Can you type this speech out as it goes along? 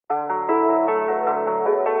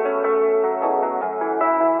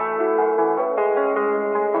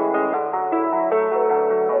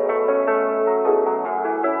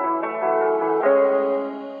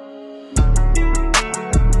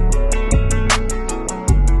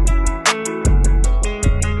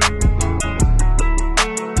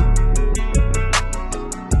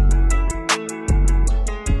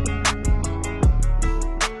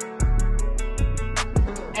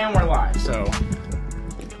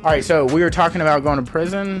All right, so we were talking about going to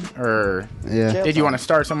prison, or did you want to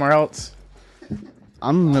start somewhere else?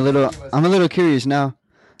 I'm a little curious now.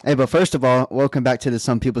 Hey, but first of all, welcome back to the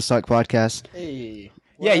Some People Suck podcast. Hey.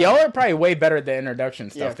 Yeah, y'all are probably way better at the introduction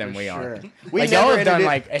stuff than we are. Like, y'all have done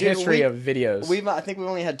like a history of videos. I think we've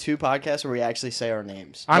only had 2 podcasts where we actually say our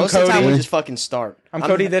names. I'm most Cody. of the time we just fucking start. I'm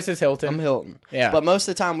Cody. This is Hilton. I'm Hilton. Yeah. But most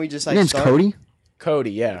of the time we just like Your name's start. Cody?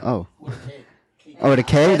 Cody, yeah. Oh. Oh, with a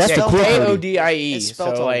K? That's yeah, a cool Cody. K-O-D-I-E. It's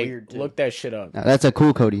spelled So all like, weird, dude. look that shit up. No, that's a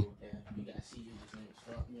cool Cody.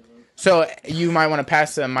 So you might want to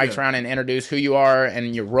pass the mics around and introduce who you are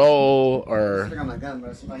and your role, or...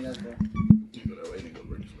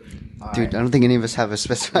 Dude, I don't think any of us have a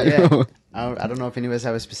specific role. I don't know if any of us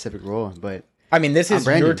have a specific role, but... I mean, this is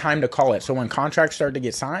Brandon. your time to call it. So when contracts start to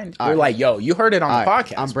get signed, you're like, yo, you heard it on the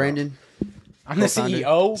podcast. I'm Brandon. I'm the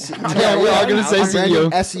CEO. Yeah, we're all gonna say I'm CEO.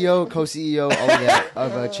 SEO, co-CEO, all of that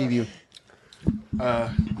of AchieveU.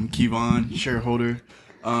 I'm Kevon, shareholder.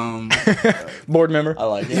 Board member. I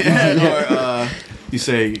like it. Yeah, or you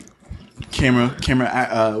say camera.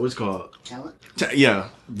 What's it called? Talent? Yeah,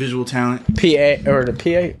 visual talent. PA or the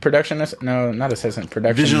PA productionist? No, not assistant.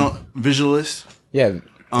 Production. Visualist. Yeah, there you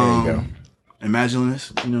go.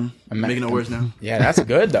 Imaginalist. You know, making up words now. Yeah, that's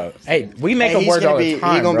good though. Hey, we make up he's words gonna all the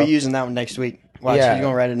time. He's gonna bro. be using that one next week. Watch, Yeah. he's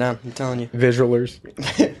gonna write it down. I'm telling you. Visualers.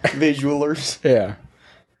 Visualers. Yeah.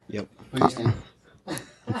 Yep.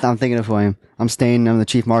 I'm thinking of who I am. I'm Stain. I'm the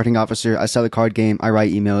chief marketing officer. I sell the card game. I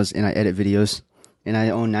write emails and I edit videos. And I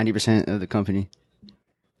own 90% of the company.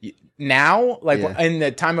 Now, like Yeah. in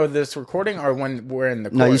the time of this recording, or when we're in the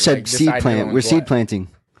court, No, you said like, seed deciding plant. who We're owns seed what? planting.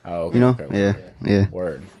 Oh, okay, You know? okay. Yeah.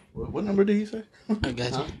 Word. What number did he say? I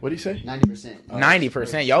got you. What did he say? 90%.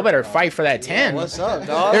 90%. Y'all better fight for that 10. What's up,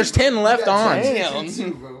 dog? There's 10 left on.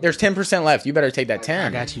 Damn. There's 10% left. You better take that 10. I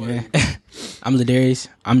got you, man. I'm Ladarius.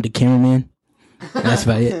 I'm the cameraman. That's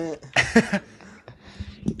about it.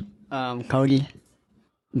 Cody,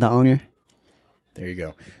 the owner. There you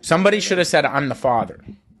go. Somebody should have said, I'm the father.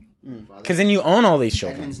 Because then you own all these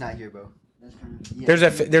children. Edwin's not here, bro. There's a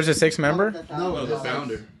 6th member? No, the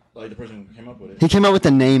founder, like the person who came up with it. He came up with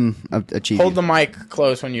the name of AchieveU. Hold the mic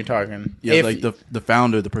close when you're talking. Yeah, If- like the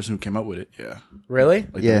founder, the person who came up with it. Yeah, Really?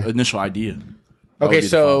 like Yeah. the initial idea. That would Okay, be the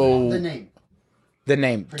so name. the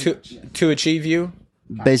name. To achieve you?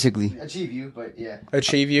 Basically. Achieve you?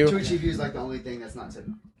 AchieveU is like the only thing that's not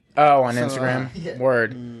typical. Oh, on Instagram? yeah.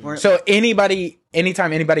 Word. So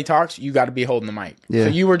anytime anybody talks, you got to be holding the mic. Yeah. So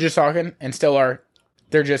you were just talking and still are.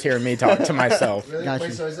 They're just hearing me talk to myself. Really?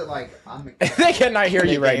 Wait, so is it like I'm They cannot hear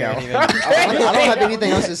you right now. I don't have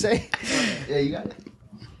anything else to say. Yeah, you got it.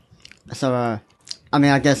 So, I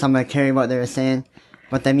mean, I guess I'm gonna carry what they were saying.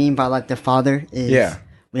 What they mean by like the father is, Yeah.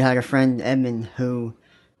 we had a friend Edmund who,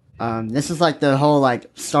 this is like the whole like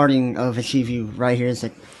starting of AchieveU right here is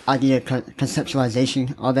like idea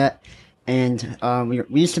conceptualization, all that, and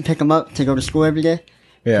we used to pick him up to go to school every day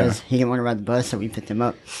Yeah. because he didn't want to ride the bus, so we picked him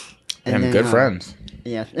up. Damn, good friends.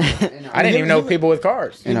 Yeah, I didn't even know people with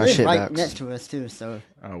cars. And our lived shit right backs. next to us too. So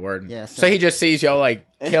Oh, word. Yeah, So so- he just sees y'all like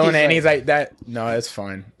killing it, and he's like, "That no, it's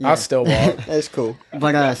fine. I'll still walk." That's cool.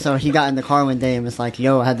 But so he got in the car one day and was like,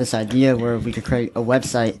 "Yo, I had this idea where we could create a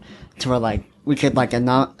website to where like we could like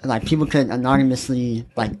people could anonymously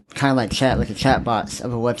like kind of like chat like a chat box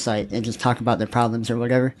of a website and just talk about their problems or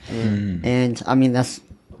whatever." And I mean that's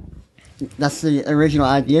the original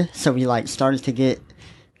idea. So we like started to get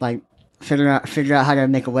like figure out how to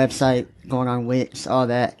make a website, going on Wix, all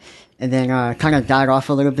that, and then kind of died off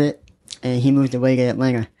a little bit, and he moved away to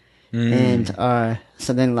Atlanta. And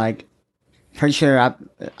so then like pretty sure I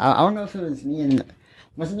don't know if it was me and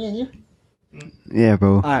was it me and you? Yeah,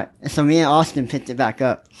 bro. All right, so me and Austin picked it back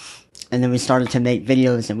up, and then we started to make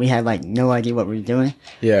videos, and we had like no idea what we were doing.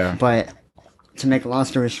 Yeah. But to make a long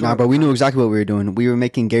story short, Nah, but we knew exactly what we were doing. We were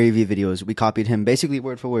making Gary Vee videos. We copied him basically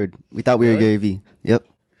word for word. We thought we were Gary Vee. Yep.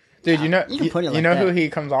 Dude, you know, You can put it you like know who that. he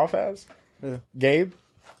comes off as? Gabe.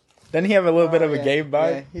 Doesn't he have a little bit of a Gabe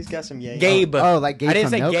vibe? Yeah, he's got some yay. Gabe. Oh, like Gabe I didn't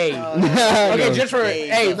from say Nope? Gabe. Okay, just for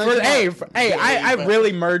I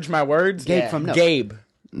really merged my words. Gabe from Nope. Gabe.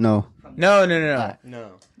 No. No. No.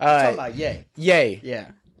 I'm talking about yay. Yay.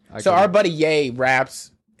 Yeah. So our buddy Yay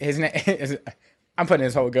raps. His name is. I'm putting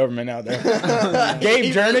his whole government out there.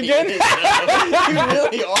 Gabe Jernigan. You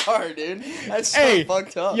really are, dude. That's so Hey,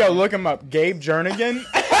 fucked up. yo, look him up. Gabe Jernigan.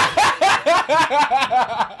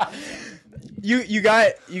 You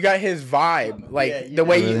got his vibe, like Yeah, you the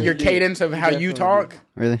way do. your cadence of how you definitely talk.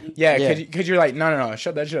 Really? Yeah, Yeah. because you're like, no,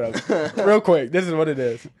 shut that shit up, real quick. This is what it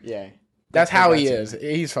is. Yeah. That's how he That's is.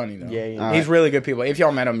 He's funny though. Yeah, yeah. He's really good people. If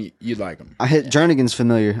y'all met him, you'd like him. I hit Jernigan's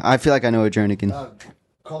familiar. I feel like I know a Jernigan.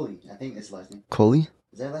 Coley, I think it's last name. Coley?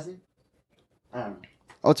 Is that last name? I don't know.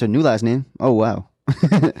 Oh, it's a new last name. Oh wow.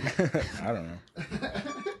 I don't know.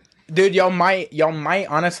 Dude, y'all might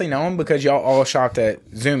honestly know him because y'all all shopped at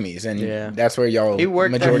Zoomies, and Yeah. that's where y'all He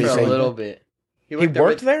worked there majority for say a little bit. He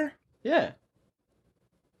worked there. Yeah.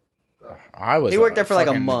 I was. He worked there for like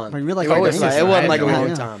a fucking- month. But you're like, Oh, It it's wasn't just- like, it I wasn't had like a no long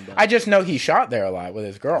idea. time. Though. I just know he shot there a lot with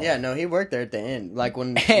his girl. Yeah, no, he worked there at the end. Like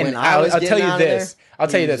when And I was I'll getting tell you out of this. there, I'll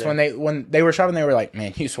tell you he was this. there. When they were shopping, they were like,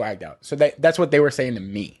 "Man, you swagged out." So that's what they were saying to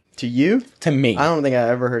me. To you, To me, I don't think I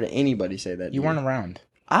ever heard anybody say that. to you weren't around.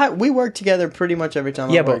 We worked together pretty much every time.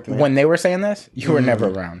 Yeah, I worked, but man. when they were saying this, you were never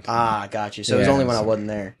around. got you. So it was Yeah, only when I so- wasn't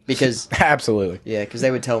there because Absolutely. because they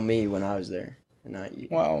would tell me when I was there, and not you.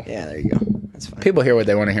 Well, Yeah, there you go. That's fine. people hear what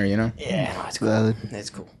they want to hear, you know. Yeah, no, it's cool. Valid. It's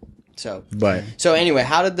cool. So But anyway,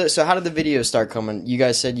 how did the videos start coming? You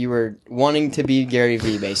guys said you were wanting to be Gary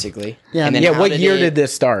Vee, basically. Yeah, And then yeah, how what year it- did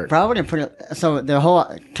this start? Probably didn't put it. So the whole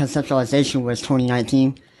conceptualization was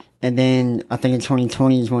 2019, and then I think in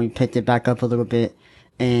 2020 is when we picked it back up a little bit,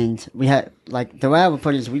 and we had like the way I would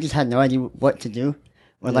put it is we just had no idea what to do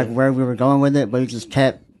or like where we were going with it, but we just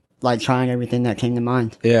kept like trying everything that came to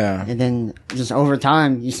mind, Yeah. and then just over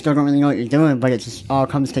time you still don't really know what you're doing, but it just all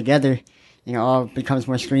comes together. And it all becomes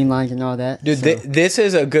more streamlined and all that. Dude, So- this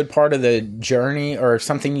is a good part of the journey, or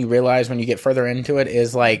something you realize when you get further into it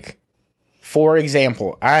is like, for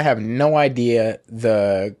example, I have no idea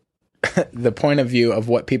the the point of view of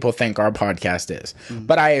what people think our podcast is,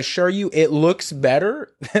 but I assure you it looks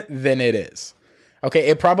better than it is. Okay,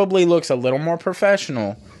 it probably looks a little more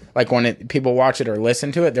professional. Like when people watch it or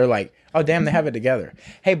listen to it, they're like, "Oh, damn, they have it together."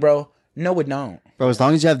 Hey, bro, no, it don't. Bro, as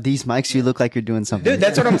long as you have these mics, you look like you're doing something. Dude,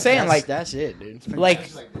 that's what I'm saying. Like, that's it, dude. like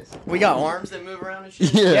We got arms that move around and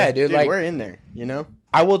shit. yeah, dude. Dude, Like, we're in there, you know.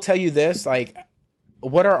 I will tell you this, like,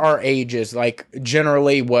 what are our ages? Like,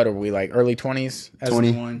 generally, what are we, like, early 20s?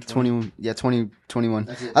 21, yeah, 20,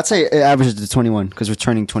 21. I'd say it averages to 21 because we're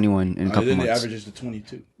turning 21 in a couple Then the months. average is to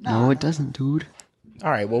 22. No, it doesn't, dude. All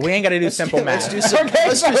right, well, we ain't got to do simple math.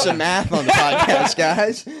 Let's do some math on the podcast,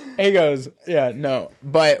 guys. He goes, yeah, no.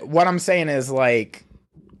 But what I'm saying is, like,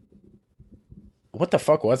 what the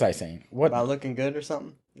fuck was I saying? What? About looking good or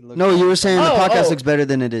something? No, you were saying the Oh, podcast oh. looks better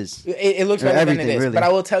than it is. It looks better than it Everything, is. really. But I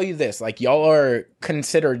will tell you this, like, y'all are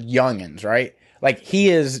considered youngins, right? Like, he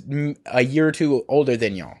is a year or two older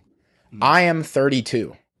than y'all. I am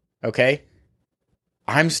 32, okay?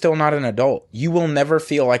 I'm still not an adult. You will never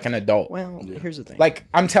feel like an adult. Well, here's the thing. Like,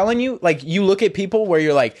 I'm telling you, like, you look at people where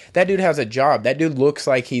you're like, that dude has a job. That dude looks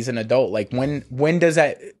like he's an adult. Like, when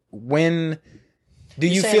do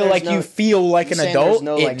you saying feel there's like no- you feel like you're an saying there's adult?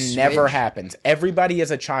 no, It like, never switch? happens. Everybody is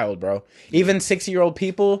a child, bro. Even 60-year-old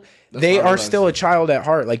people, they what I are was- still a child at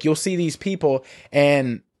heart. Like, you'll see these people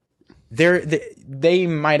and they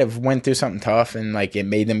might have went through something tough and like it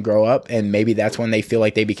made them grow up, and maybe that's when they feel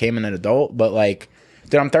like they became an adult. But like,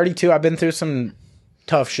 dude, I'm 32. I've been through some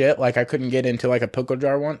tough shit. Like, I couldn't get into like a pickle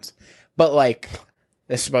jar once, but like,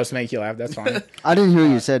 it's supposed to make you laugh. That's fine. I didn't hear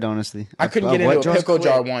what you said, honestly. I couldn't A get what into a jar? pickle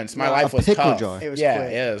jar once. My life a was pickle tough. jar. It was Yeah,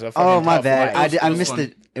 quick. it was a fucking Oh, my tough bad. life. I It was missed fun.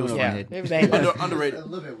 it. It was Yeah. my head. Thank you. Underrated. A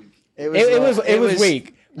little bit weak. It was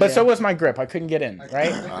weak, but so was my grip. I couldn't get in,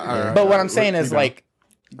 right? But what I'm saying is, like,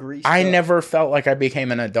 Greased I up. never felt like I became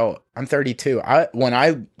an adult. I'm 32. When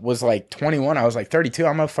I was like 21, I was like 32.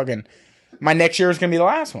 I'm a fucking. My next year is gonna be the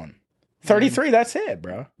last one. 33. That's it,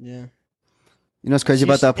 bro. Yeah. You know what's crazy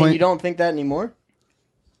about that And point? you don't think that anymore?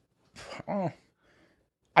 Oh,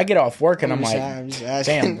 I get off work and I'm I'm like, just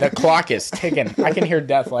asking. damn, the clock is ticking. I can hear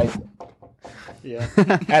death like Yeah.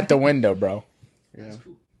 at the window, bro. Yeah.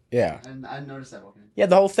 Yeah. And I noticed that walking in. Yeah,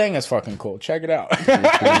 the whole thing is fucking cool. Check it out.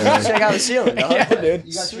 Check out the ceiling, dog. Yeah, dude.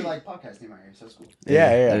 You got your like podcast name right here, so it's cool.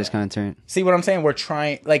 Yeah. That is kind of turn. See what I'm saying? We're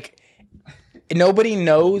trying, like, nobody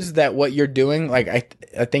knows that what you're doing, like,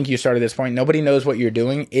 I think you started this point, nobody knows what you're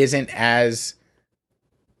doing isn't as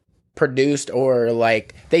produced, or,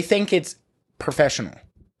 like, they think it's professional.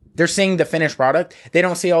 They're seeing the finished product. They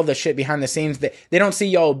don't see all the shit behind the scenes. They don't see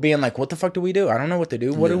y'all being like, what the fuck do we do? I don't know what to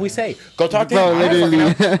do. What do we say? Go talk to Bro, him. I don't fucking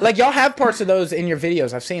literally. know. Like, y'all have parts of those in your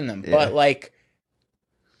videos. I've seen them. But, like,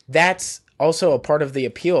 that's also a part of the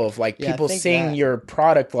appeal of, like, Yeah, I people think seeing that- your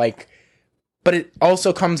product, like, but it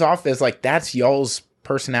also comes off as, like, that's y'all's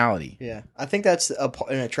personality. Yeah, I think that's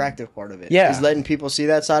an attractive part of it. Yeah. is letting people see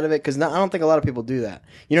that side of it, because I don't think a lot of people do that.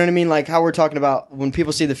 You know what I mean? Like how we're talking about when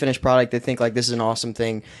people see the finished product, they think like this is an awesome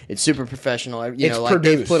thing. It's super professional. You It's know, like they've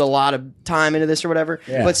produced. put a lot of time into this or whatever.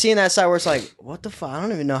 Yeah. But seeing that side where it's like, what the fuck? I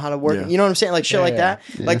don't even know how to work. Yeah. You know what I'm saying? Like shit Yeah, like yeah.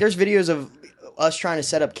 that. Like there's videos of us trying to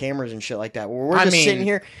set up cameras and shit like that. Where we're just sitting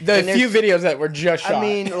here. The and there's- few videos that were just shot. I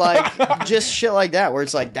mean, like, just shit like that, where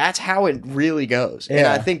it's like, that's how it really goes. And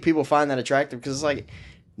Yeah. I think people find that attractive because it's like,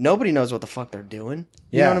 nobody knows what the fuck they're doing.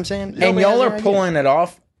 You Yeah. know what I'm saying? And Nobody has y'all any are idea. pulling it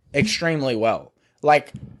off extremely well.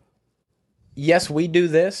 Like, yes, we do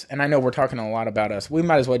this, and I know we're talking a lot about us. We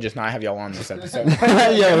might as well just not have y'all on this episode.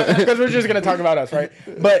 Because we're just going to talk about us, right?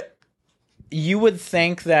 But you would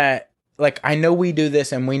think that, like, I know we do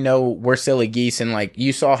this, and we know we're silly geese, and, like,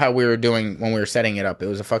 you saw how we were doing when we were setting it up. It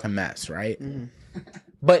was a fucking mess, right?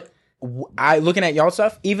 But I looking at y'all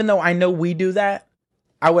stuff, even though I know we do that,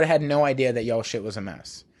 I would have had no idea that y'all shit was a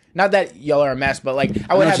mess. Not that y'all are a mess, but like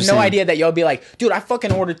I would have no idea that y'all be like, dude, I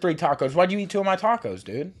fucking ordered 3 tacos. Why'd you eat 2 of my tacos,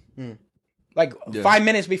 dude? Like 5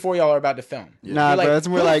 minutes before y'all are about to film. Nah, You're like, bro, it's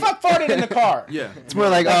more who like the fuck farted in the car? Yeah. it's more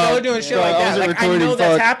like Y'all are doing shit like that. Like, I know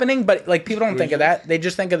that's happening, but like people don't think of that. They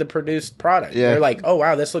just think of the produced product. Yeah. They're like, oh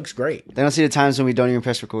wow, this looks great. They don't see the times when we don't even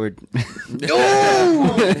press record.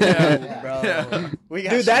 Bro. We got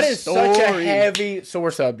Dude, some that is such a stories. heavy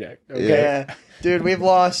sore subject. Okay. Yeah. Dude, we've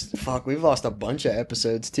lost a bunch of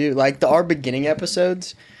episodes too. Like our beginning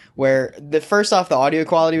episodes where first off the audio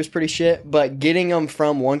quality was pretty shit, but getting them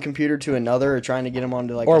from one computer to another or trying to get them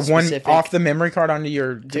onto like Or a one specific, off the memory card onto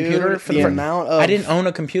your computer. the amount of I didn't own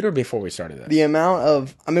a computer before we started this. the amount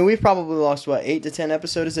of I mean we've probably lost 8 to 10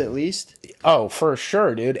 episodes at least Oh, for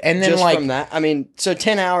sure, dude. And then just like from that. I mean, so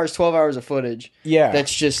 10 hours, 12 hours of footage. Yeah.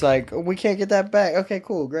 That's just like we can't get that back. Okay,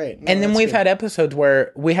 cool, great. No, and then that's we've good. had episodes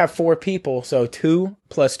where we have 4 people, so 2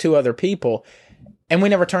 plus 2 other people, and we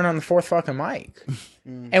never turn on the 4th fucking mic.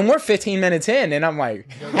 And we're 15 minutes in, and I'm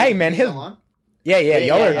like, hey, man, y'all are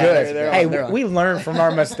good. they're on. We learn from our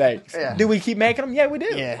mistakes. Do we keep making them? Yeah, we do.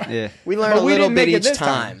 Yeah. Yeah. We learn But a we little didn't make bit it each this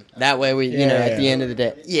time. That way we, Yeah, at the yeah. end of the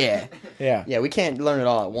day. Yeah. Yeah. Yeah, we can't learn it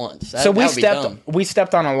all at once. So That would be dumb. we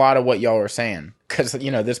stepped on a lot of what y'all were saying because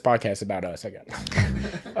this podcast is about us. I guess.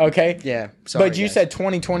 Okay. Yeah. Sorry, But you guys. said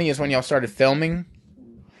 2020 is when y'all started filming.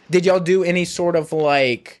 Did y'all do any sort of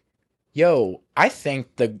like, yo, I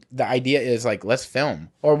think the idea is like, let's film?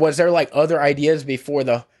 Or was there like other ideas before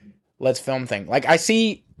the let's film thing? Like I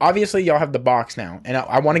see, obviously y'all have the box now and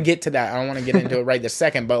I want to get to that. I don't want to get into it right this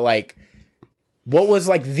second, but like, what was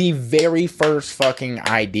like the very first fucking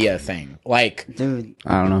idea thing? Like, Dude,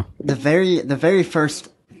 I don't know. the very first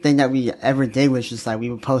thing that we ever did was just like we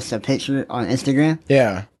would post a picture on Instagram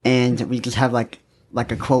yeah, and we just have like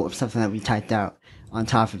a quote of something that we typed out on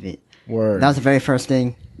top of it. word. That was the very first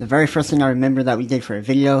thing. The very first thing I remember that we did for a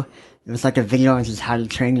video, it was like a video on just how to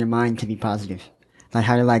train your mind to be positive. Like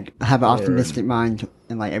how to like have an optimistic mind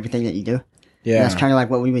in like everything that you do. yeah. And that's kind of like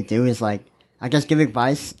what we would do is like, I guess give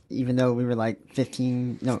advice even though we were like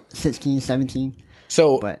 16, 17.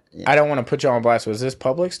 So But, yeah. I don't want to put you on blast. Was this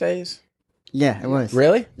Publix days? Yeah, it was.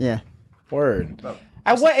 Really? Yeah. Word.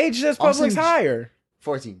 At what age does Publix saying- hire?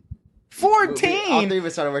 14. 14. All 3 of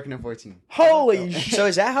us started working at 14. Holy shit. So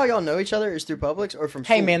is that how y'all know each other? Is through Publix or from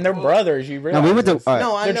Hey school? man, they're brothers. You No, realize? we went to. this? All right,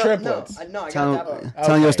 No, I They're know. triplets. No, I know. I tell, got that part.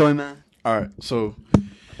 tell your Okay. story, man. All right, so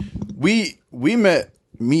we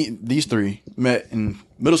these 3 met in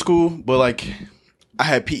middle school, but like I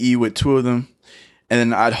had PE with 2 of them, and then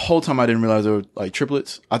the whole time I didn't realize they were like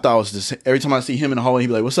triplets. I thought it was just every time I see him in the hallway, he'd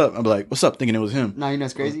be like, "What's up?" I'd be like, "What's up?" Thinking it was him. No, you know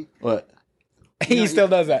it's crazy? What? He still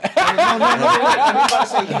does that. I'm about to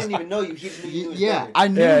say, he didn't even know you. He just knew you was Yeah, there. I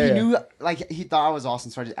knew Yeah, he yeah. knew. Like he thought I was awesome,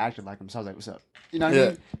 so I just acted like him. So I was like, "What's up?" You know what Yeah. I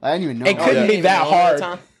mean? Like, I didn't even know. It couldn't yeah. be Even that know all hard. the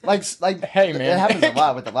time? like Hey, man. it happens a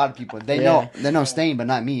lot with a lot of people. They Yeah. know Stain, but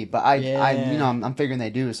not me. But I Yeah. I'm figuring they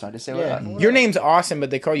do. So I just say, "What Yeah. up?" Your name's Austin, but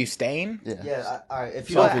they call you Stain. Yeah. Yeah, all right. If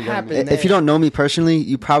you So don't what happened If there? you don't know me personally,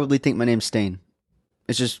 you probably think my name's Stain.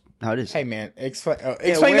 It's just how it is. Hey man, explain Yeah,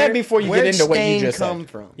 explain that before you get where'd into what you Stain just come said.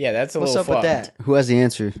 from? Yeah, that's a What's little up with fucked. that? Who has the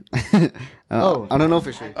answer? Oh. I don't know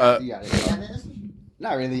for sure. Uh, You got it.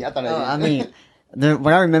 Not really. I thought Oh, I I did. mean,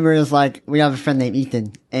 what I remember is like we have a friend named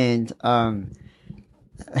Ethan, and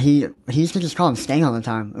he used to just call him Stain all the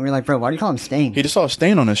time. And we were like, bro, why do you call him Stain? He just saw a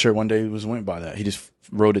stain on his shirt one day. He went by that. He just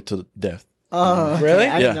wrote it to death. Oh, okay. Really?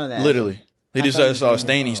 I didn't know that. Literally. He just thought he saw a was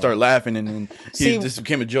stain. He started laughing, and then See, this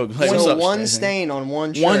became a joke. Like, So what's up, one Stain? stain on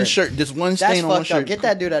one shirt. One shirt, just one That's stain on one fucked up. shirt. Get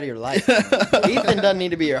that dude out of your life. Ethan doesn't need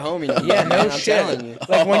to be your homie. No more, Yeah, no man, I'm shit. telling you.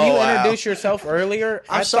 Like when you Oh, wow. introduced yourself earlier,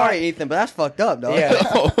 I'm sorry, Ethan, but that's fucked up, dog.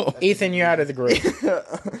 Yeah, Ethan, you're out of the group.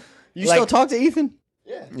 You Like- still talk to Ethan?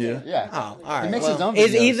 Yeah. Yeah. Oh, all right. He makes well, his own.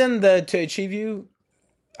 Is videos. Ethan the to achieve you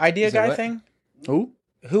idea Is it guy what? thing? Who?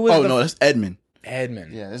 Who was Oh the no, that's Edmund.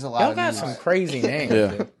 Edmund? Yeah, there's a lot Y'all of got names. some crazy names. Yeah.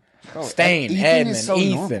 Dude. Bro, Stain, Ethan Edmund, is so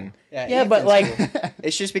Ethan. normal. Yeah, but like,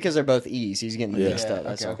 It's just because they're both E's. He's getting Yeah. mixed up.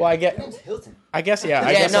 That's Okay, all. well, I guess, yeah,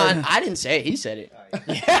 I Yeah, guess. no, I didn't say it. He said it.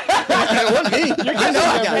 It wasn't me. I know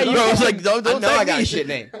I got it. Bro, it's like, don't I know tag I got me. a shit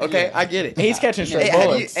name. Okay, I get it. He's catching straight Hey,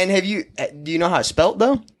 bullets. have you? Do you know how it's spelled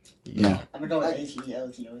though? No. I'm gonna go with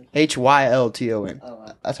H-E-L-T-O-N. Hylton. Oh,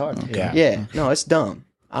 That's hard. Yeah. Yeah. No, it's dumb.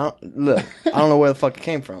 I don't know where the fuck it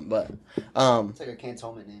came from, but It's like a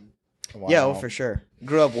cantonment name. Wow. yeah, well, for sure.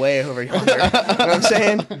 Grew up way over yonder. You know what I'm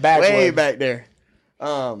saying? Backward. Way back there.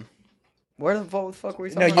 Where the fuck were we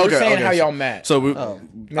No, talking you were about? Okay, saying okay, how so- y'all met. So we, Oh.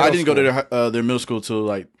 I didn't go to their middle school till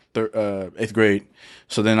like 8th grade.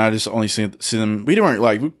 So then I just only see them. We weren't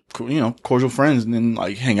like, cordial friends and then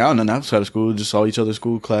like hang out and then outside of school, just saw each other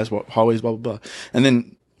school, class, hallways, blah, blah, blah. And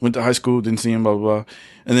then went to high school, didn't see him, blah, blah, blah.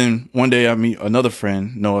 And then one day I meet another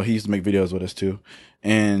friend, Noah. He used to make videos with us too.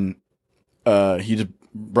 And, he just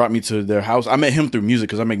brought me to their house. I met him through music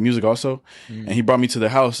because I make music also. And he brought me to their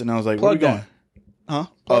house and I was like, where Plug we going? that. Huh?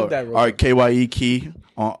 Plug that real all right, KYE Key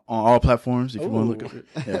on all platforms if you want to look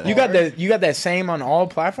at it. Yeah. You got that same on all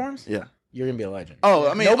platforms? Yeah. You're gonna be a legend. Oh,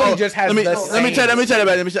 I mean, Nobody just has let me, the let me same. take it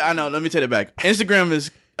back. Let me take it back. Instagram is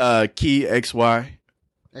Key XY.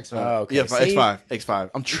 Oh, okay. Yeah, See?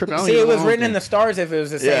 X5. I'm tripping. I don't See, even it was know written my in the stars if it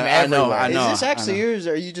was the same Yeah, I know, everywhere. I know. Is this actually I know. yours,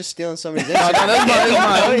 or are you just stealing somebody's no,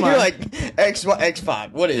 that's mine. You're like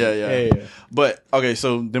X5. What is Yeah, it? yeah. But okay,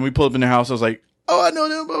 so then we pulled up in their house. I was like, oh, I know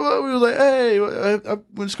them. Blah, blah. We was like, hey, I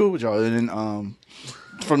went to school with y'all. And then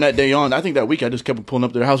from that day on, I think that week I just kept pulling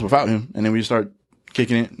up to their house without him, and then we just started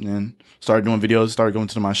kicking it, and then started doing videos. Started going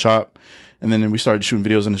to my shop, and then we started shooting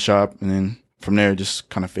videos in the shop, and then from there it just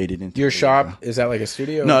kind of faded into Your shop, is that like a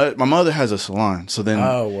studio? No, my mother has a salon, so then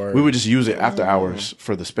Oh, word. we would just use it after hours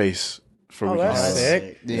for the space. For Oh, weekends. that's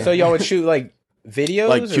sick. Yeah. So y'all would shoot like videos,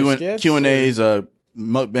 Like or skits, Q and or- A's,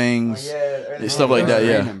 mukbangs, stuff like that.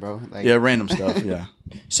 Yeah, Random, bro. Like, yeah, random stuff. Yeah,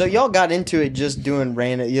 So y'all got into it just doing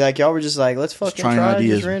random. Y'all were just like, let's fucking trying try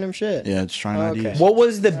ideas. just random shit. yeah, just trying Okay. ideas. What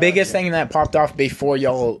was the biggest thing that popped off before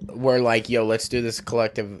y'all were like, yo, let's do this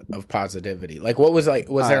collective of positivity? Like, what was like,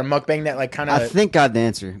 was there a mukbang that like kind I of? think got the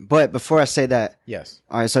answer. But before I say that, Yes.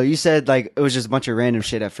 all right, so you said like it was just a bunch of random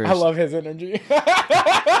shit at first. I love his energy.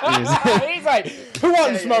 He's like, who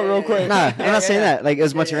wants to smoke real quick? Nah, I'm not saying that. Like it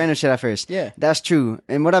was a bunch of random shit at first. Yeah. That's true.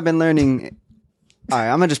 And what I've been learning. All right,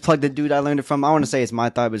 I'm gonna just plug the dude I learned it from. I want to say it's my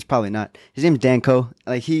thought, but it's probably not. His name's Danko.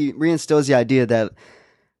 Like he reinstills the idea that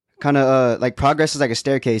kind of like progress is like a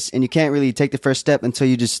staircase, and you can't really take the first step until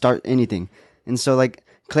you just start anything. And so like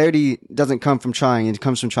clarity doesn't come from trying; it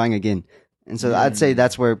comes from trying again. And so I'd say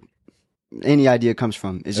that's where any idea comes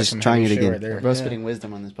from. Is That's some just trying it heavy shit again. right there. Bro, spitting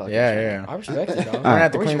wisdom on this podcast. Yeah, yeah. I respect it, dog. We're gonna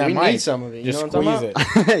have to We clean should- that we mic. need some of it. You Just know what I'm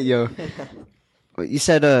squeeze talking it. Yo, you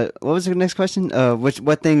said what was the next question?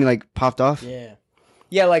 What thing like popped off? Yeah.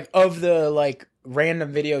 Yeah, like of the like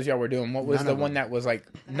random videos y'all were doing, what was None the of one that was like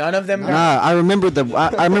none of them? Nah, I remember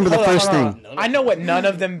I remember the Hold on, first hold on. thing. I know what none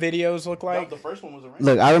of them videos look like. the first one was a random.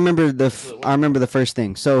 Look, I remember the first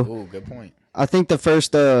thing. So Ooh, good point. I think the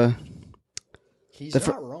first He's The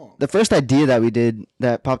fir- not wrong. the first idea that we did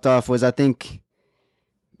that popped off was I think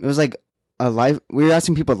it was like a life. We were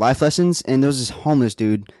asking people life lessons, and there was this homeless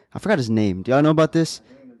dude. I forgot his name. Do y'all know about this?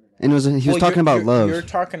 And it was he was Well, talking you're- about you're- love. You're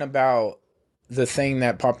talking about the thing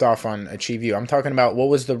that popped off on Achieve You. I'm talking about what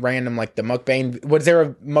was the random like the mukbang. Was there a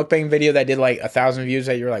mukbang video that did like 1,000 views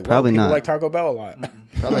that you're like, well, Probably people not. like Taco Bell a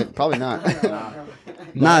lot? Probably not.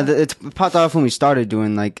 It popped off when we started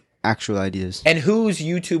doing like actual ideas. And whose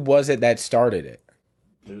YouTube was it that started it?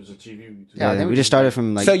 It was a TV. Yeah, we just started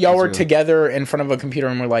from like. So y'all were zero. together in front of a computer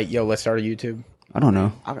and were like, yo, let's start a YouTube. I don't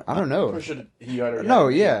know. I don't know. No,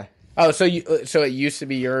 yeah. Oh, so it used to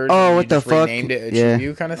be yours. Oh, and you what the just fuck? renamed it Achieve Yeah.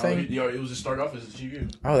 You kind of thing. It was just started off as a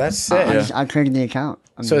TV. Oh, that's sick. I created the account.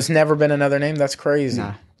 So it's never been another name. That's crazy.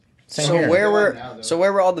 Nah. Same So here. where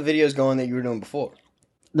were all the videos going that you were doing before?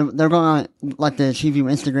 They're going on like the TV,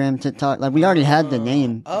 Instagram, TikTok. Like we already had the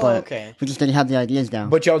name, Oh, but okay. we just didn't have the ideas down.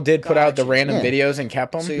 But y'all did put out the Gotcha. random Yeah. videos and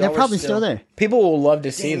kept them. So y'all they're were probably still there. People will love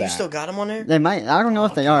to see Damn, that. you still got them on there? They might. I don't know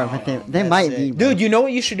if they are, but they That's might sick. be. Dude, you know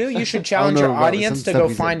what you should do? You should challenge know your about audience some to stuff go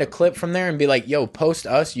he's find a clip from there and be like, yo, post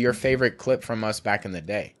us your favorite clip from us back in the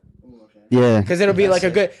day. Yeah. Because it'll be like a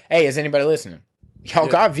good, hey, is anybody listening? Y'all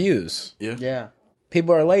got views. Yeah.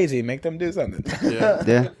 People are lazy. Make them do something.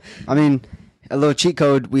 Yeah. I mean, a little cheat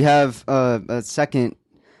code. We have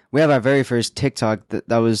we have our very first TikTok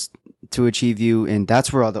that was to Achieve You, and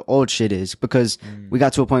that's where all the old shit is because we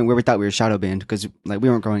got to a point where we thought we were shadow banned because like we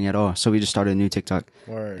weren't growing at all. So we just started a new TikTok.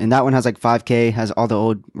 Word. And that one has like 5K, has all the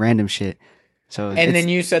old random shit. So And then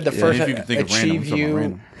you said the first if you can think of random, Achieve I'm talking about You.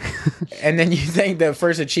 random. And then you think the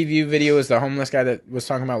first Achieve You video is the homeless guy that was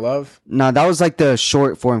talking about love? nah, that was like the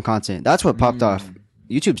short form content. That's what popped off.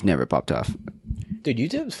 YouTube's never popped off. Dude,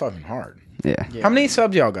 YouTube's fucking hard. Yeah. How many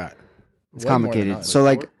subs y'all got? It's Way more than complicated. us. So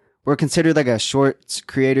like we're considered like a shorts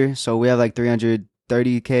creator. So we have like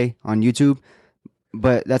 330K on YouTube,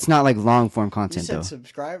 but that's not like long form You content said though.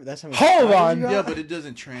 subscribe. That's how many Hold subscribers on. you got? Yeah, but it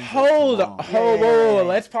doesn't translate. Hold to on. long. Hold Yeah, on. yeah.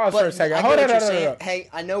 Let's pause for a second. I Hold get on. what you're No, no, saying. no, no. Hey,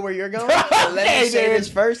 I know where you're going. So let Hey, me say dude. this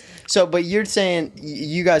first. So, but you're saying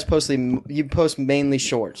you guys you post mainly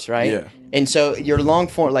shorts, right? Yeah. And so your long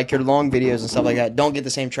form, like your long videos and stuff like that, don't get the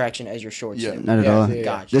same traction as your shorts. Yeah. do. Not at Yeah, all. yeah, yeah.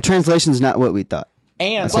 Gotcha. The translation's not what we thought.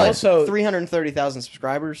 And But also, 330,000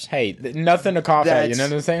 subscribers. hey, nothing to cough at. You know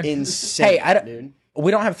what I'm saying? Insane. Hey, I don't. dude. We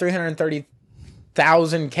don't have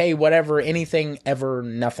 330,000 K, whatever, anything, ever,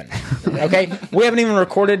 nothing. Okay, we haven't even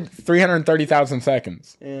recorded 330,000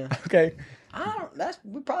 seconds. Yeah. Okay,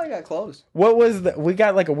 We probably got close. what was the? We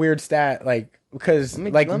got like a weird stat, like because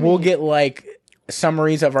let we'll me- get like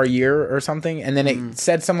summaries of our year or something, and then it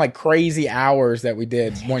said some like crazy hours that we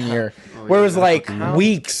did one year, where it was like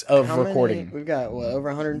weeks of How many- recording. We've got what, over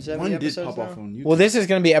 170 One did episodes pop now? off on YouTube. Well, this is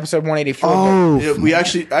going to be episode 184. Oh, Yeah, we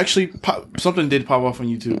actually something did pop off on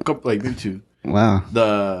YouTube. Couple, like maybe two. wow.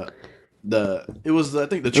 It was I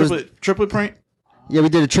think the was- triplet prank, Yeah, we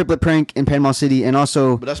did a triplet prank in Panama City, and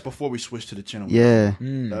also but that's before we switched to the channel. yeah,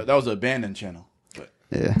 That was an abandoned channel. But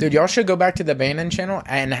yeah. Dude, y'all should go back to the abandoned channel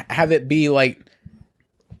and have it be like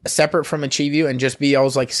separate from Achieve You and just be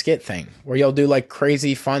y'all's like skit thing where y'all do like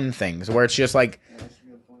crazy fun things where it's just like,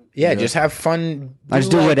 yeah, just have fun. I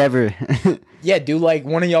just do like, whatever. Yeah, do like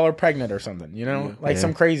one of y'all are pregnant or something, you know, like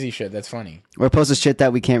some crazy shit that's funny. Or post the shit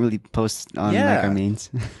that we can't really post on Yeah. like our means.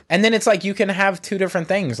 And then it's like you can have two different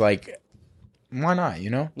things. Like, why not? You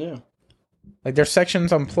know, Yeah. like there's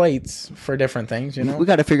sections on plates for different things. You know. We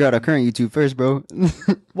got to figure out our current YouTube first, bro.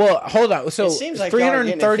 Well, hold on. So It seems like y'all are getting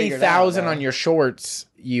it figured 330,000 out, though. on your shorts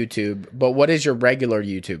YouTube, but what is your regular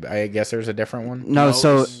YouTube? I guess there's a different one. No,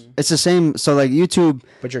 so it's the same. So like YouTube,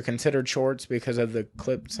 But you're considered shorts because of the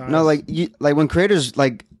clip size. no, like like when creators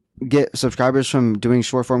like get subscribers from doing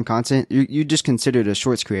short form content, you just considered a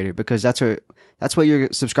shorts creator because that's what your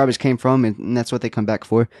subscribers came from, and that's what they come back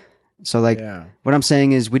for. So like, Yeah. what I'm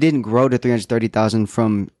saying is we didn't grow to 330,000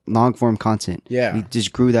 from long form content. Yeah. we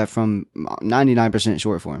just grew that from 99%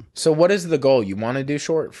 short form. So what is the goal? You want to do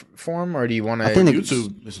short form, or do you want to? I think the-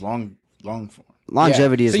 YouTube is long form.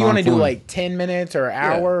 Longevity is So you want want to to do like 10 minutes or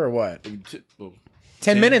hour or what? 10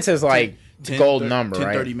 10 minutes is like 10, gold 30, number, 10,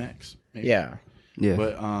 right? 30 max. Maybe. Yeah. yeah.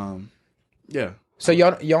 But yeah. So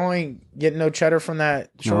y'all ain't getting no cheddar from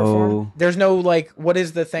that short No. form. There's no like, what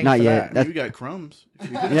is the thing? Not for yet. That? We got crumbs.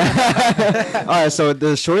 Yeah. All right. So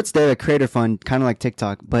the shorts, they're a creator fund, kind of like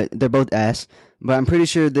TikTok, but they're both ass. But I'm pretty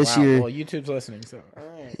sure this Wow, year, well, YouTube's listening. So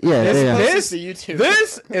yeah, this, yeah, this, to YouTube.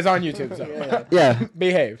 this is on YouTube. So yeah.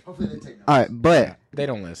 behave. All right, but They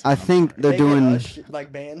don't listen. I think they're They get doing. us,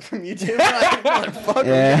 like banned from YouTube. Like, motherfucker,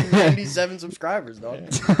 Yeah. we got 97 subscribers, dog.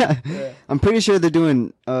 I'm pretty sure they're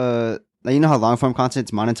doing. Like, you know how long form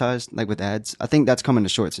content's monetized, like with ads. I think that's coming to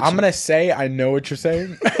shorts. I'm gonna say I know what you're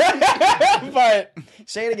saying, but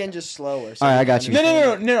Say it again, just slower. All right, I got you.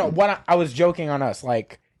 no. What I was joking on us.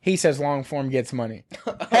 Like he says, long form gets money.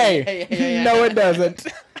 Hey, hey, no, it doesn't.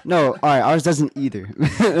 No, all right, ours doesn't either.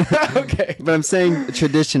 Okay. But I'm saying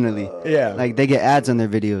traditionally, Yeah. like they get ads on their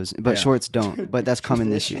videos, but Yeah. shorts don't. But that's coming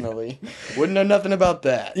this year. Traditionally. Wouldn't know nothing about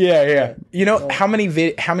that. Yeah. You know how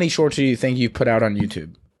many shorts do you think you put out on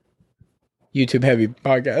YouTube? YouTube heavy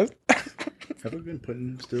podcast. Have we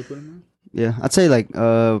been still putting them? Yeah, I'd say like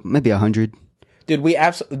maybe 100.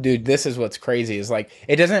 Dude, this is what's crazy is like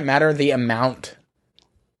it doesn't matter the amount,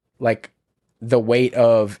 like the weight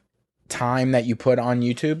of time that you put on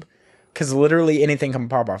YouTube, because literally anything can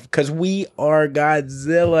pop off. Because we are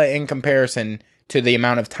Godzilla in comparison to the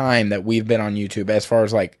amount of time that we've been on YouTube. As far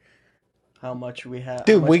as like, How much we have.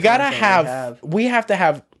 dude, how much we gotta content we have to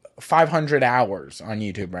have 500 hours on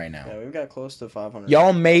YouTube right now. Yeah, we've got close to 500.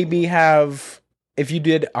 Y'all maybe have, if you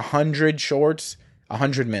did 100 shorts,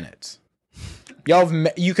 100 minutes.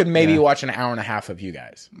 You could maybe watch an hour and a half of you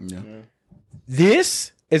guys. Yeah.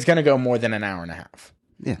 This is gonna go more than an hour and a half.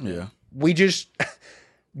 Yeah. We just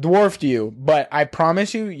dwarfed you, but I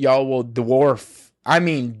promise you, y'all will dwarf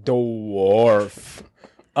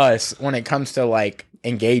us when it comes to like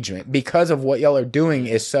engagement, because of what y'all are doing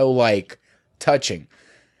is so like touching.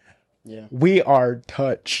 Yeah. We are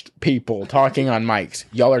touched people talking on mics.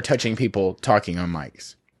 Y'all are touching people talking on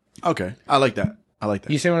mics. Okay. I like that.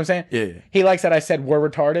 You see what I'm saying? Yeah. He likes that I said we're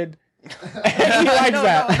retarded. He likes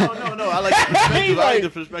that. No. I like the perspective. I like the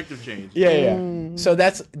perspective change. Yeah. So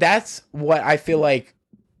that's what I feel like.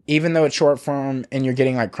 Even though it's short form and you're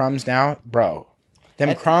getting like crumbs now, bro,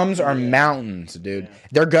 them crumbs are mountains, dude.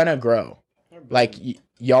 They're gonna grow. Like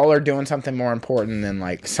y'all are doing something more important than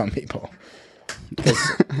like some people.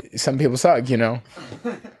 Some people suck, you know.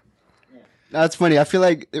 That's funny. I feel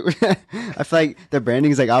like their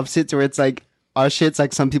branding is like opposites, where it's like our shit's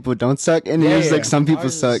like some people don't suck, and yours is like some people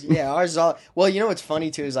Ours suck. ours is all. Well, you know what's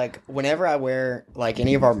funny too is like whenever I wear like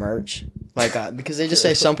any of our merch, like because they just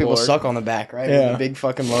say some people suck on the back, right? Yeah. With the big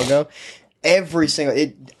fucking logo. Every single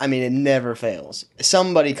it never fails.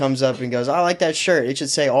 Somebody comes up and goes, "I like that shirt. It should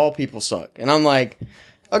say all people suck," and I'm like,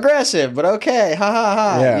 aggressive, but okay, ha ha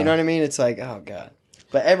ha. Yeah. You know what I mean? It's like, oh god.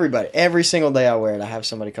 But every single day I wear it, I have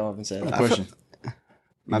somebody come up and say that. Question.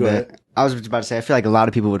 My Go bad. ahead. I was about to say, I feel like a lot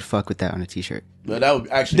of people would fuck with that on a t-shirt. But that would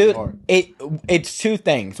actually be Dude, hard. it's two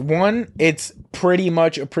things. One, it's pretty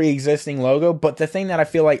much a pre-existing logo, but the thing that I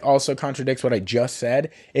feel like also contradicts what I just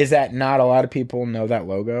said is that not a lot of people know that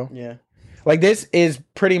logo. Yeah. Like, this is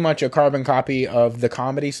pretty much a carbon copy of the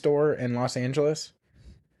Comedy Store in Los Angeles.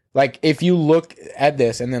 Like, if you look at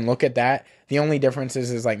this and then look at that, the only difference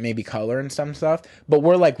is like maybe color and some stuff. But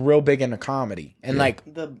we're like real big into comedy, and like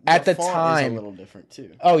at the font time, is a little different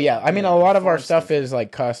too. oh yeah, I mean a lot of our font's stuff is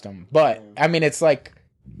like custom, but I mean it's like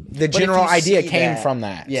the general if you idea see came that- from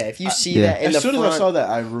that. Yeah, if you see Yeah. that in As the soon front, as I saw that,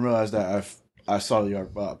 I realized that I saw your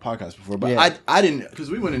podcast before, but Yeah. I didn't,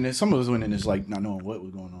 because we went in this. Some of us went in this like not knowing what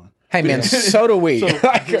was going on. Hey man, so do we.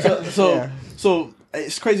 So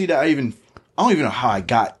it's crazy that I don't even know how I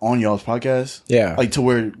got on y'all's podcast. Yeah. like to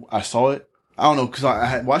where I saw it. I don't know, because I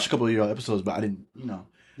had watched a couple of your episodes, but I didn't,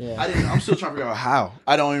 Yeah. I'm still trying to figure out how.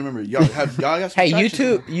 I don't even remember. Y'all got some Hey,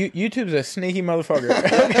 traction? YouTube's a sneaky motherfucker. I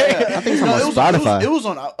think it's on No, it was Spotify. It was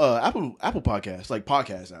on Apple Podcasts, like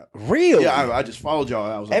podcast app. Really? Yeah, I just followed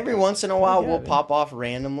y'all. I was like, Every once in a while, we'll pop off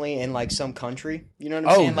randomly in like some country. You know what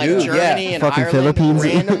I'm Oh, saying? Like dude, Germany yeah. and Fucking Ireland. Philippines.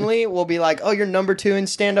 Randomly, we'll be like, "Oh, you're number 2 in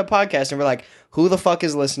stand-up podcast," and we're like, "Who the fuck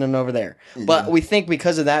is listening over there?" But we think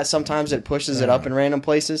because of that, sometimes it pushes it up in random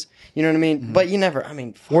places. You know what I mean? But you never. I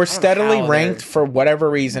mean, fuck, We're I don't know steadily how ranked they're- for whatever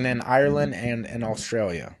reason in Ireland and in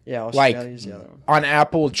Australia. Yeah, like Australia's the other one. on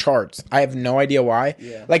Apple charts. I have no idea why.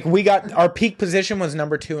 Yeah. Like we got our peak position was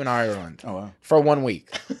number 2 in Ireland. Oh, wow. For 1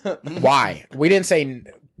 week. Why? We didn't say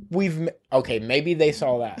okay, maybe they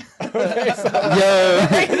saw that.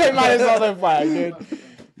 They might have saw that flag, dude.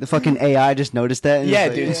 The fucking AI just noticed that. And Yeah,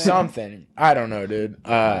 it's like, dude, something. I don't know, dude.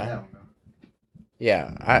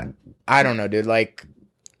 Yeah, I don't know, dude. Like,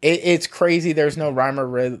 it's crazy. There's no rhyme or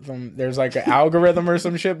rhythm. There's like an algorithm or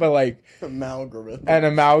some shit, but like Amalgam. an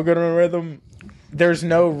amalgam. There's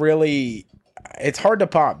no really. It's hard to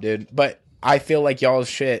pop, dude. But I feel like y'all's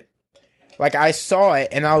shit. Like I saw it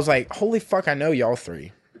and I was like, holy fuck, I know y'all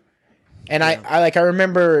three. And I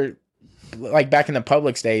remember like back in the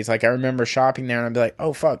Publix days, like I remember shopping there and I'd be like,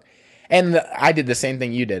 oh fuck. And I did the same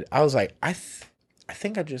thing you did. I was like, I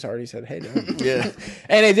think I just already said hey to him. Yeah.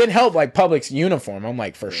 And it didn't help like Publix uniform. I'm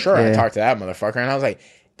like, for sure I Yeah. talked to that motherfucker. And I was like,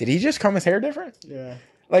 did he just comb his hair different? Yeah.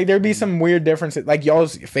 Like there'd be some weird differences. Like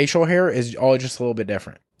y'all's facial hair is all just a little bit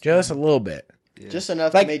different. Just a little bit. Just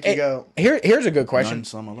enough Like to make you go. Here's a good question. None,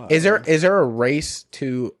 some, a lot. Is there a race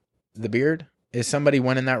to the beard? Is somebody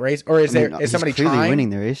winning that race, or is I mean, is somebody he's clearly trying? winning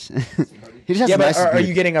the race? He just has Yeah, the but nicest are beard.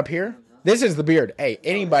 you getting up here? This is the beard. Hey,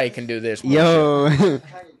 anybody can do this. Yo,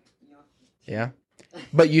 Yeah,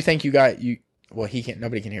 but you think you got you? Well, he can't.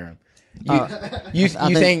 Nobody can hear him. You you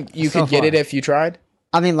I think you so could get far. it if you tried?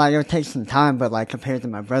 I mean, like, it would take some time, but, like, compared to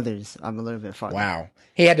my brothers, I'm a little bit farther. Wow,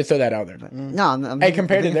 he had to throw that out there. No, I'm Hey,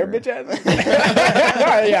 compared to their looking bitch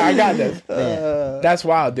ass. Yeah, I got this. That's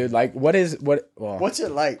wild, dude. Like, Well, What's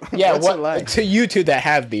it like? yeah, What's what it like? to you two that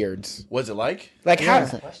have beards? What's it like? Like how?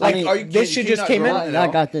 Yeah. Like I mean, Are you this kidding? shit Can you just not came grow in. it for it. I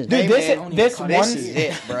got this. Dude, Hey, this man, this one. This is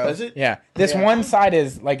it, bro. Is it? Yeah, this one side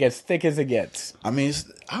is like as thick as it gets. I mean,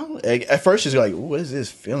 at first you're like, what is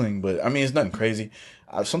this feeling? But I mean, it's nothing crazy.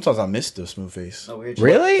 Sometimes I miss the smooth face.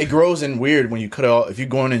 Really? It grows in weird when you cut it off. If you're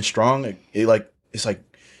going in strong, it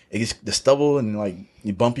gets the stubble and like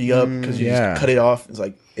you bump you up because you yeah. just cut it off. It's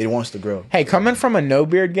like it wants to grow. Hey, coming from a no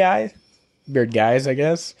beard guys, I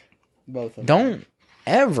guess, Both of them. don't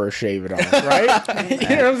ever shave it off, right? You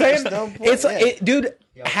know what I'm saying? don't put- It's yeah. dude.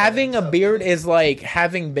 Having a beard is like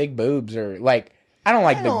having big boobs, or like I don't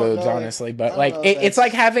like big don't boobs, know. honestly, I but don't like know if it's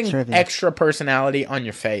like having Sure thing. extra personality on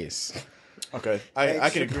your face. Okay, I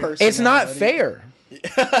can agree. It's not fair.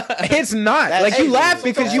 It's not. Like you laugh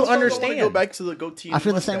because you Go understand. back to the goatee. I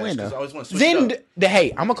feel the same way, though. I always want to switch it Then, up.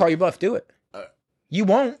 hey, I'm gonna call you bluff. Do it. You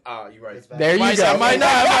won't. You're right. There you go. I might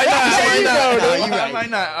not. There you go, dude. I might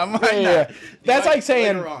not. I might Yeah. not. That's like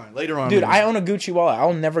saying, Later on. dude, maybe. I own a Gucci wallet.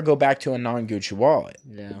 I'll never go back to a non-Gucci wallet.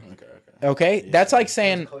 Yeah. Okay, that's like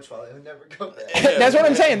saying. Coach Wallet would never go there. That's what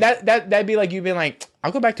I'm saying. That'd be like you being like,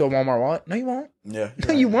 I'll go back to a Walmart wallet. No, you won't. Yeah.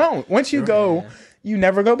 No, you won't. Once you go, you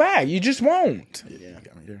never go back. You just won't. Yeah. You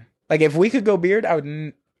got me there. Like if we could go beard, I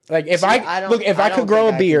would. Like if See, if I could grow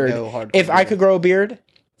a beard, if I could grow a beard,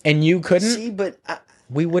 and you couldn't, See, but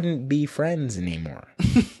we wouldn't be friends anymore.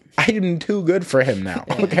 I'm too good for him now.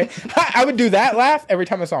 Okay, I would do that laugh every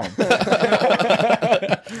time I saw him.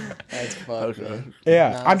 that's fucked. Okay.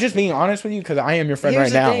 Yeah, I'm just being honest with you because I am your friend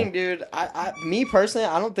Here's right the now. thing, dude. Me personally,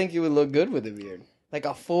 I don't think you would look good with a beard, like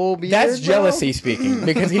a full beard. That's bro. jealousy speaking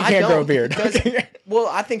because he I can't grow a don't, beard. because- well,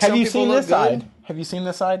 I think Have some you people seen look this side? good. Have you seen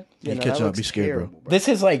this side? Yeah, catch that up, be looks scared, bro. terrible,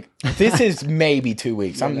 This is maybe 2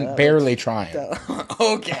 weeks. I'm that barely trying.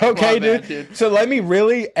 Okay, Okay, my bad, dude. So let me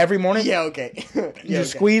really every morning. Yeah, okay.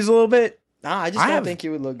 Just squeeze a little bit. Nah, I just I don't have- think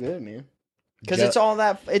you would look good, man. Because Je- it's all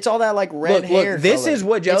that like red hair. This color. is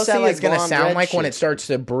what It's jealousy that, like, is going to blonde sound red like when shit. it starts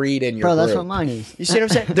to breed in your Bro, that's group. what mine is. You see what I'm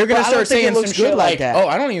saying? They're going to But I don't start think it saying some looks shit good like, that. "Oh,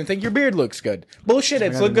 I don't even think your beard looks good." Bullshit.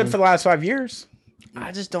 It's looked good for the last 5 years.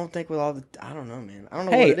 I just don't think with all the. I don't know, man. I don't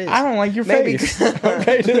know Hey, what it is. I don't like your Maybe face.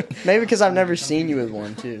 Okay, dude. Maybe because I've never seen you with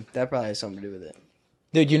one too. That probably has something to do with it.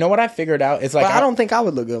 Dude, you know what I figured out? It's like But I don't think I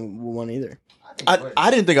would look good with one either. I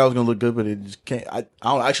didn't think I was gonna look good, but it just can't. I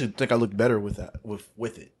don't actually think I look better with that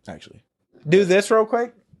with it actually. do this real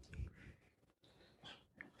quick.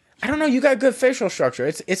 I don't know. You got good facial structure.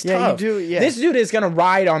 It's Yeah, you tough. do, yeah. This dude is gonna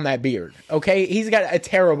ride on that beard. Okay, he's got a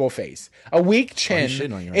terrible face, a weak chin.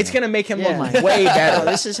 shitting on you right It's now. gonna make him Yeah. look way No, better.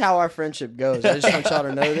 this is how our friendship goes. I just want y'all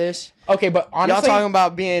to know this. Okay, but honestly, Y'all talking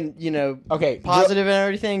about being, okay, positive and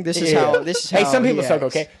everything. This is Yeah. how. This is how. Hey, some people he suck.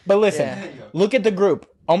 acts. Okay, but listen, Yeah. look at the group.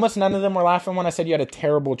 Almost none of them were laughing when I said you had a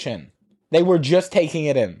terrible chin. They were just taking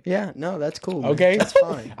it in. Yeah, no, that's cool. Man. Okay, that's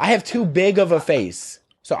fine. I have too big of a face,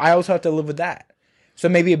 so I also have to live with that. So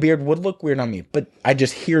maybe a beard would look weird on me, but I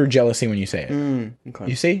just hear jealousy when you say it. Okay.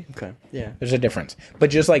 You see? Okay. Yeah. There's a difference. But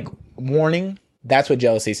just like warning, that's what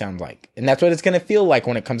jealousy sounds like. And that's what it's going to feel like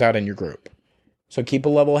when it comes out in your group. So keep a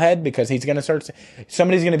level head because he's going to start.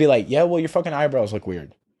 Somebody's going to be like, yeah, well, your fucking eyebrows look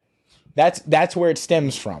weird. That's where it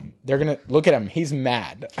stems from. They're going to look at him. He's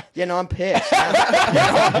mad. Yeah, no, I'm pissed.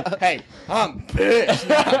 Hey, I'm pissed.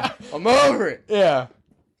 I'm over it. Yeah.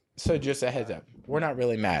 So just a heads up. We're not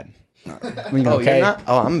really mad. We go. Oh, Okay. you're not?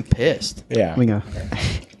 Oh, I'm pissed. Yeah. We go.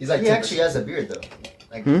 He's like, he actually has a beard though.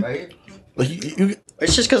 Like right here. Like you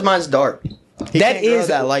It's just because mine's dark. He That can't grow is-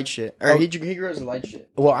 that light shit. Or he grows the light shit.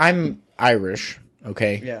 Well, I'm Irish.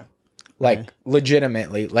 Okay. Yeah. Like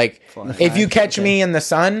legitimately. Like if you catch me in the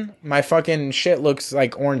sun, my fucking shit looks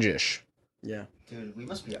like orangish. Yeah. Dude, we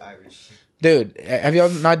must be Irish. Dude, have y'all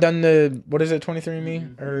not done the what is it,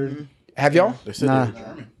 23andMe? Or have y'all? they said Nah, they were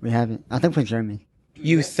German. we haven't. I think we're German.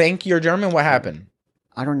 You think you're German? What happened?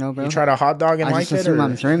 I don't know, bro. You tried a hot dog and I liked just it? assume Or?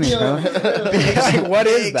 I'm German, bro. Like, what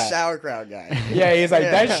is Big that? sauerkraut guy. Yeah, he's like,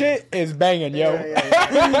 Yeah. that shit is banging, yo.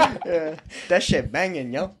 Yeah. That shit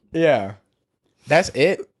banging, yo. Yeah. That's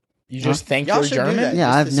it? You just think Y'all you're should do German? that. Yeah,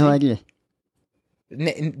 Just I have to no see. idea.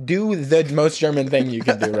 Do the most German thing you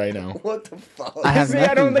can do right now. What the fuck? I have See, nothing,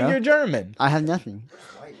 I don't think bro. you're German. I have nothing.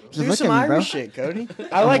 Just Do look some at me, bro. Irish shit, Cody.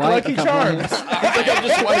 I like white, Lucky I'm Charms.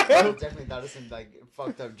 Definitely thought of some like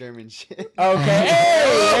fucked up German shit. Okay.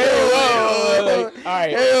 Hey, whoa. All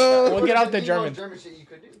right. We'll get out the You know German. German shit you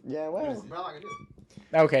could do. Yeah, well. We're not gonna do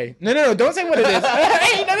it. Okay. No. Don't say what it is.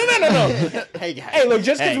 Hey, no. Hey, guys. Hey, look,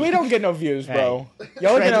 just because Hey. we don't get no views, bro.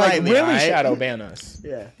 Y'all are Tread gonna like lightly, really alright? shadow ban us.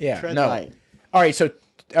 Yeah. Yeah. Tread No. light. All right. So,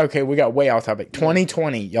 okay, we got way off topic.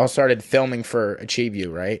 2020, y'all started filming for Achieve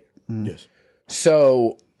You, right? Yes.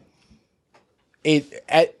 So,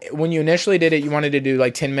 when you initially did it, you wanted to do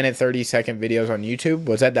like 10-minute, 30-second videos on YouTube.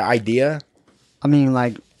 Was that the idea? I mean,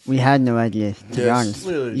 like, we had no idea, to be Yes, honest.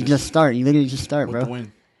 literally You just- just start. You literally just start, With the bro.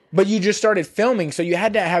 wind. But you just started filming, so you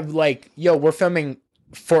had to have like, yo, we're filming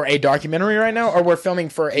for a documentary right now, or we're filming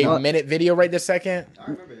for a minute video right this second.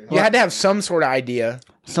 You had to have some sort of idea.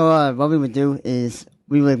 So, what we would do is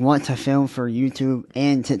we would want to film for YouTube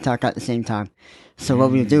and TikTok at the same time. So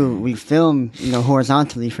what we would do, we film,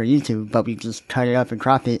 horizontally for YouTube, but we just cut it up and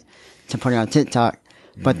crop it to put it on TikTok.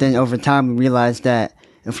 But then over time, we realized that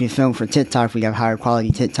if we film for TikTok, we have higher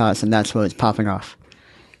quality TikToks, and that's what was popping off.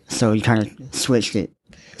 So we kind of switched it.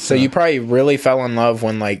 So you probably really fell in love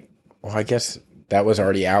when like, well, I guess that was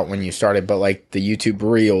already out when you started, but like the YouTube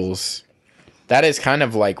Reels, that is kind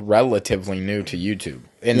of like relatively new to YouTube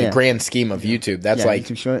in the Yeah. grand scheme of YouTube. That's Yeah, like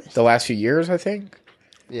YouTube Shorts. the last few years, I think.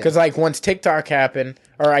 Yeah. Because like once TikTok happened,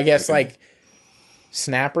 or I guess like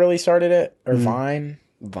Snap really started it, or Vine.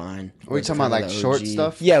 Vine. Are we talking about like short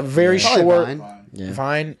stuff? Yeah, very Probably short Vine. Yeah.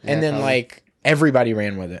 Vine, Yeah, and then probably. like everybody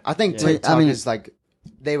ran with it. I think Yeah. TikTok I mean- is like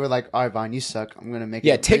they were like, all right, Vine, you suck. I'm gonna make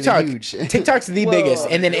Yeah, it really TikTok. huge. TikTok's the biggest,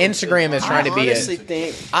 and then Instagram is trying to be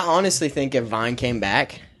I honestly think if Vine came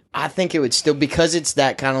back, I think it would still, because it's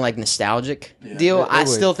that kind of like nostalgic deal. I would.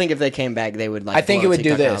 still think if they came back, they would like. I think blow it would do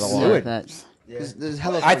TikTok out of this. the It water. would. That's There's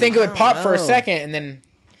hella I think it would pop for a know. second and then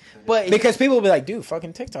But because people will be like, dude,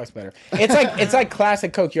 fucking TikTok's better. It's like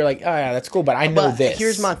classic Coke. You're like, oh yeah, that's cool, but I know but this.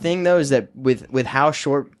 here's my thing though: is that with how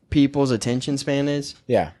short people's attention span is,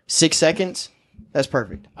 yeah. 6 seconds, that's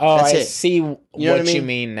perfect. Oh, that's I it. see what know what I you mean?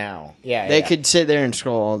 mean now. Yeah, They yeah. could sit there and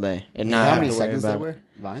scroll all day and not How have many to worry seconds there about it. were?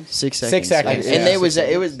 Vines? 6 seconds. 6 seconds, and yeah. they was 6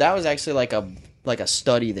 it was that was actually like a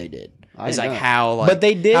study they did. I It's didn't like know. how like But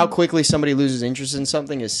they did- how quickly somebody loses interest in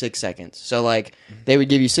something is 6 seconds. So like they would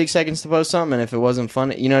give you 6 seconds to post something, and if it wasn't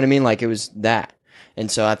fun, you know what I mean? Like it was that. And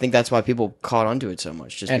so I think that's why people caught onto it so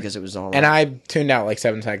much, just because it was all. And I tuned out like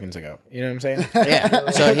 7 seconds ago. You know what I'm saying?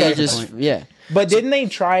 yeah. So he just But didn't they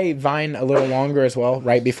try Vine a little longer as well,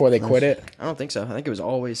 right before they quit it? I don't think so. I think it was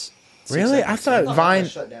always. 6 Really? I seconds. thought Vine.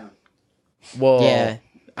 Shut down. Well, Yeah.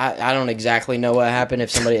 I don't exactly know what happened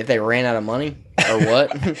if they ran out of money or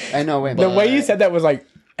what. I know. Wait, the way you said that was like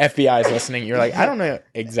FBI's listening. You're like, I don't know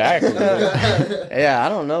exactly. Yeah, I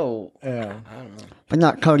don't know. Yeah. I don't know. But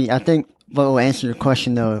not Cody. I think what will answer your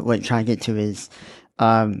question though, what you're trying to get to is,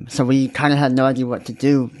 so we kind of had no idea what to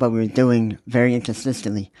do, but we were doing very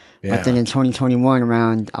inconsistently. Yeah. But then in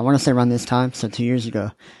 2021, I want to say around this time, so 2 years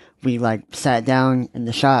ago, we like sat down in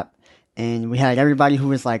the shop and we had everybody who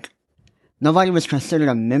was like, nobody was considered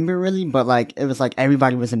a member really, but like it was like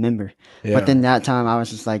everybody was a member. Yeah. But then that time I was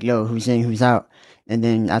just like, yo, who's in, who's out? And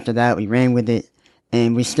then after that, we ran with it.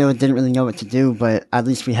 And we still didn't really know what to do, but at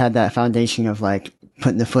least we had that foundation of like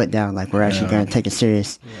putting the foot down, like we're actually going to take it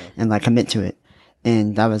serious and like commit to it.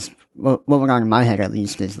 And that was what went on in my head, at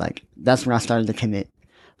least, is like that's when I started to commit.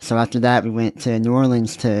 So after that, we went to New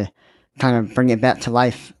Orleans to kind of bring it back to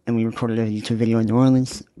life, and we recorded a YouTube video in New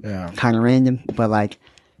Orleans. Yeah. Kind of random, but like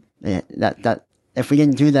that if we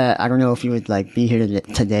didn't do that, I don't know if you would like be here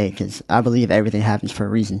today, because I believe everything happens for a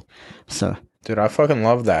reason. So Dude, I fucking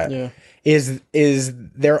love that. Yeah. Is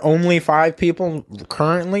there only 5 people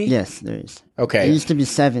currently? yes, there is. Okay. It used to be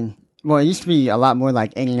 7. Well, it used to be a lot more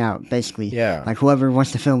like in and out, basically. Yeah. Like whoever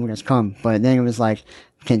wants to film with us come. But then it was like,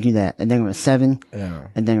 can't do that. And then it was 7. Yeah.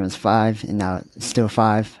 And then it was 5. And now it's still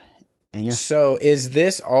 5. And yeah. So is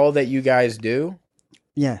this all that you guys do?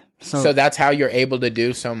 Yeah. So, So that's how you're able to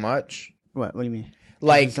do so much? what do you mean?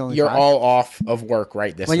 Like It's only you're 5? all off of work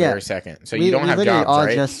right this Well, yeah. very second. So We- you don't we have literally jobs, all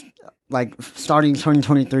right? just, like, starting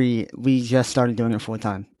 2023, we just started doing it full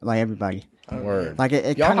time. Like everybody. Word. Like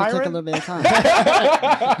it Y'all kind of took a hiring? little bit of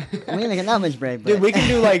time. We ain't making that much bread, but Dude, we can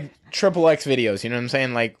do like triple X videos, you know what I'm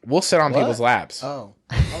saying? Like we'll sit on people's laps. Oh.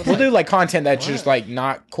 We'll do like content that's just like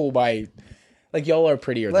not cool by like y'all are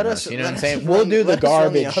prettier than us, you know what I'm saying? We'll do the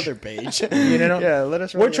garbage. other page. You know? Yeah, let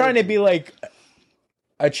us. We're trying to be like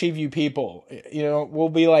achieve you people. You know, we'll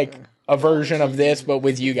be like a version of this but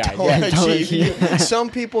with you guys. Yeah. achieve. Some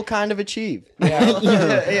people kind of achieve.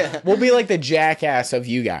 Yeah. We'll be like the jackass of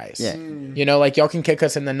you guys. Yeah. You know, like y'all can kick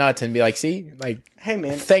us in the nuts and be like, see, like Hey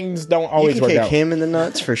man, things don't you always can work kick out. him in the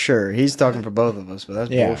nuts for sure. He's talking for both of us, but that's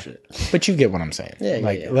Yeah. bullshit. But you get what I'm saying. Yeah,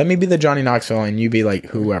 like yeah. let me be the Johnny Knoxville and you be like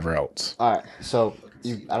whoever else. All right. So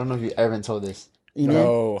I don't know if you ever been told this. Eman?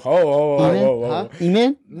 Oh.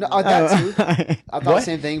 Eman? No, that too. Oh. I thought the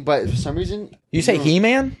same thing, but for some reason, You say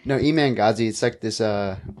He-Man? no, Eman Ghazi. It's like this.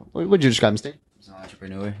 What would you describe him? Steve? He's an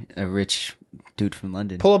entrepreneur, a rich dude from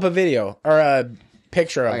London. Pull up a video or a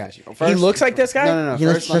picture of I him. got you. He First- looks like this guy? No. He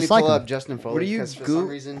looks First, let me just like pull him. up Justin Foley. What are you because for Goo- some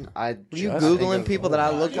reason, Are you just googling think of- people that I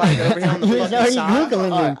look like over here on the He's fucking already side?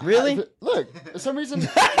 Googling All him. right, Really? Look, for some reason.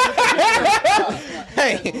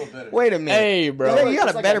 Hey, wait a minute. Hey, bro. Hey, you got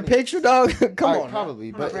It's a like better a- picture, dog? Come All right, on.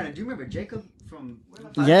 probably, but Brandon, do you remember Jacob from?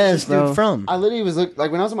 Yes, bro. Dude, from? I literally was like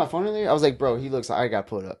when I was on my phone earlier, I was like, bro, he looks. I got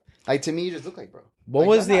pulled up. Like to me, you just look like bro. What Like,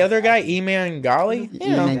 was that's the not- other guy? E-Man Golly?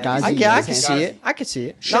 Eman Ghazi. I can see it. I can see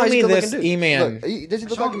it. Show No, he's me a good this looking dude. E-Man. Look, does he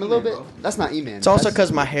look like him a little bit? That's not E-Man. It's also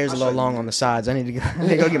because my hair's a little long on the sides. I need to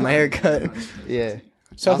go get my hair cut. yeah.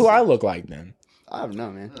 So who I look like then? I don't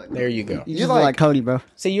know, man. There you go. You You're just look like like- Cody, bro.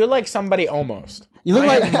 See, you're like somebody almost. You look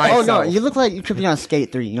I like am oh no, myself. you look like you could be on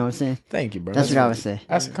Skate 3. You know what I'm saying? Thank you, bro. That's what I would say.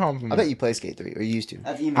 That's a I compliment. bet you play Skate 3 or you used to.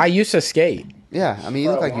 That's Eman. I used to skate. Yeah, I mean,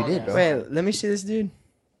 you look like you did, bro. Wait, let me see this dude.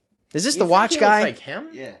 Is this You the think watch he looks guy? like him?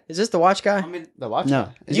 Yeah. Is this the watch guy? I mean, The watch. No.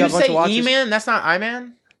 He's You got a bunch say of watches. E-Man? That's not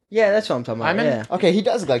I-Man? Yeah, that's what I'm talking about. Iman? Yeah. Okay, he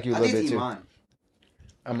does look like you a I little think bit it's too.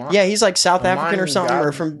 Iman. Yeah, he's like South Aman African or something, God-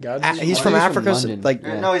 or from God's- he's I from think he's from Africa. London. Like,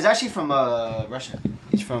 Yeah. No, he's actually from Russia.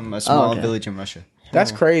 He's from a small okay. village in Russia.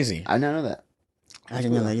 That's crazy. I didn't know that. I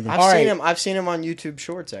didn't know that either. I've All seen right. him. I've seen him on YouTube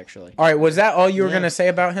Shorts actually. All right, was that all you were Yeah. going to say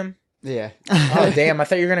about him? Yeah. Oh, damn. I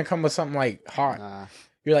thought you were going to come with something like hot. Nah.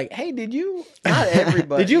 You're like, hey, did you? Not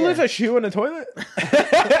everybody. Did you yeah. lift a shoe in the toilet?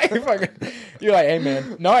 You're like, hey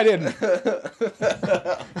man, no, I didn't.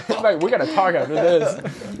 Like, we gotta talk after this.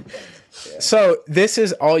 So this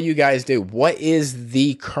is all you guys do. What is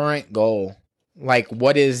the current goal? Like,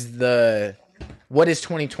 what does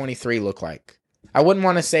 2023 look like? I wouldn't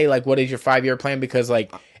want to say like what is your 5-year plan, because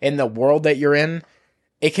like in the world that you're in,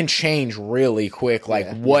 it can change really quick. Like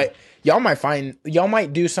y'all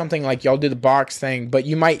might do something like y'all do the box thing, but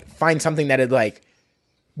you might find something that it like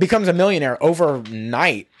becomes a millionaire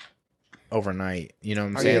overnight. You know what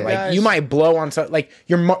I'm saying? Like you might blow on something, like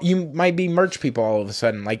you might be merch people all of a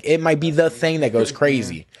sudden. Like it might be the thing that goes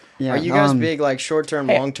crazy. Yeah, Are you guys big like short-term,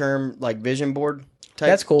 long-term like vision board type?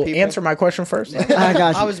 That's cool. people? Answer my question first. I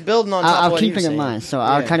got you. I was building on top of I'll what keep you it in said. mind, so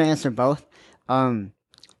I'll kind of answer both.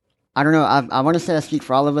 I don't know. I want to say I speak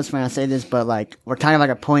for all of us when I say this, but like we're kind of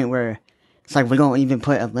at a point where it's like we don't even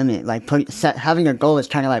put a limit. Like having a goal is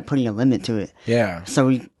kind of like putting a limit to it. Yeah.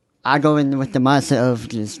 So I go in with the mindset of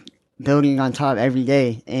just building on top every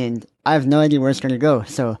day, and I have no idea where it's going to go.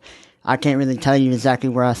 So I can't really tell you exactly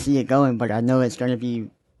where I see it going, but I know it's going to be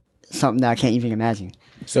something that I can't even imagine.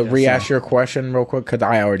 So re-ask your question real quick, because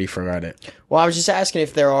I already forgot it. Well, I was just asking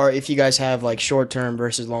if you guys have like short-term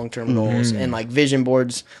versus long-term goals and like vision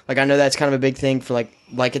boards. Like I know that's kind of a big thing for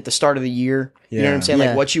like at the start of the year. You know what I'm saying? Yeah.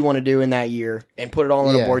 Like what you want to do in that year and put it all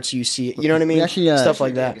on a board so you see it. You know what I mean? We actually, Stuff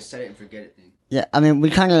like that. Set it and forget it thing. Yeah, I mean, we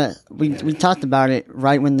talked about it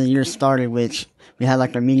right when the year started, which we had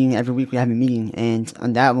like our meeting every week. We have a meeting, and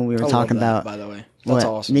on that one we were I talking love that, about by the way. That's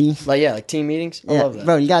what, awesome. meetings? Like team meetings. I Yeah, love that.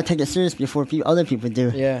 bro, you gotta take it serious before other people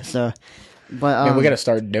do. Yeah. So, but Man, we got to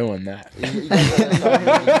start doing that.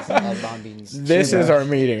 This is our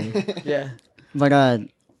meeting. Yeah. But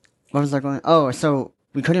what was I going? Oh, so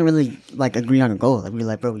we couldn't really like agree on a goal. Like we were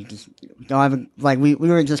like, bro, we just don't have we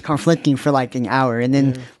were just conflicting for like an hour, and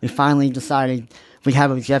then we finally decided we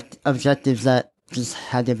have objectives that just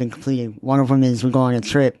had to have been completed. One of them is we go on a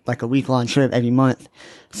trip, like a week-long trip every month.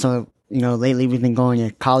 So lately we've been going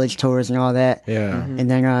to college tours and all that. Yeah.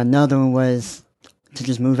 And then another one was to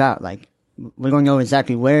just move out. Like we don't know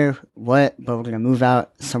exactly where, what, but we're gonna move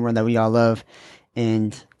out somewhere that we all love,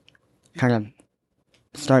 and kind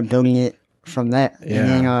of start building it from that. Yeah. And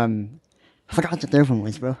then I forgot what the third one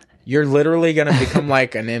was, bro. You're literally going to become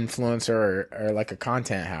like an influencer or like a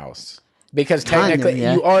content house. Because Kind of, technically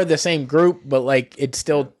yeah. you are the same group, but like it's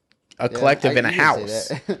still a collective in a house.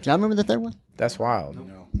 Do y'all remember the third one? That's wild.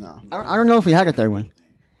 I don't know if we had a third one.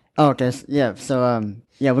 Oh, okay. Yeah. So,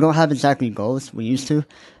 we don't have exactly goals. We used to,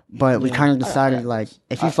 but we kind of decided like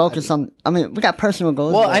if you focus on, we got personal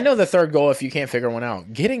goals. Well, but- I know the third goal, if you can't figure one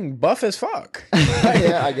out, getting buff as fuck.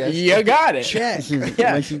 Yeah, I guess. You got it. This is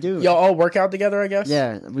Yeah. what you do. Y'all all work out together, I guess?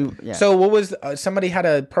 Yeah. So what was, somebody had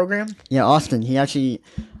a program? Yeah, Austin. He actually.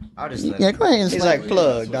 I'll just Yeah, go ahead. And He's explain. like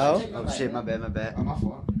plug, dog. Oh shit, my bad.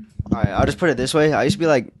 Alright, I'll just put it this way. I used to be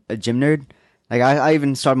like a gym nerd. Like I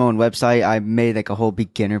even started my own website. I made like a whole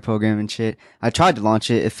beginner program and shit. I tried to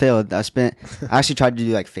launch it. It failed. I actually tried to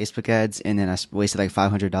do like Facebook ads, and then I wasted like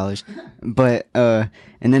 $500. But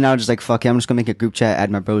and then I was just like, fuck it, I'm just gonna make a group chat,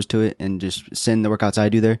 add my bros to it, and just send the workouts I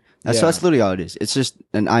do there. So that's literally all it is. It's just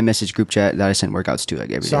an iMessage group chat that I send workouts to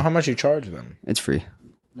like every So day. how much you charge them? It's free.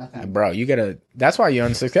 Bro, you gotta. That's why you're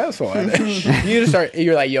unsuccessful at it. You just start.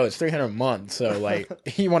 You're like, yo, it's $300 a month. So like,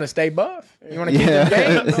 you want to stay buff? You want to keep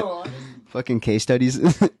Yeah. the game? Fucking case studies.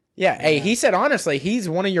 Yeah. Hey, he said honestly, he's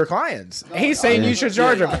one of your clients. He's saying you should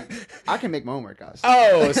charge him. I can make my own workouts.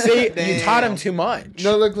 Oh, see, you taught him too much.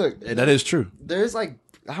 No, look. Yeah, that is true. There's like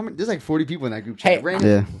there's like 40 people in that group chat. Hey,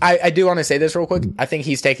 Random. Yeah. I do want to say this real quick. I think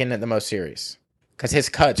he's taking it the most serious because his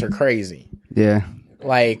cuts are crazy. Yeah.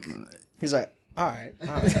 Like He's like, all right.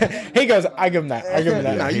 he goes, I give him that. I give him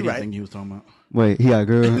that. No, you Hating right. thing he was talking about. Wait, yeah,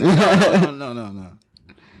 girl. No.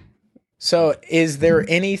 So, is there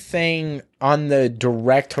anything on the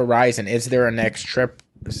direct horizon? Is there a next trip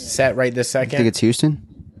set right this I think second? it's Houston.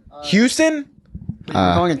 Houston? We're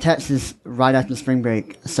going to Texas right after spring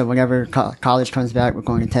break. So whenever college comes back, we're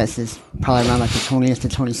going to Texas probably around like the 20th to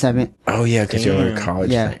 27th. Oh yeah, because you're a Damn.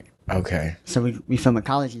 college. Yeah. Thing. Okay. So we film at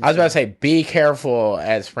college. I was about to say, be careful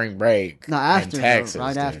at spring break. No, after, in though, Texas,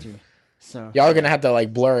 right dude. after. So Y'all are gonna have to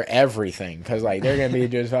like blur everything because like they're gonna be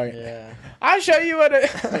just fucking. Yeah. I'll show you what.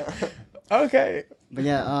 It... Okay. but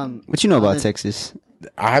yeah, What you know about other- Texas?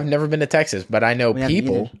 I've never been to Texas, but I know We haven't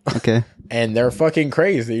people, Okay. and they're fucking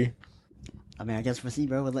crazy. I guess we'll see,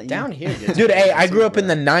 bro. We'll let you Down know. here, gets Dude, hey, crazy I grew too, up in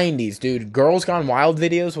bro. the 90s, dude. Girls Gone Wild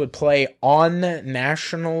videos would play on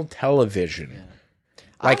national television.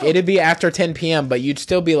 Like, it'd be after 10 p.m., but you'd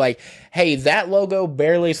still be like, hey, that logo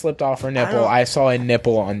barely slipped off her nipple. I saw a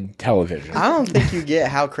nipple on television. I don't think you get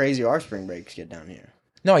how crazy our spring breaks get down here.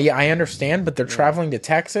 No, yeah, I understand, but they're traveling to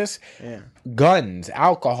Texas. Yeah. Guns,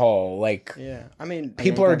 alcohol, like, Yeah. I mean,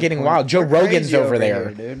 people are getting wild. Joe Rogan's crazy over there.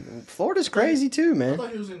 here, dude. Florida's crazy too, man.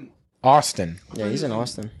 thought he was in Austin. Yeah, he's in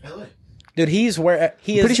Austin. LA. Dude, he's where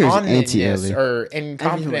he is pretty sure he's omniscient anti-LA. or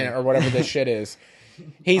incompetent Everywhere. or whatever this shit is.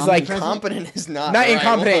 He's like Incompetent is not not the right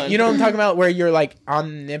incompetent. one. You know what I'm talking about? Where you're like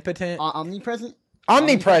omnipotent, Omnipresent?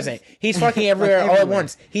 omnipresent. He's fucking everywhere all at everywhere.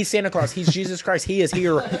 once. He's Santa Claus. He's Jesus Christ. He is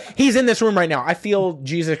here. He's in this room right now. I feel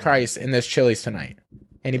Jesus Christ in this Chili's tonight.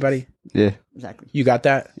 Anybody? Yeah, Exactly. You got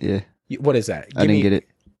that? yeah. What is that? I didn't get it.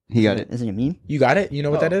 He got it. Isn't it mean? You got it? You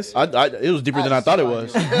know what that is? It was deeper than I thought it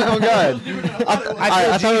was. Oh God!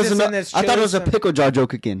 I thought it was Jesus in this I thought it was a Chili's- pickle jar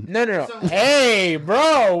joke again. No. Hey,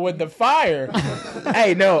 bro, with the fire.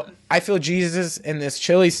 Hey, no. I feel Jesus in this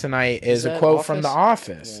Chili's tonight is a that quote from The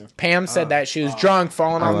Office? Office. Pam said that she was drunk,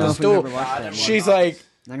 falling off I the don't know if stool. we've ever watched that. She's like,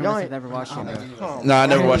 None of us have ever watched it, bro. No, I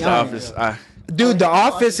never watched The Yeah. Office. dude, The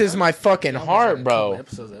Office is my fucking heart, bro.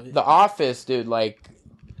 Episodes of it. The Office, dude, like,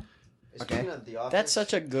 Okay. That's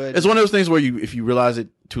such a good. It's one of those things where if you realize it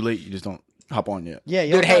too late, you just don't hop on yet. Yeah,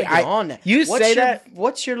 you Dude, don't hey, gotta get I- on that. you say that-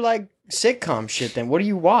 What's your like sitcom shit then? What do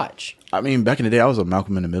you watch? I mean, back in the day, I was a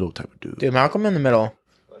Malcolm in the Middle type of dude. dude, Malcolm in the Middle.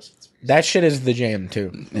 That shit is the jam,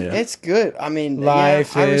 too. Yeah. It's good. I mean,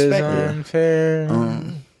 Life yeah, I is respect it. unfair.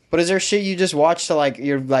 But is there shit you just watch to like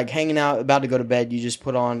you're like hanging out about to go to bed? You just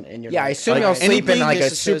put on and you're Yeah, I like, assume like, y'all sleep in anything like a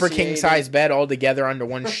super king disassociated. size bed all together under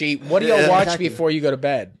one sheet. What do y'all Yeah. watch Exactly. before you go to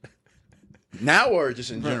bed? Now or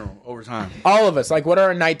just in general over time? All of us. Like, what are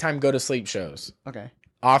our nighttime go to sleep shows? Okay.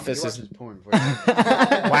 Office is. porn.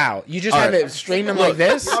 Wow. You just All have right. it streaming like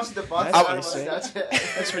this? That's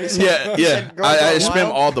what he said. Yeah, He yeah. said, "Girls I Gone spam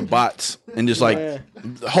Wild." all the bots and just like Yeah.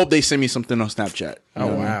 hope they send me something on Snapchat. You Oh,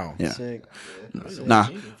 know? wow. Yeah. Sick. Nah.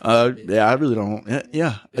 Yeah, I really don't.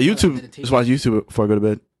 Yeah. YouTube. Just watch YouTube before I go to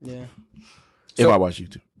bed. Yeah. If I watch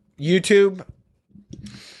YouTube. YouTube.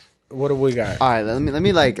 What do we got? All right, let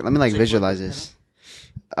me visualize this.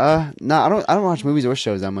 No, I don't watch movies or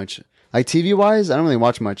shows that much. Like TV wise, I don't really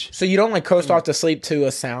watch much. So you don't like coast off to sleep to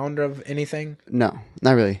a sound of anything? No,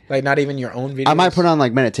 not really. Like not even your own videos? I might put on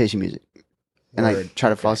like meditation music and Word. like try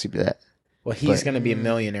to fall asleep to that. Well, he's but- going to be a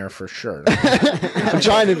millionaire for sure. I'm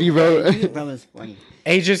trying to be, bro. Bro is funny.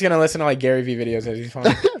 He's just going to listen to like Gary Vee videos as he's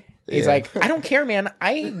fun. He's like, I don't care, man.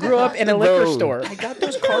 I grew up in a liquor Bro. store. I got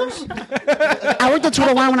those cars. I worked at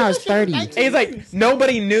Total Wine when I was 30. He's like,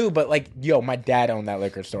 nobody knew, but like, yo, my dad owned that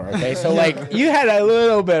liquor store. Okay, so like, you had a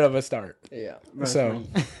little bit of a start. Yeah. So,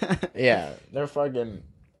 yeah, they're fucking.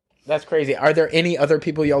 That's crazy. Are there any other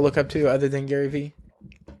people y'all look up to other than Gary Vee?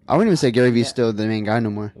 I wouldn't even say Gary Vee's still the main guy no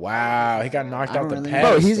more. Wow, he got knocked I out don't the really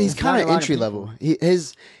pedestal. Bro, he's Not kind a of lot of entry people. level.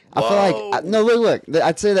 I feel like no, look.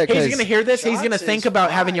 I'd say that He's because gonna hear this. He's gonna Shots think is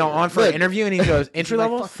about having y'all on for an Look. interview, and he goes, "Entry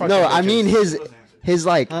level." Fuck no, you, I bitches." mean his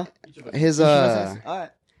like his Alright.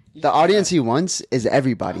 the audience he wants is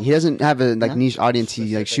everybody. He doesn't have a like niche audience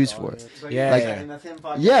he like shoots for. yeah, like-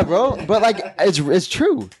 yeah. Yeah, bro. But like it's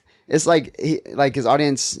true. It's like his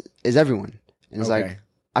audience is everyone. And it's Okay. like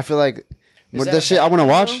I feel like with that the a shit bad I want to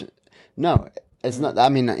thing, watch. No, it's not. I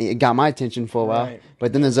mean, it got my attention for a while. Right.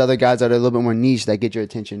 But then there's other guys that are a little bit more niche that get your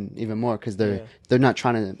attention even more because they're not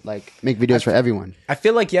trying to like make videos for everyone. I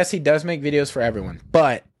feel like yes, he does make videos for everyone,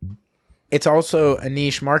 but it's also a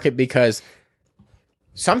niche market because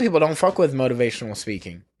some people don't fuck with motivational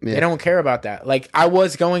speaking. Yeah. They don't care about that. Like I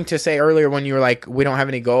was going to say earlier when you were like, we don't have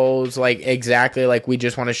any goals, like exactly like we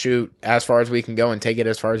just want to shoot as far as we can go and take it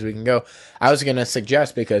as far as we can go. I was going to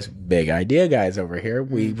suggest because big idea guys over here,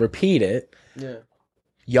 we repeat it. Yeah.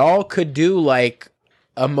 Y'all could do like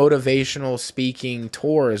a motivational speaking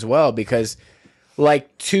tour as well because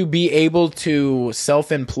like to be able to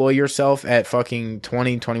self-employ yourself at fucking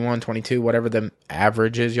 20, 21, 22, whatever the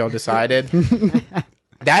average is y'all decided.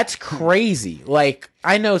 That's crazy. Like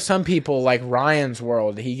I know some people like Ryan's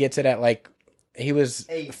World, he gets it at like he was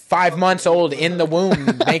 5 months old in the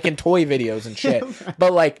womb making toy videos and shit.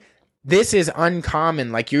 But like this is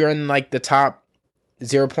uncommon. Like you're in like the top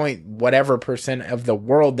 0. Whatever percent of the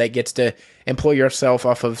world that gets to employ yourself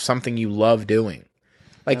off of something you love doing.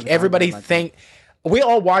 Like everybody think we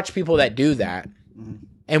all watch people that do that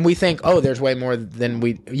and we think, oh, there's way more than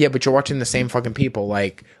yeah, but you're watching the same fucking people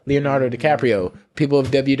like Leonardo DiCaprio, people of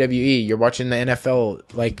WWE, you're watching the NFL.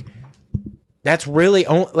 Like that's really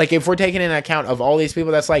like if we're taking into account of all these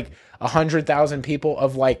people, that's like 100,000 people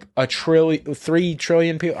of like 3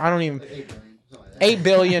 trillion people. I don't even 8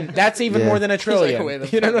 billion. That's even Yeah. more than a trillion. wait, the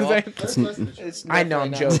You know what fuck I'm saying? It's I know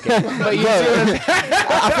I'm definitely joking, but you see what I'm saying?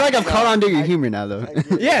 I feel like I've caught on to your humor now, though.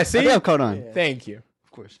 Yeah, I see? think I've caught on. Thank you.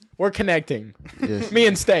 Of course. We're connecting. Yes. Me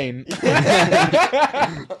and Stain.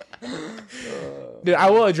 Dude, I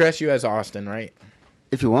will address you as Austin, right?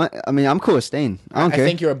 If you want, I mean, I'm cool with staying. I don't I care.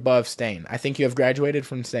 think you're above Stain. I think you have graduated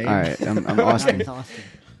from Stain. All right, I'm Austin. It's awesome.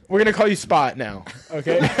 We're gonna call you Spot now,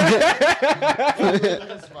 okay?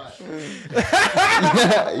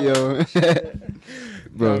 Yo, No,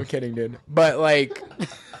 bro. I'm kidding, dude. But like,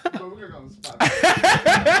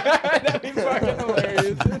 that'd be fucking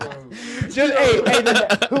hilarious. Just hey, then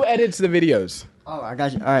who edits the videos? Oh, I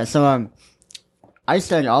got you. All right, so I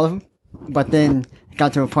studied all of them, but then it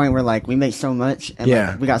got to a point where like we make so much, and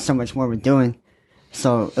Yeah. like, we got so much more we're doing.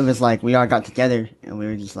 So it was like we all got together and we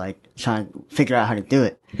were just like trying to figure out how to do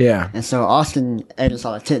it. Yeah. And so Austin edits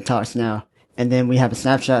all the TikToks now, and then we have a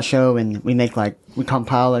Snapchat show, and we make like we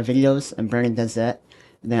compile our videos, and Brandon does that,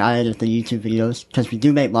 and then I edit the YouTube videos because we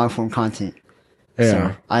do make long form content. Yeah.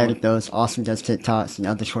 So I edit those. Austin does TikToks and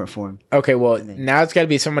other short form. Okay, well, now it's got to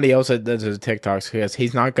be somebody else that does his TikToks because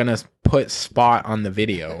he's not going to put Spot on the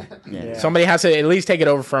video. Yeah. Somebody has to at least take it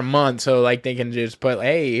over for a month so like they can just put,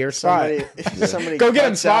 hey, here's Spot. Somebody Go get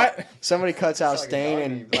him, cuts out- Spot. Somebody cuts out Stain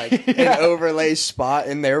and like an overlay Spot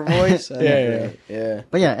in their voice. Yeah.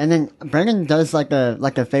 But yeah, and then Brandon does like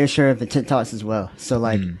a fair share of the TikToks as well. So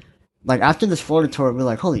like like after this Florida tour, we're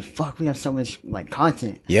like, holy fuck, we have so much like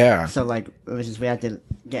content. Yeah. So like it was just we had to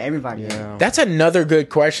get everybody. in. That's another good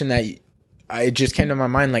question that it just came to my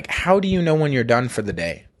mind. Like, how do you know when you're done for the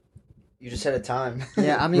day? You just set a time.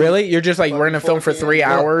 Yeah, I mean, Really? You're just like, we're going to film for 3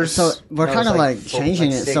 hours? So we're No, kind it's of like like four- changing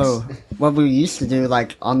like it. 6. So what we used to do,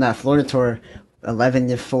 like on that Florida tour, 11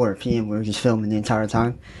 to 4 p.m. we were just filming the entire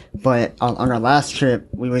time. But on our last trip,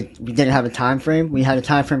 we didn't have a time frame. We had a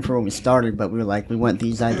time frame for when we started, but we were like, we want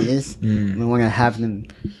these ideas. We want to have them.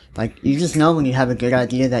 Like you just know when you have a good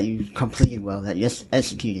idea that you completed well, that you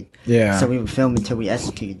executed. Yeah. So we would film until we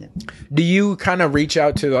executed them. Do you kind of reach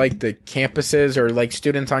out to like the campuses or like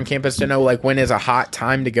students on campus to know like when is a hot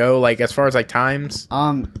time to go? Like as far as like times?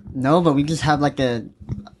 No, but we just have like a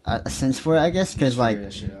sense for it, I guess, because like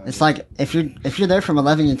it's like if you're there from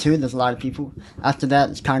 11 to 2, there's a lot of people. After that,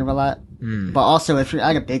 it's kind of a lot. But also, if you're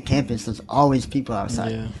at a big campus, there's always people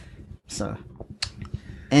outside. Yeah. So,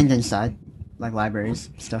 and inside, like libraries,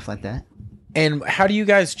 stuff like that. And how do you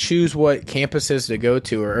guys choose what campuses to go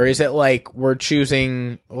to? Or is it like we're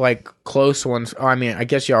choosing like close ones? Oh, I mean, I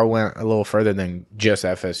guess y'all went a little further than just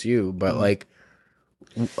FSU, but like,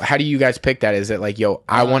 how do you guys pick that? Is it like, yo,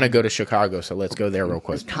 I want to go to Chicago, so let's go there real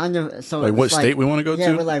quick? It's kind of so. Like it's what state we want to go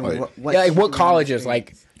yeah, to? we're like, Like- what Yeah, like city what we wanna colleges? experience.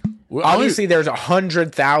 Like, Well, I don't obviously, there's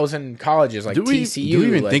 100,000 colleges, like do we, TCU. do we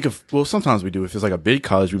even like- think of? Well, sometimes we do. If it's like a big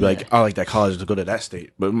college, we'd be like, I like that college to go to that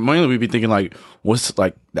state. But mainly we'd be thinking like, what's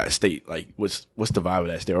like that state? Like, what's the vibe of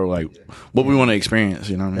that state, or like what we want to experience?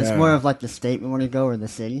 You know what I mean? It's more of like the state we want to go or the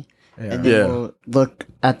city, and then Yeah. we'll look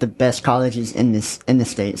at the best colleges in the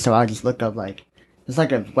state. So I'll just look up like there's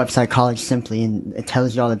like a website, College Simply, and it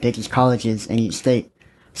tells you all the biggest colleges in each state.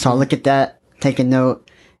 So I'll look at that, take a note,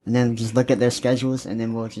 and then just look at their schedules, and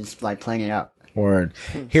then we'll just like plan it out. Word.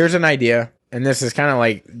 Here's an idea, and this is kind of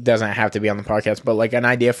like doesn't have to be on the podcast, but like an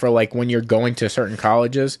idea for like when you're going to certain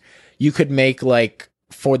colleges, you could make like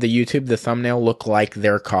for the YouTube the thumbnail look like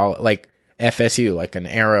their like FSU, like an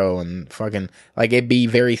arrow and fucking like it'd be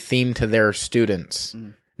very themed to their students,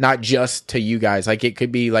 not just to you guys. Like it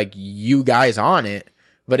could be like you guys on it,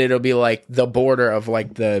 but it'll be like the border of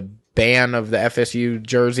like the band of the FSU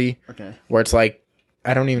jersey, Okay. where it's like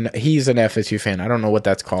I don't even know. He's an FSU fan. I don't know what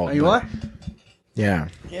that's called. Oh, you but- are? Yeah.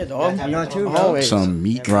 Yeah, dog. You are too, bro. Always. Some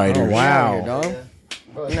meat riders. Oh, wow. Dog.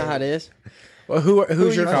 You know how it is. Well,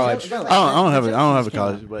 who's your college? I don't have a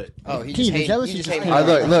college, but Oh, he Keith, just hate. jealousy You just just hate came me. out.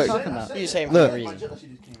 look, What are you talking about? You just hate me Look. for no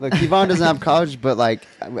reason. Look, Kevon doesn't have college, but like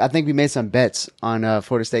I think we made some bets on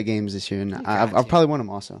Florida State games this year, and I've probably won them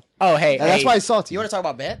also. Oh, hey, That's why he's salty. You want to talk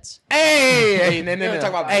about bets? Hey, no, You want to talk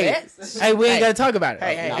about hey, bets? hey, we ain't gotta talk about it.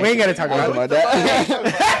 Hey, we ain't gotta talk about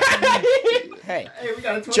it. Hey, we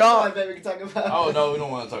got a John- that we can talk about. oh no, we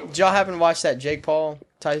don't want to talk about. did y'all happen to watch that Jake Paul,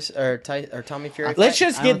 Tyson or Tommy Fury? Let's fight?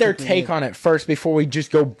 just I get don't their think we take did. on it first before we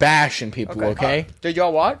just go bashing people, okay? Did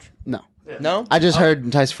y'all watch? No, No. I just heard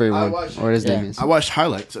Tyson Fury won, watched- or his Yeah. name is. I watched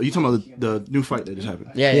highlights. Are you talking about the new fight that just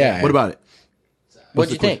happened? Yeah. Yeah. What about it?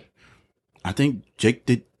 What'd you the think? I think Jake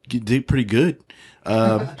did pretty good.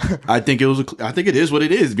 I think it is what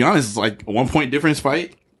it is. To be honest, it's like a 1 point difference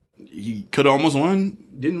fight. He could have almost won,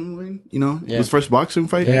 didn't win. You know, Yeah. his first boxing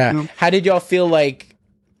fight. Yeah. You know? How did y'all feel like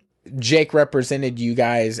Jake represented you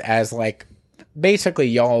guys as like basically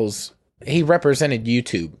y'all's he represented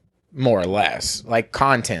YouTube more or less, like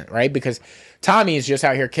content, right? Because Tommy is just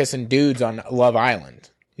out here kissing dudes on Love Island.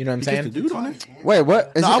 You know what I'm Kissed the saying? dude on it. Wait,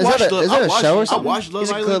 what? Is, No, is that a show or I something? watched Love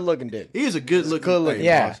He's a Island. good looking dude. He is a good looking.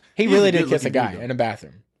 Yeah, he He's really a did kiss a good-looking guy dude, in a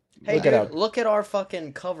bathroom. Hey, Look it dude, up. look at our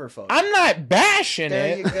fucking cover photo. I'm not bashing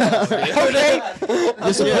There you it. go. Okay,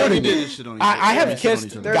 Yeah, we did this shit on each other. I have We did shit on kissed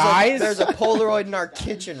each other. guys. There's a Polaroid in our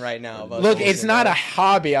kitchen right now. Of us Look, it's kissing, not bro. a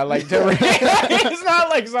hobby I like to. It's not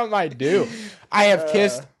like something I do. I have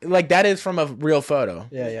kissed like that is from a real photo.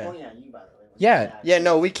 Yeah, yeah. Oh, yeah, you, by the way. Yeah. Yeah,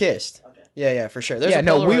 no, we kissed. Yeah, yeah, for sure. There's Yeah, a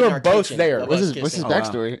no, we Polaroid were in our both kitchen there. of What's us his kissing.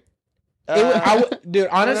 backstory? Dude, I don't know,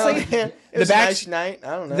 honestly, man. It the was a back- nice night.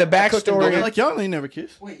 I don't know. the I cooked him backstory- dinner. Like y'all ain't never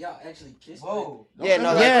kissed. Wait, y'all actually kissed? Whoa. Yeah,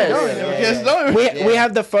 no, Yes. that's Yeah, Never yeah, kissed. yeah. No. we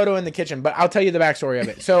have the photo in the kitchen, but I'll tell you the backstory of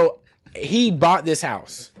it. So he bought this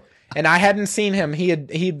house, and I hadn't seen him. He.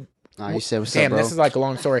 Nah, you said what's Damn, up, bro? this is like a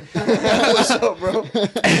long story. What's up, bro?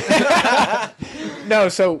 No,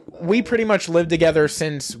 so we pretty much lived together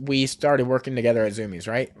since we started working together at Zoomies,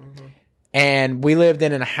 right? And we lived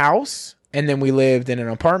in a house, and then we lived in an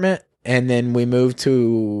apartment, and then we moved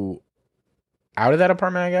to out of that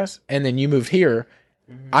apartment, I guess. And then you moved here.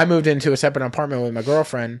 I moved into a separate apartment with my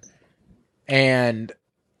girlfriend, and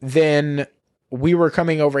then we were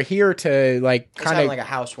coming over here to like It's kind having of like a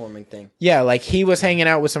housewarming thing. yeah, like he was hanging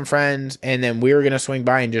out with some friends, and then we were gonna swing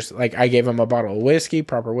by and just like I gave him a bottle of whiskey,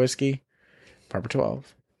 proper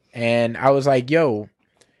 12, and I was like, "Yo,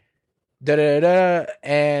 da da da,"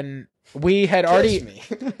 and we had already.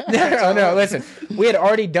 Kiss me. No, listen, we had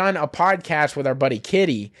already done a podcast with our buddy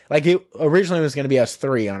Kitty. Like it originally was gonna be us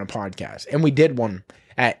three on a podcast, and we did one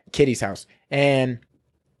at Kitty's house, and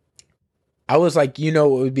I was like, you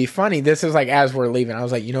know, it would be funny. This is like as we're leaving. I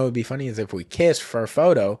was like, you know, it would be funny is if we kissed for a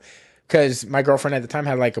photo, because my girlfriend at the time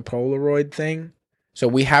had like a Polaroid thing, so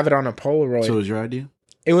we have it on a Polaroid. So it was your idea?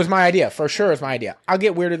 It was my idea, for sure. It's my idea. I'll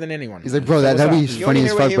get weirder than anyone. He's like, bro, that'd be You want funny to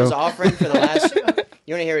as hear what fuck, he was bro. offering for the last?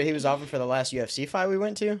 You want to hear what he was offering for the last UFC fight we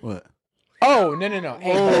went to? What? Oh no!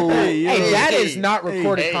 Hey, hey, that hey, is not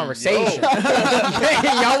recorded hey, conversation.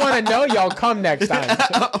 Y'all want to know? Y'all come next time.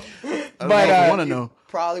 I want to know.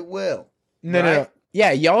 Probably will. No.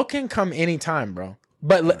 Yeah, y'all can come anytime, bro.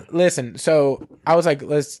 But listen, so I was like,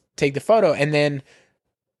 let's take the photo. And then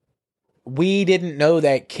we didn't know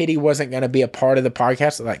that Kitty wasn't going to be a part of the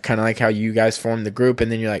podcast. Like, kind of like how you guys formed the group.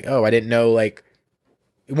 And then you're like, oh, I didn't know. Like,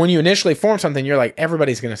 when you initially form something, you're like,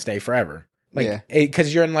 everybody's going to stay forever. Like, Yeah.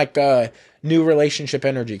 because you're in like a new relationship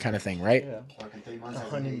energy kind of thing, right?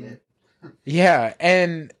 Yeah.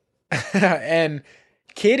 And, and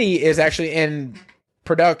Kitty is actually in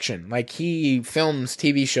production. Like he films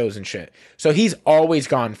TV shows and shit. So he's always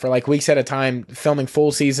gone for like weeks at a time filming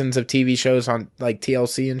full seasons of TV shows on like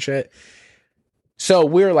TLC and shit. So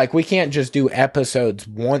we're like, we can't just do episodes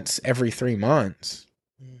once every 3 months.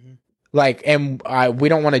 Like, and we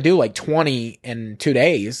don't want to do like 20 in 2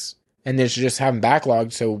 days and there's just having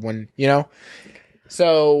backlogged. So when, you know,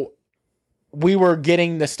 so we were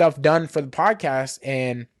getting the stuff done for the podcast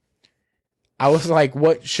and I was like,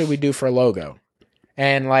 what should we do for a logo?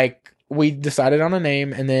 And like we decided on a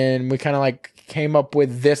name and then we kind of like came up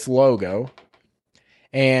with this logo.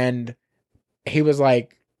 And he was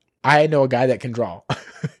like, I know a guy that can draw.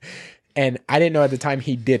 And I didn't know at the time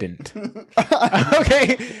he didn't.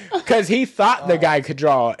 Okay? Because he thought the guy could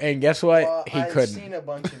draw. And guess what? Well, he I've couldn't. seen a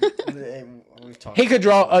bunch of. We've talked He could about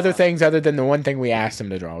draw this a other lot. things other than the one thing we asked him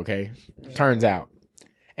to draw, okay? Turns out.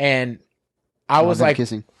 And I was like,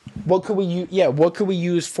 kissing. what could we use? Yeah, what could we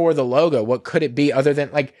use for the logo? What could it be other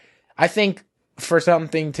than like? I think for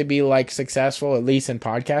something to be like successful, at least in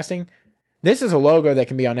podcasting, this is a logo that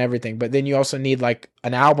can be on everything. But then you also need like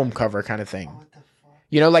an album cover kind of thing.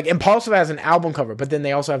 You know, like Impulsive has an album cover, but then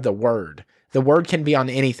they also have the word. The word can be on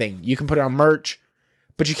anything. You can put it on merch,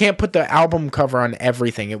 but you can't put the album cover on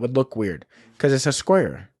everything. It would look weird because it's a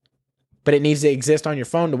square. But it needs to exist on your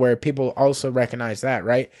phone to where people also recognize that,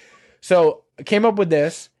 right? So I came up with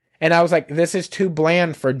this, and I was like, this is too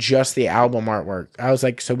bland for just the album artwork. I was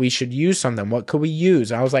like, so we should use something. What could we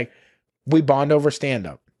use? I was like, we bond over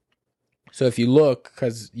stand-up. So if you look,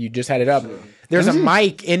 because you just had it up, there's a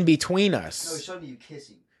mic in between us. No, he showed me you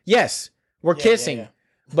kissing. Yes, we're Yeah, kissing. yeah.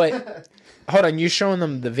 But hold on, you showing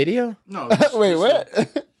them the video? No. Wait,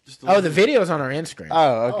 what? Oh, the video's on our Instagram.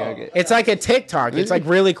 Oh, okay. It's like a TikTok. It's like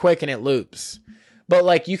really quick and it loops. But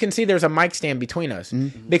like you can see there's a mic stand between us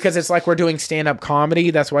because it's like we're doing stand-up comedy.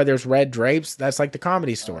 That's why there's red drapes. That's like the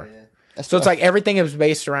comedy store. So it's like everything is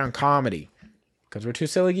based around comedy because we're two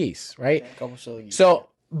silly geese, right? Couple silly geese. So,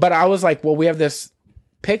 but I was like, well, we have this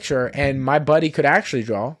picture and my buddy could actually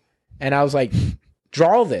draw. And I was like,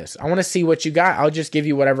 draw this. I want to see what you got. I'll just give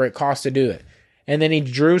you whatever it costs to do it. And then he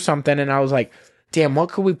drew something, and I was like, damn, what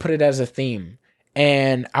could we put it as a theme?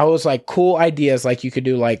 And I was like, cool ideas, like you could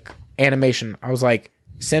do like animation. I was like,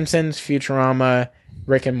 Simpsons, Futurama,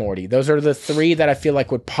 Rick and Morty. Those are the 3 that I feel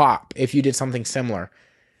like would pop if you did something similar.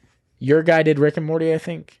 Your guy did Rick and Morty, I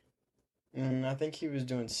think. I think he was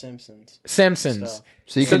doing Simpsons. Simpsons.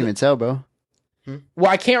 So you couldn't even tell, bro.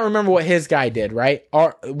 Well, I can't remember what his guy did, right?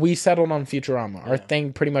 We settled on Futurama. Our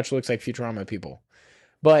thing pretty much looks like Futurama people.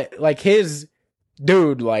 But, like, his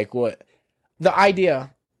dude, like, what? The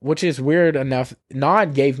idea, which is weird enough,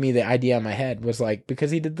 Nod gave me the idea in my head, was like,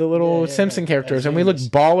 because he did the little Simpson characters, and we looked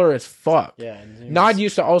baller as fuck. Yeah. Nod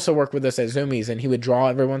used to also work with us at Zoomies, and he would draw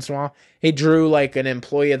every once in a while. He drew, like, an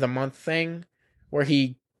employee of the month thing, where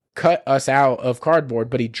he cut us out of cardboard,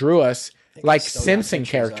 but he drew us, like, Simpson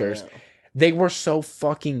characters. They were so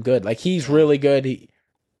fucking good. Like, he's really good.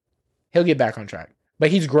 He'll get back on track. But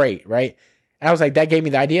he's great, right? And I was like, that gave me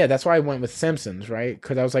the idea. That's why I went with Simpsons, right?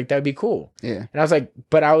 Because I was like, that'd be cool. Yeah. And I was like,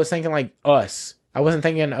 but I was thinking like us. I wasn't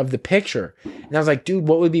thinking of the picture. And I was like, dude,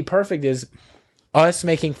 what would be perfect is us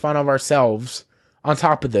making fun of ourselves on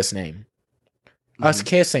top of this name. Us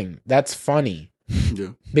kissing. That's funny. Yeah.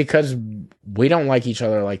 Because we don't like each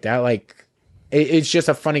other like that. Like, it's just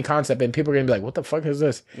a funny concept, and people are gonna be like, "What the fuck is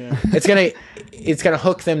this?" Yeah. It's gonna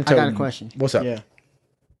hook them to. I got a question. What's up? Yeah.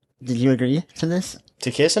 Did you agree to this?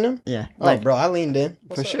 To kissing him? Yeah. Oh, bro, I leaned in.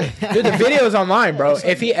 For sure. Dude, the video's online, bro.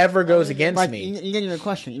 If he ever goes against Like, me, you get your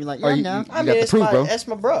question. You're like, yeah, Are I'm you- down. I got mean, the it's proof, bro. that's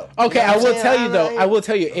my bro. okay, You know I what will I'm tell saying? you though. I will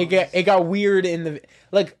tell you, it got weird in the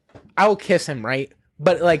like. I will kiss him, right?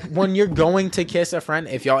 But like when you're going to kiss a friend,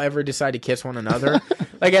 if y'all ever decide to kiss one another,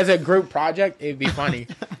 like as a group project, it'd be funny.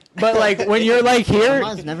 But like when you're like here,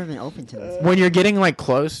 Mine's never been open to this. when you're getting like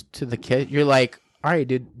close to the kiss, you're like, all right,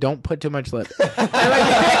 dude, don't put too much lip. And,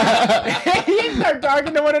 like, you start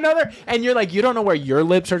talking to one another, and you're like, you don't know where your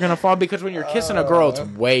lips are gonna fall because when you're kissing a girl, it's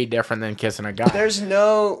way different than kissing a guy. There's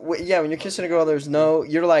no, when you're kissing a girl,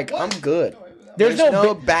 you're like, I'm good. There's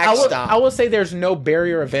no backstop. I will say there's no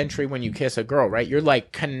barrier of entry when you kiss a girl, right? You're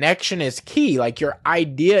like, connection is key. Like, your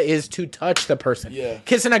idea is to touch the person. Yeah.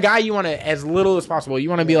 Kissing a guy, you want to, as little as possible. You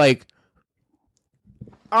want to be like,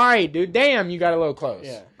 all right, dude, damn, you got a little close.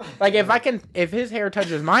 Yeah. Like, if his hair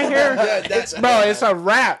touches my hair, it's a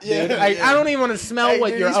wrap, dude. Like, I don't even want to smell Hey,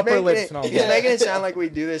 what dude, your he's upper making lip it- smells He's like. making it sound like we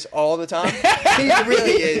do this all the time. He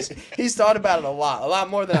really is. He's thought about it a lot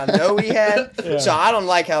more than I know he had. So I don't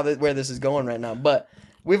like where this is going right now. But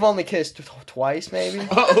we've only kissed twice, maybe.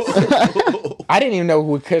 I didn't even know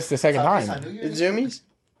we kissed the second time. At Zoomies,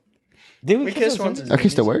 Did we kissed once. At Okay,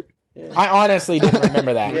 still Zoomies. work? I honestly didn't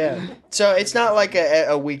remember that. Yeah. So it's not like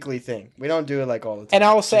a weekly thing. We don't do it like all the time. And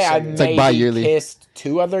I will say, Just so I you know. like maybe bi-yearly. kissed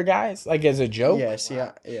 2 other guys, like as a joke. Yes.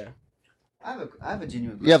 Yeah. I have a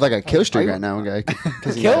genuine. You have like a kill streak right now, guy.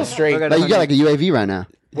 Kill streak. Like you got like a UAV right now.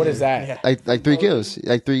 What is that? Like 3 kills,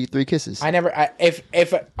 like three kisses. I'll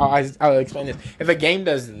explain this. If a game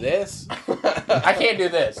does this, I can't do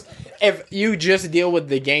this. If you just deal with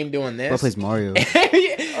the game doing Bro this, plays Mario.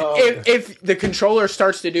 if the controller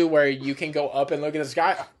starts to do where you can go up and look at the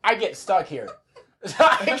sky, I get stuck here.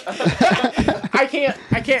 I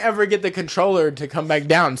can't ever get the controller to come back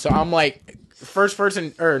down. So I'm like, not first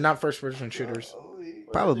person shooters.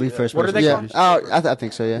 Probably first. What are they person. called? Oh, I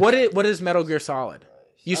think so. Yeah. What is Metal Gear Solid?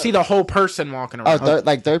 You see the whole person walking Oh, around.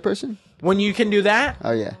 like third person? When you can do that,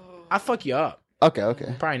 Oh yeah. I fuck you up. Okay.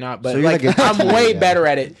 Probably not, but So you're like like a- I'm way better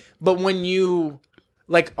at it. But when you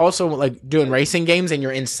like also like doing racing games and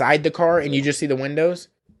you're inside the car and you just see the windows,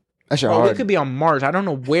 That's your bro, we hard. could be on Mars. I don't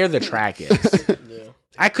know where the track is.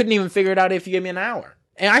 I couldn't even figure it out if you give me an hour.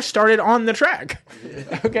 And I started on the track.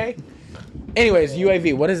 Okay. Anyways,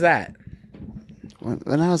 UAV, what is that?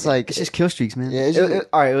 When I was like, It's just kill streaks, man. Yeah, it's just-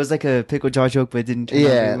 all right, it was like a pickle jar joke, but it didn't. Turn out yeah,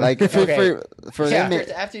 very well. like Okay. for Yeah. them,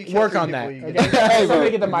 After you kill Work 3 on people, that. you Okay? get- Hey,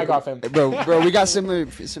 Somebody get the mic off him. bro, we got similar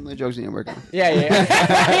jokes in your work. Yeah.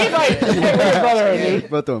 He's like, hey, we're brotherhood,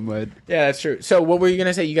 dude. Both of them would. Yeah, that's true. So what were you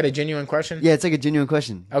gonna say? You got a genuine question? Yeah, it's like a genuine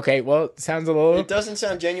question. Okay, well, it sounds a little. It doesn't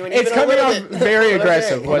sound genuine. It's even a coming little off bit. very But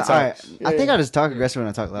aggressive. okay. What's all up? right, I think I just talk aggressive when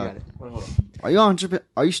I talk loud.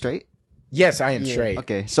 Are you straight? Yes, I am straight.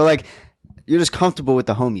 Okay, so like, you're just comfortable with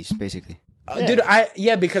the homies, basically. Dude,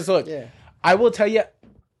 because look, Yeah. I will tell you,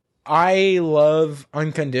 I love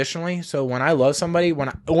unconditionally. So when I love somebody,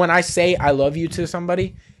 when I say I love you to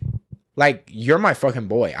somebody, like you're my fucking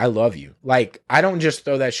boy. I love you. Like I don't just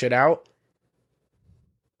throw that shit out.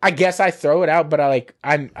 I guess I throw it out, but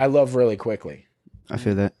I love really quickly. I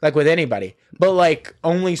feel that. Like with anybody. But like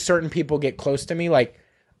only certain people get close to me. Like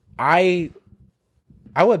I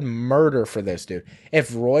I would murder for this dude.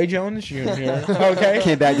 If Roy Jones Jr. okay,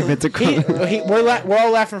 Came back to Pensacola. we're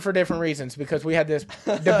all laughing for different reasons because we had this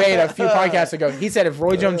debate a few podcasts ago. He said if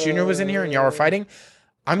Roy Jones Jr. was in here and y'all were fighting,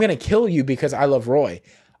 I'm gonna kill you because I love Roy.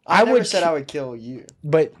 I never said I would kill you,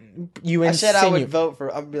 but you. I said I would vote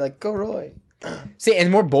for. I'd be like, go Roy. See,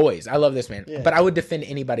 and we're boys. I love this man, Yeah. but I would defend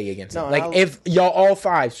anybody against him. No, Like if y'all all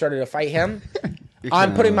 5 started to fight him,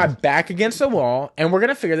 I'm putting my back against the wall, and we're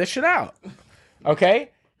gonna figure this shit out. Okay,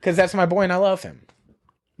 because that's my boy, and I love him.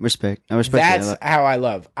 Respect. I respect That's that. how I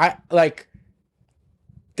love. I like.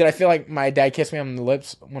 Did I feel like my dad kissed me on the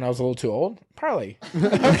lips when I was a little too old? Probably.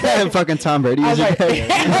 Fucking Tom Brady. I was like,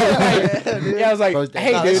 yeah, I was like,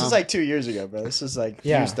 hey, No, dude. this is like 2 years ago, bro. This is like he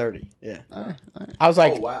Yeah. was 30. Yeah. I was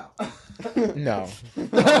like, wow. no. Say,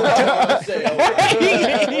 oh,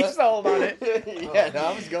 wow. He sold on it. Yeah, no,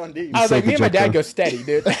 I was going deep. I was like, Safe me and my dad ejecto. go steady,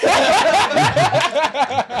 dude.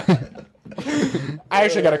 I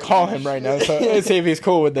actually got to call him right now so see if he's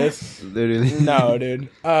cool with this. Literally. No, dude.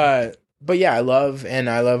 But yeah, I love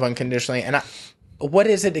unconditionally. And what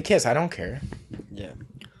is it to kiss? I don't care. Yeah.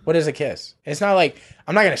 What is a kiss? It's not like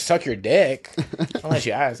I'm not gonna suck your dick unless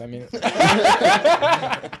you ask. I mean,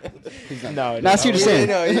 no, That's what you're saying.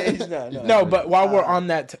 No, he's not. No, but while we're on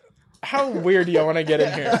that, how weird do you want to get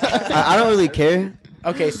in here? I don't really care.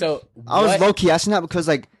 Okay, so I was what- low key asking that because,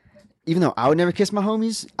 like, even though I would never kiss my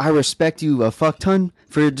homies, I respect you a fuck ton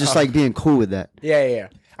for just like being cool with that. Yeah.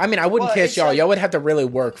 I mean, I wouldn't Well, kiss it's y'all. like- Y'all would have to really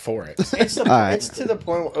work for it. It's Alright. it's to the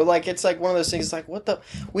point where, like, it's like one of those things. It's like, what the?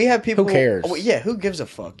 We have people. Who cares? Oh, yeah, who gives a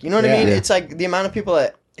fuck? You know what I Yeah. mean? Yeah. It's like the amount of people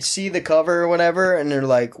that see the cover or whatever, and they're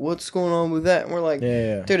like, "What's going on with that?" And we're like,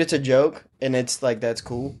 Yeah. "Dude, it's a joke," and it's like that's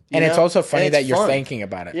cool. you And it's know? also funny And it's that you're fun. thinking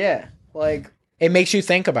about it. Yeah, like It makes you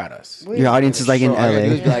think about us. we Your don't audience give is a like in shit. LA. All you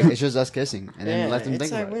do is be like, it's just us kissing, and then Yeah, let them it's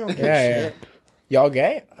think like about we it. don't give Yeah, a yeah. shit. Y'all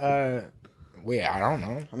gay? I don't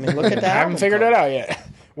know. I mean, look at that. I haven't figured it out yet.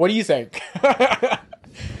 What do you think?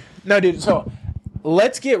 No, dude. So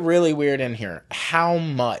let's get really weird in here. How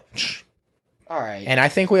much? All right. And I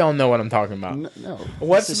think we all know what I'm talking about. No.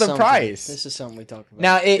 What's This is the something- price? This is something we talk about.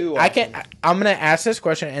 Now, too I often. can. I'm gonna ask this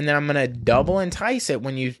question, and then I'm gonna double entice it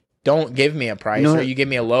when you don't give me a price You know or what? you give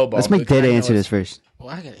me a low ball. Let's make because I Data know answer it's- this first. Well,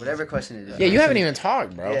 I got Whatever question it is. Yeah, you haven't even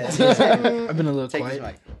talked, bro. Yeah. I've been a little Take this quiet.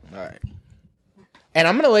 mic. All right. And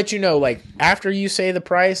I'm gonna let you know, like, after you say the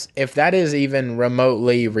price, if that is even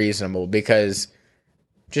remotely reasonable, because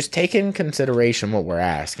just take in consideration what we're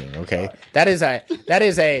asking. Okay, that is a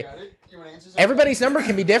everybody's number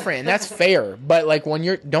can be different, and that's fair. But like when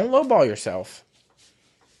don't lowball yourself.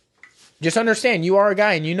 Just understand you are a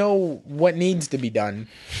guy, and you know what needs to be done,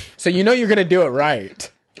 so you know you're gonna do it right.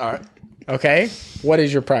 All right. Okay, what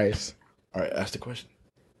is your price? All right. Ask the question.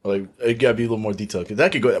 Like it gotta be a little more detailed because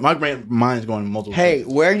that could go. My mind's going multiple. Hey,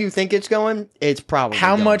 where you think it's going? It's probably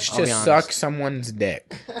How going, much I'll to be honest. suck someone's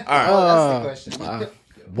dick? All right. Oh, that's the question.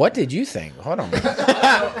 What did you think? Hold on.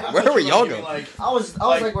 Where were y'all going? Like, I was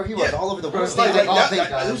like where he was, all over the world. like, Like, oh, thank it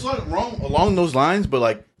God. was like wrong along those lines, but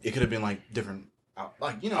like it could have been like different.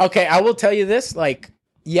 Like you know. Okay, I will tell you this. Like,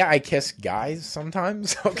 yeah, I kiss guys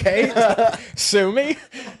sometimes. Okay, sue me.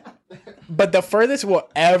 But the furthest we'll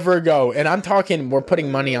ever go, and I'm talking, we're putting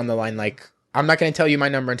money on the line. Like, I'm not going to tell you my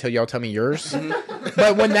number until y'all tell me yours.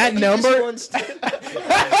 But when that number,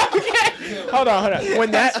 hold on.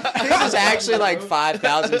 When that, This is actually like $5,000,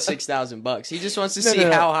 $6,000. He just wants to see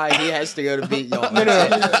no. how high he has to go to beat y'all. no.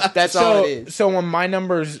 That's all it is. So when my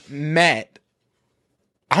numbers met,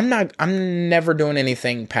 I'm never doing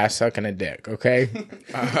anything past sucking a dick, okay?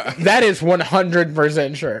 That is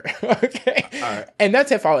 100% sure, okay? right. And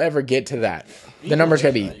that's if I'll ever get to that. The number's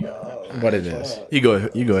going to be what it is. You go.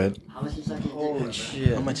 You go ahead. How much is that? Holy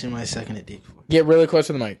shit. How much am I sucking a dick for? Get really close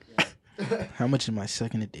to the mic. How much am I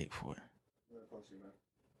sucking a dick for?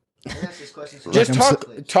 Ask this question so Just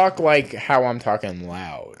I'm talk like how I'm talking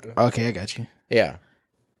loud. Okay, I got you. Yeah.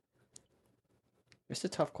 It's a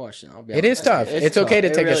tough question. I'll be It honest. is tough. It's okay to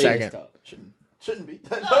It take a really is second. tough. Shouldn't be.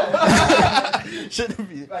 Shouldn't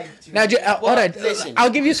be. Now, hold on. listen. I'll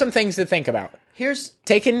give you some things to think about. Here's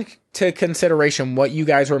Take into consideration what you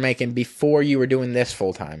guys were making before you were doing this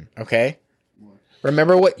full time, okay?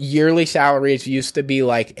 Remember what yearly salaries used to be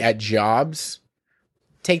like at jobs?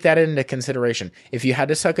 Take that into consideration. If you had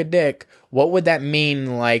to suck a dick, what would that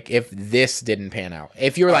mean like if this didn't pan out?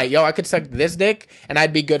 If you were like, yo, I could suck this dick and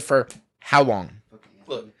I'd be good for how long?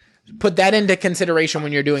 Look. Put that into consideration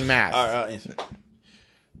when you're doing math. All right. I'll answer.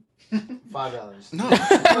 $5. No.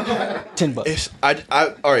 $10. It's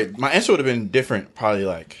I. All right. My answer would have been different. Probably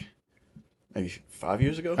like maybe 5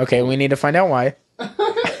 years ago. Okay, we need to find out why.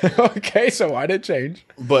 Okay, so why did it change?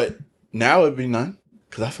 But now it'd be none.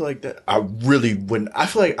 Because I feel like that I really wouldn't. I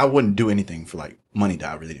feel like I wouldn't do anything for like money that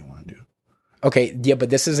I really didn't want to do. Okay, yeah,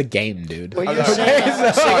 but this is a game, dude. But you're Okay.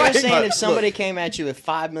 saying, so you're saying if Look. somebody came at you with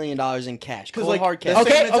 $5 million in cash, cold like, hard the cash,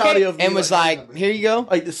 same mentality of me, and was like, "Here you go."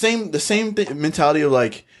 like the same mentality of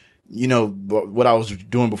like, you know, what I was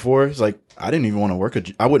doing before. It's like I didn't even want to work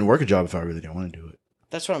I wouldn't work a job if I really didn't want to do it.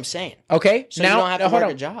 That's what I'm saying. Okay, So now you don't have to hold work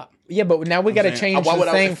on. a job. Yeah, but now we got to saying, change why the would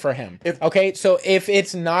I- thing if- for him. if- Okay, so if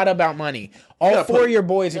it's not about money, all gotta four put- of your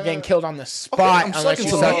boys are getting killed on the spot I'm unless sucking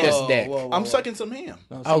you some suck ham. this dick. I'm sucking some ham.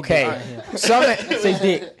 Okay, some Say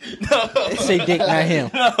dick. No. Say dick, not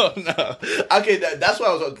him. No. Okay, that's what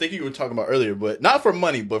I was thinking you were talking about earlier, but not for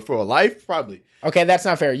money, but for a life, probably. okay, that's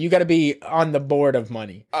not fair. You got to be on the board of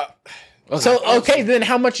money. So okay, then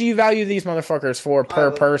how much do you value these motherfuckers for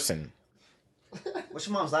per person? What's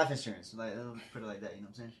your mom's life insurance? Like, put it like that. You know what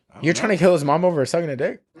I'm saying? You're trying to kill his mom over sucking a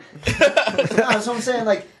dick? That's what I'm saying.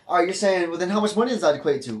 Like, all right, you're saying, well, then how much money does that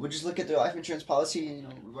equate to? We'll just look at their life insurance policy. And, you know,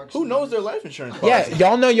 work Who some- knows their life insurance Yeah, policy?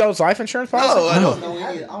 y'all know y'all's life insurance policy? No, I I don't. don't know.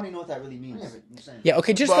 I don't even know what that really means. You know what I'm saying? Yeah,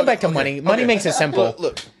 okay, just Well, go back to okay, money. Money okay. makes it simple. Well,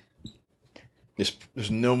 look, there's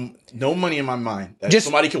no money in my mind that Just-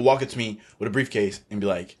 somebody could walk up to me with a briefcase and be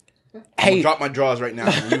like, I'm Hey, gonna drop my drawers right now,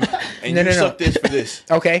 and No, you no. suck this for this.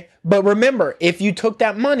 okay, but remember, if you took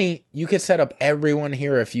that money, you could set up everyone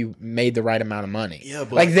here if you made the right amount of money. Yeah,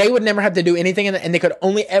 but- like they would never have to do anything, and they could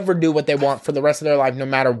only ever do what they want for the rest of their life, no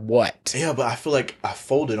matter what. Yeah, but I feel like I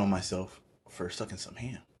folded on myself for sucking some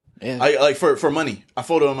ham. Yeah. I like for money. I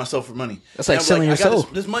folded on myself for money. That's like And I'm selling your I got soul.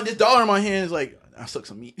 This money, this dollar in my hand is like I suck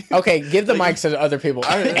some meat. Okay, give the mics to other people.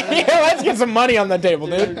 Yeah, let's get some money on the table,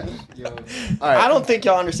 dude. I don't think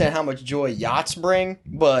y'all understand how much joy yachts bring,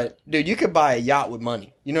 but dude, you could buy a yacht with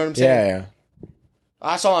money. You know what I'm saying? Yeah,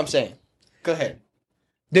 That's all I'm saying. Go ahead.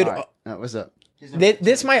 dude. All right. What's up?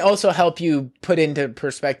 This might also help you put into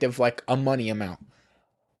perspective like a money amount.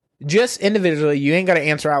 Just individually, you ain't got to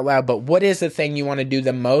answer out loud, but what is the thing you want to do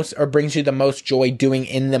the most or brings you the most joy doing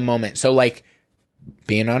in the moment? So like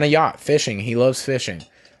being on a yacht, fishing. He loves fishing.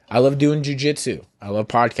 I love doing jujitsu. I love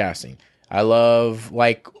podcasting. I love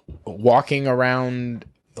like walking around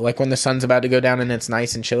like when the sun's about to go down and it's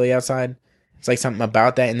nice and chilly outside. It's like something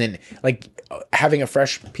about that. And then like having a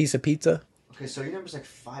fresh piece of pizza. Okay, so your number's like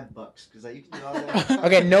 $5 because like you can do all that.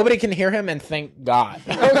 Okay, nobody can hear him and thank God.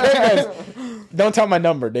 Okay, guys, don't tell my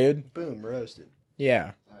number, dude. Boom, roasted.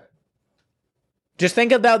 Yeah. Just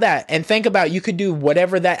think about that and think about you could do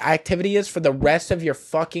whatever that activity is for the rest of your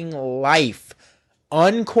fucking life.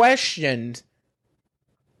 Unquestioned.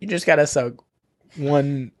 You just gotta suck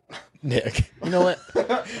one dick. You know what?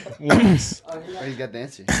 Once. Oh, you got the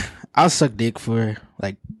answer. I'll suck dick for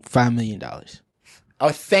like $5 million. Oh,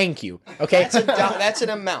 thank you. Okay. That's an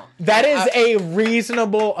amount. That is a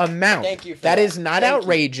reasonable amount. Thank you for that that. is not Thank you.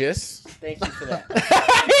 outrageous. Thank you for that.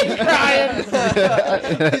 He's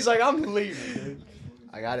crying. He's like, I'm leaving, dude.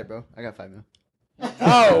 I got it, bro. I got $5 million.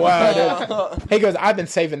 Oh, wow, dude. He goes, I've been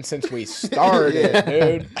saving since we started,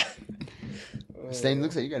 dude. Stain,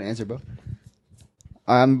 looks like you got an answer, bro.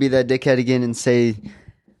 I'm gonna be that dickhead again and say,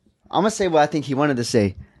 I'm gonna say what I think he wanted to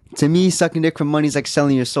say. To me, sucking dick for money is like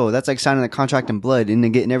selling your soul. That's like signing a contract in blood and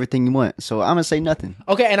then getting everything you want. So I'm gonna say nothing.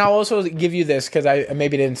 Okay, and I'll also give you this because I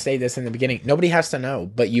maybe didn't say this in the beginning. Nobody has to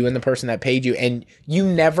know, but you and the person that paid you, and you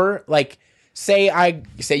never like say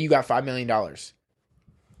you got $5 million.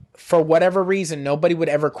 For whatever reason, nobody would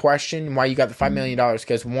ever question why you got the $5 million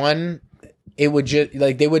because one, it would just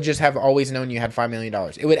like they would just have always known you had $5 million.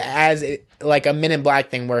 It would like a Men in Black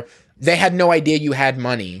thing where they had no idea you had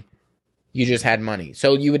money. You just had money.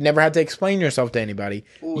 So you would never have to explain yourself to anybody.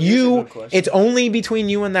 Ooh, here's a good question. It's only between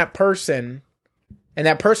you and that person, and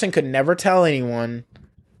that person could never tell anyone.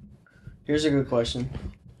 Here's a good question.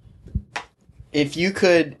 If you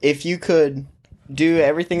could do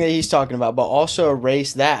everything that he's talking about, but also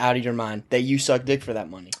erase that out of your mind that you suck dick for that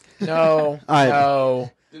money. No, right. no.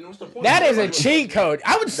 Then what's the point? That is a cheat code.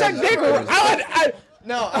 I would suck dick.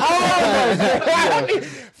 No, I'd be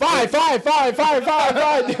five.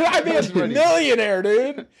 Dude, I'd be a millionaire,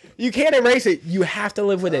 dude. You can't erase it. You have to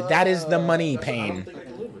live with it. That is the money pain.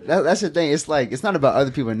 That's the thing. It's like it's not about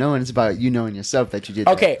other people knowing. It's about you knowing yourself that you did.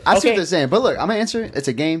 That. Okay, I see okay. what they're saying. But look, I'm gonna answer. It's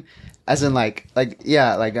a game. As in, like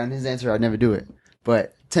yeah, like on his answer, I'd never do it.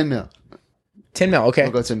 But 10 mil. 10 mil, okay.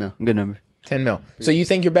 We'll go 10 mil. Good number. 10 mil. So you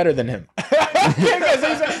think you're better than him?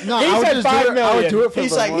 No, he I would said just 5 do it. I would million. do it for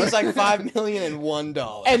he's the like more.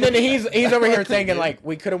 $5,000,001. And then he's over here thinking like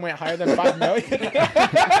we could have went higher than 5 million.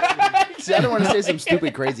 See, I don't want to say some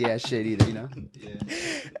stupid crazy ass shit either. You know.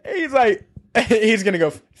 He's like he's gonna go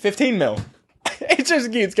 15 mil. It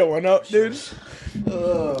just keeps going up, dude.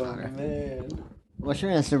 Oh man. What's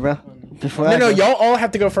your answer, bro? Before No, I no, go- y'all all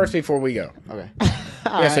have to go first before we go. Okay.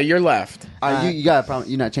 Yeah, so you're left. You got a problem.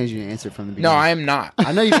 You're not changing your answer from the No, beginning. I am not.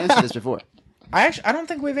 I know you've answered this before. I don't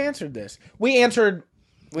think we've answered this. We answered.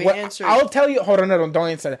 We what- answered. I'll tell you. Hold on, no, don't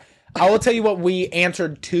answer that. I will tell you what we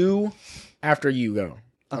answered to after you go.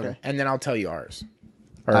 Okay. And then I'll tell you ours.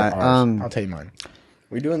 Or Alright, ours. I'll tell you mine.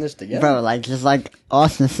 We're doing this together. bro, like just like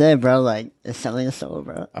Austin said, bro, like it's selling a soul,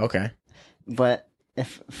 bro. Okay. But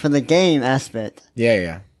if for the game aspect,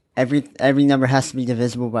 Yeah. every number has to be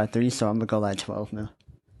divisible by 3, so I'm gonna go like 12 now.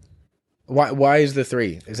 Why is the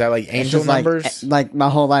 3? Is that like It's angel just numbers? Like my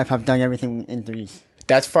whole life, I've done everything in 3s.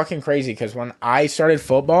 That's fucking crazy because when I started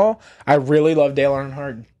football, I really loved Dale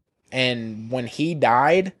Earnhardt. And when he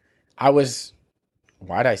died, I was.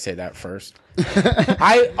 Why'd I say that first?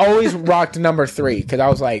 I always rocked number 3 because I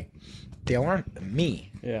was like, Dale Earnhardt,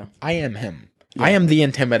 me. Yeah. I am him. I am the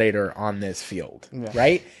intimidator on this field.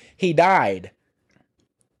 Right? He died.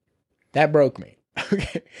 That broke me.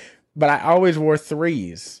 Okay. But I always wore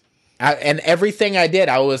 3s. And everything I did,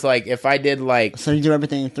 I was like, if I did like, So you do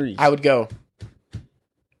everything in 3s. I would go,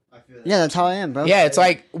 Yeah, that's how I am, bro. yeah, it's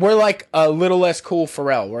like, we're like a little less cool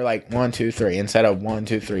Pharrell. We're like 1, 2, 3 instead of 1,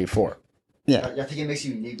 2, 3, 4. Yeah, I think it makes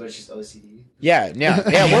you unique, but it's just OCD. Yeah. We're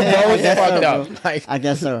both Yeah, fucked bro. up. Like, I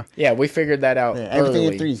guess so. yeah, we figured that out Yeah, everything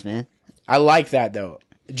early. in 3s, man. I like that though.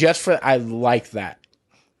 I like that.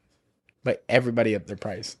 But everybody up their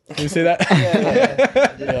price. You see that?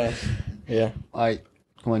 Yeah. All right.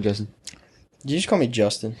 Come on, Justin. Did you just call me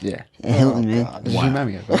Justin? Yeah. Hilton, man. God. This is remind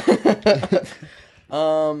me of,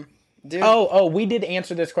 bro. Dude. Oh, we did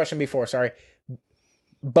answer this question before. Sorry.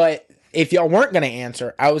 But if y'all weren't going to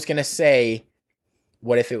answer, I was going to say,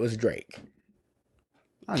 what if it was Drake?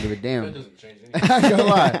 I don't give a damn. That doesn't change anything. I ain't gonna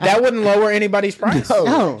lie. That wouldn't lower anybody's price.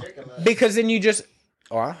 No. Because then you just,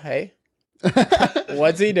 oh, hey,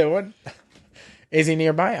 what's he doing? Is he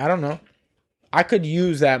nearby? I don't know. I could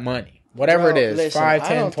use that money. Whatever Bro, it is. listen, 5, I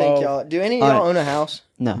 10, don't 12. think y'all. Do any of y'all own a house?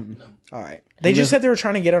 No. All right. They just said they were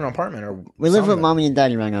trying to get an apartment or We live with something. mommy and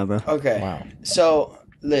daddy right now, bro. Okay. Wow. So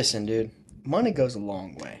listen, dude. Money goes a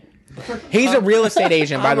long way. He's a real estate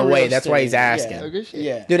agent, by I'm the a way. real That's why he's estate asking. agent. Good shit.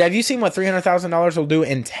 Yeah. Dude, have you seen what $300,000 will do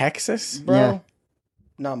in Texas? Bro. Yeah.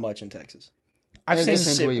 Not much in Texas. I've Yeah, seen. this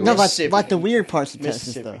is where you No, live. like the weird parts of Texas,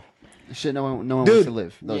 Mississippi. though. Shit, no one Dude, wants to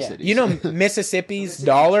live. Those yeah. cities. You know, Mississippi's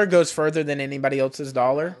dollar goes further than anybody else's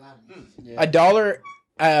dollar. Yeah. A dollar,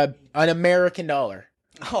 an American dollar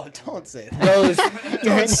Oh, don't say that. goes.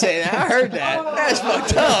 Don't say that. I heard that. That's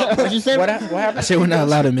fucked up. What'd you say? What I happened? said we're not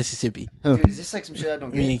allowed in Mississippi. Dude, is this like some shit I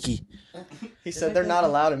don't Me get? and Key. He said they're not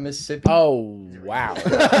allowed in Mississippi. Oh wow!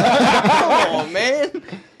 Come on, man.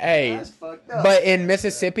 Hey, That's fucked up. but in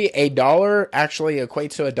Mississippi, a dollar actually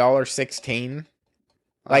equates to $1.16.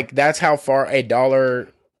 Like that's how far a dollar,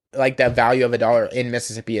 like the value of a dollar in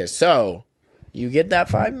Mississippi is. So you get that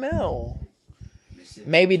 $5 million.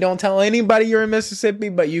 Maybe don't tell anybody you're in Mississippi,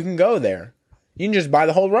 but you can go there. You can just buy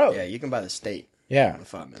the whole road. Yeah, you can buy the state Yeah,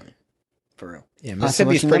 for $5 million. For real. yeah. That's what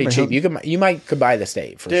Mississippi's you pretty remember, cheap. You could buy the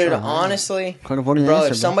state for Dude, sure. honestly, Could have voted bro, answer,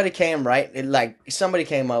 if bro. somebody came somebody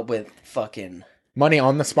came up with fucking Money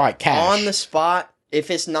on the spot, cash on the spot, if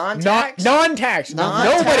it's not non-tax, non-tax.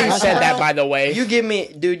 Non-tax, Nobody said that, bro. by the way. you give me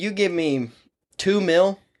 $2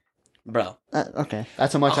 million, bro. Okay.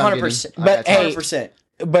 That's how much I'm 100%. getting. But hey, 100%.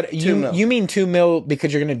 but $2 million. you mean $2 million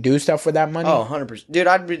because you're gonna do stuff with that money? Oh, 100%. Dude,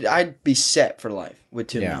 I'd be set for life with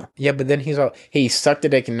 $2 yeah, million. yeah. But then he sucked a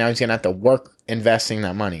dick, and now he's gonna have to work investing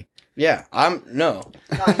that money. Yeah, no.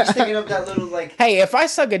 Nah, he's thinking of that little like. Hey, if I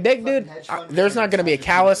suck a dick, dude, hedge fund there's not gonna be a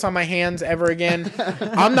callus on my hands ever again.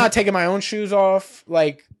 I'm not taking my own shoes off.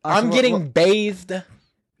 Like I'm what- getting bathed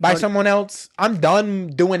by someone else. I'm done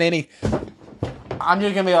doing any. I'm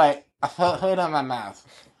just gonna be like hood on my mouth.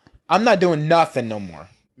 I'm not doing nothing no more.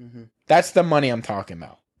 That's the money I'm talking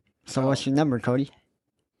about. So what's your number, Cody?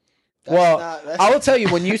 I will tell you,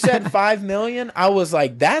 when you said 5 million, I was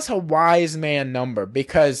like, that's a wise man number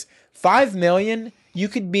because 5 million, you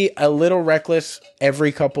could be a little reckless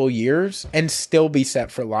every couple years and still be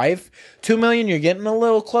set for life. 2 million, you're getting a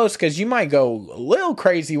little close because you might go a little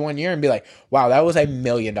crazy one year and be like, wow, that was $1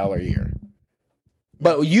 million year.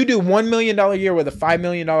 But you do $1 million year with a $5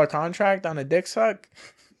 million contract on a dick suck.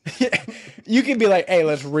 You can be like, hey,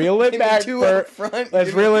 let's reel it back.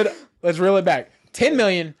 Let's reel it back. 10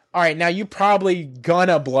 million. All right, now you probably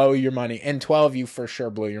gonna blow your money. And 12, you for sure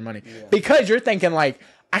blew your money. Because you're thinking like,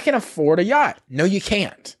 I can afford a yacht. No, you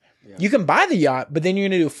can't. You can buy the yacht, but then you're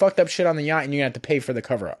gonna do fucked up shit on the yacht and you're gonna have to pay for the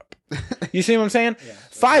cover up. You see what I'm saying?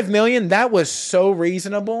 5 million, that was so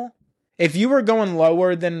reasonable. If you were going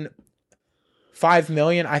lower than 5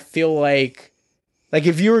 million, I feel like Like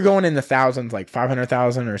if you were going in the thousands, like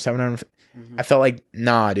 500,000 or 700, I felt like,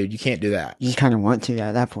 nah, dude, you can't do that. You just kind of want to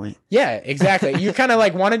at that point. Yeah, exactly. You kind of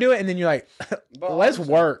like want to do it, and then you're like, let's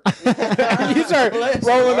work. You start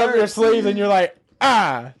rolling up your sleeves, and you're like,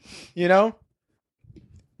 you know.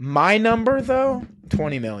 My number though,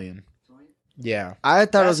 20 million. Yeah. I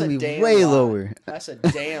thought That's it a was gonna be damn way lie. lower. That's a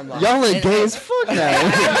damn lie. Y'all ain't And- gay as fuck now.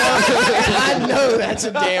 I know that's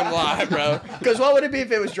a damn lie, bro. Because what would it be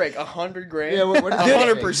if it was Drake? 100 grand? Yeah, what is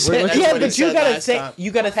it? 100%. That's Yeah, what he but you said gotta last say, time.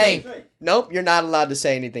 you gotta think. Nope, you're not allowed to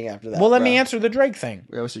say anything after that. Well, let bro. me answer the Drake thing.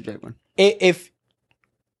 Wait, what's the Drake one? If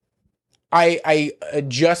I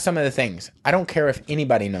adjust some of the things, I don't care if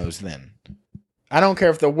anybody knows then. I don't care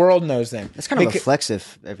if the world knows then. That's kind of a flex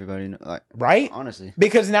if everybody know, like, right? honestly.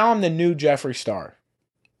 Because now I'm the new Jeffree Star.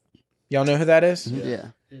 Y'all know who that is? Yeah.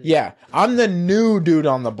 Yeah, I'm the new dude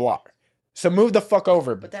on the block. So move the fuck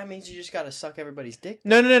over. But that means you just gotta suck everybody's dick.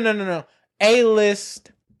 No.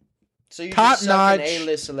 A-list. So you Top just suck an notch.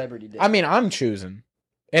 A-list celebrity dick. I mean, I'm choosing.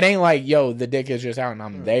 It ain't like, yo, the dick is just out and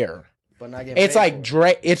I'm there. but not getting It's paid like for it.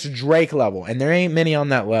 Drake. It's Drake level, and there ain't many on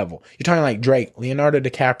that level. You're talking like Drake, Leonardo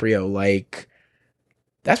DiCaprio, like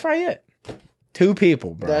that's probably it. 2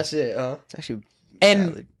 people, bro. That's it, huh? It's actually and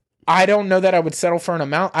valid. I don't know that I would settle for an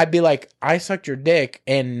amount. I'd be like, I sucked your dick,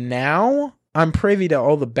 and now I'm privy to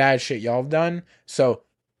all the bad shit y'all have done. So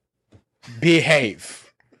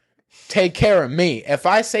behave. Take care of me. If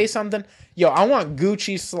I say something, yo, I want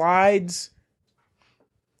Gucci slides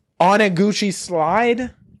on a Gucci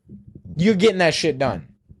slide, you're getting that shit done.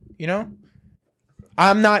 You know?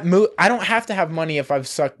 I'm not I don't have to have money if I've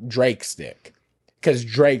sucked Drake's dick. Because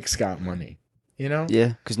Drake's got money. You know?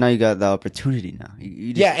 Yeah, because now you got the opportunity now.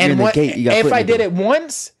 You just, Yeah, you're in and the what, gate, you got if foot in I the did door. it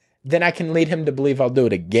once, then I can lead him to believe I'll do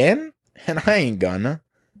it again, and I ain't gonna.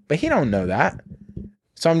 But he don't know that,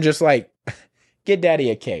 so I'm just like, get daddy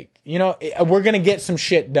a cake. You know, we're gonna get some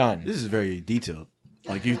shit done. This is very detailed.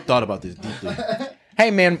 Like you thought about this deeply. Hey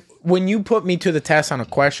man, when you put me to the test on a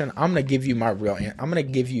question, I'm gonna give you my real answer. I'm gonna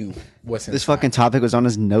give you what's in This fucking topic was on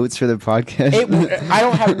his notes for the podcast. I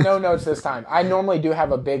don't have no notes this time. I normally do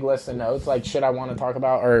have a big list of notes, like shit I want to talk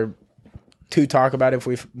about or to talk about if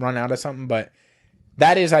we run out of something. But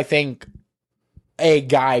that is, I think, a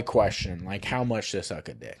guy question, like how much to suck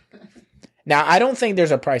a dick. Now, I don't think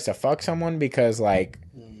there's a price to fuck someone because, like,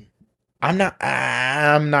 I'm not.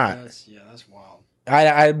 That's wild.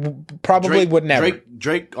 I probably would never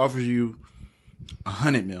Drake offers you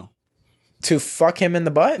 100 mil. to fuck him in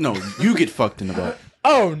the butt. No, you get fucked in the butt.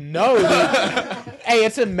 Oh no, dude. Hey,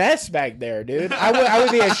 it's a mess back there, dude. I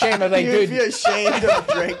would be ashamed. I'd be like, You'd be dude. ashamed of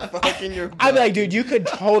Drake fucking your butt. I'd be like, dude, you could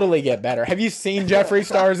totally get better. Have you seen Jeffree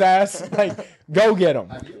Star's ass? Like, go get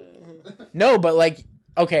him. No, but like,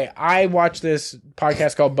 okay, I watched this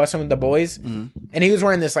podcast called Bussin' with the Boys, and he was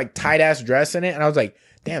wearing this like tight ass dress in it, and I was like,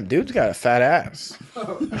 damn, dude's got a fat ass.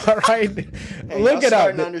 All right, Hey, look y'all it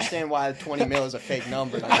starting to up. understand why 20 mil is a fake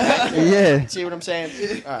number. Yeah. See what I'm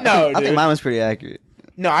saying? All right. No, I think dude. mine was pretty accurate.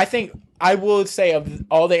 No, I think I will say of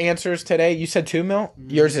all the answers today, you said 2 mil.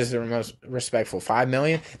 Yours is the most respectful. 5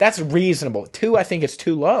 million. That's reasonable. 2, I think it's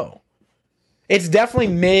too low. It's definitely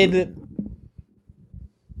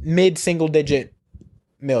mid single digit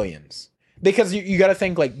millions because you got to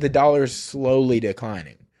think like the dollar's slowly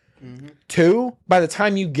declining. 2, by the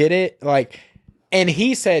time you get it, like, and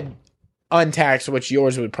he said untaxed, which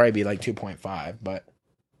yours would probably be like 2.5, but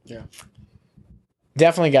Yeah.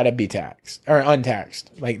 definitely got to be taxed or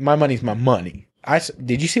untaxed. Like my money's my money.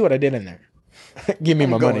 Did you see what I did in there? Give me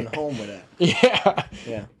I'm my going money. home with that. Yeah,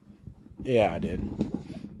 Yeah. yeah, I did.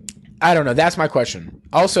 I don't know. That's my question.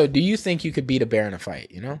 Also, do you think you could beat a bear in a fight?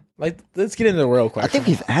 You know, like let's get into the real I question. think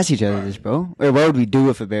we've asked each other this, bro. Or what would we do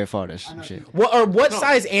if a bear fought us? And shit. What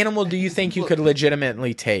size animal do you think you could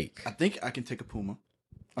legitimately take? I think I can take a puma.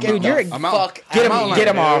 Dude, you're a mountain. get out him of get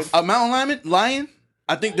him here, off. A mountain lion.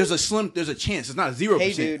 I think there's a chance. It's not 0%.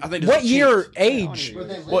 Hey, dude. I think there's What a year, chance. age?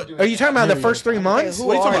 What? Are you talking about the first 3 months? Hey,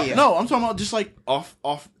 What are you talking are about? you? No, I'm talking about just like off.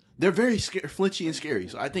 They're very flinchy and scary.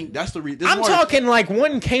 So I think that's the reason. I'm talking like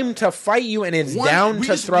one came to fight you and is down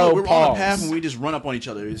to throw we're on a path paws. and we just run up on each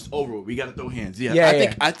other. It's over. We got to throw hands. Yeah,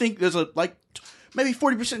 Yeah, I think there's a like maybe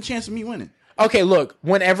 40% chance of me winning. Okay, look,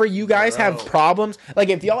 whenever you guys have problems, like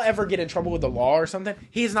if y'all ever get in trouble with the law or something,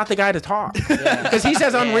 he's not the guy to talk. Because he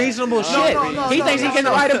says unreasonable shit. He thinks he can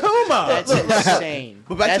fight a puma. That's insane.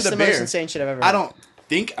 But back That's to the the most bear. insane shit I've ever I heard. don't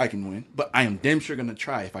think I can win, but I am damn sure gonna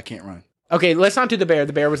try if I can't run. Okay, let's not do the bear.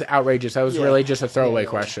 The bear was outrageous. That was Yeah. really just a throwaway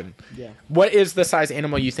question. Yeah. What is the size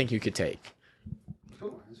animal you think you could take?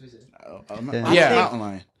 Yeah. Mountain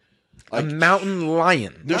lion. A mountain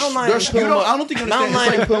lion. Mountain lion and Puma- I don't think you Mountain understand.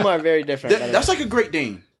 lion and It's like- Puma are very different. by the that's way. like a Great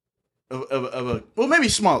Dane. well, maybe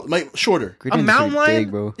small, like shorter. A mountain lion,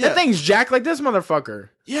 big, bro. That thing's jacked like this motherfucker.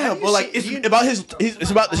 Yeah, but like it's about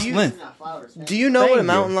it's about his length. Do you know Thank what a you.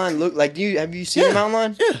 mountain lion look like? Have you seen a mountain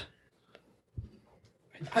lion? Yeah.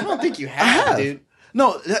 I don't think you have, dude.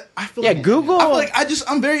 No, I feel Yeah, like Google. I feel like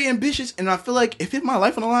I'm very ambitious, and I feel like if it's my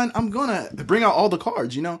life on the line, I'm gonna bring out all the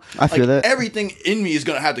cards. You know, I feel like, that. everything in me is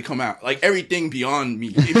gonna have to come out. Like everything beyond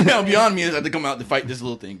me, beyond me has to come out to fight this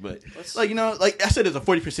little thing. But like like I said, there's a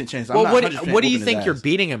 40% chance. I'm Well, not what 100% do you whooping his think you're ass.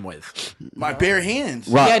 beating him with? My bare hands.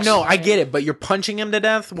 Rocks. Yeah, no, I get it, but you're punching him to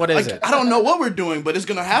death. What is Like, it? I don't know what we're doing, but it's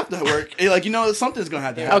gonna have to work. Something's gonna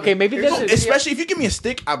have to happen. Okay, maybe this is. Especially if you give me a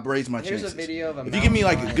stick, I raise my Here's chances. a video of a If you give me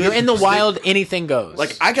like a mountain good, You're in the stick, wild, anything goes.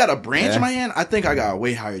 like I got a branch Yeah. in my hand, I think I got a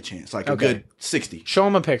way higher chance, like a Okay. good 60. Show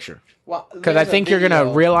him a picture because I There's a think you're gonna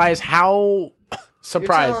video. realize how You're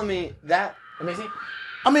surprised. telling me that? Let me see.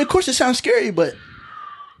 I mean, of course, it sounds scary, but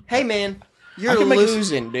Hey man, I you're can make a-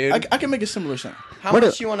 losing, dude. I can make a similar sound. How What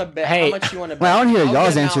much a- you want to bet? Hey. How much you want to bet? Well, I wanna hear I'll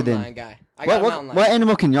y'all's get a answer mountain then. lion guy. I got a mountain What lion.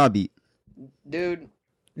 animal can y'all beat? Dude,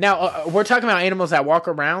 Now we're talking about animals that walk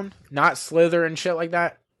around, not slither and shit like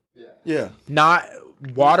that, Yeah. not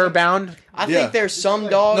water bound. I Yeah. think there's some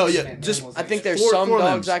dogs. No, yeah, just I think there's four some dogs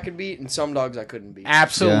limbs. I could beat and some dogs I couldn't beat.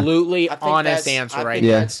 Absolutely I think honest that's- answer I right think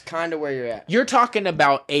there. Yeah. That's kind of where you're at. You're talking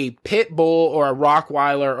about a pit bull or a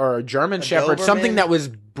Rottweiler or a German Shepherd, Doberman? something that was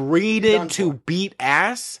breeded Done to for. beat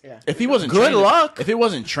ass. If he wasn't Good trained to- luck. if it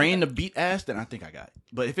wasn't trained to beat ass, then I think I got it.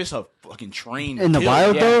 But if it's a fucking trained In the kill,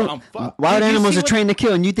 wild, yeah, though, I'm fucked. wild Did you animals see are what- trained to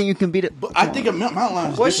kill, and you think you can beat it? But I think a mountain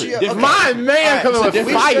lion is What's different. your- different. My man Alright, coming so with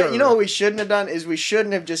we fire. should- you know what we shouldn't have done is we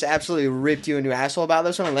shouldn't have just absolutely ripped you a new asshole about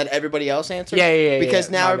this one and let everybody else answer. Yeah, Because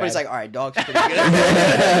yeah, now my everybody's bad. like, all right, dogs are pretty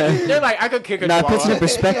good. They're like, I could kick a Nah, it puts it in chihuahua.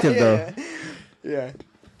 perspective, though. Yeah.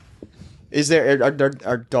 Is there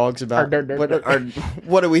are dogs about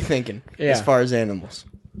what are we thinking Yeah. as far as animals?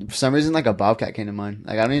 For some reason, like a bobcat came to mind.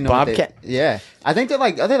 Like I don't even know. what Bobcat? yeah, I think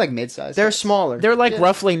are they like mid-sized? They're smaller. They're like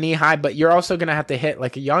roughly knee high, but you're also gonna have to hit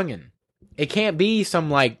like a youngin. It can't be some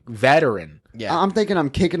like veteran, yeah. I'm thinking I'm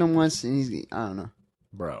kicking him once, and he's I don't know.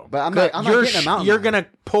 bro. But I'm Good. not getting a mountain You're lion. gonna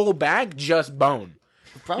pull back just bone.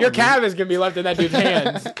 Probably. Your calf is gonna be left in that dude's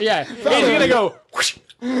hands. Yeah, he's gonna go whoosh,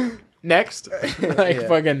 next, like Yeah.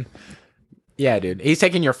 fucking. Yeah, dude. He's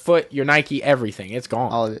taking your foot, your Nike, everything. It's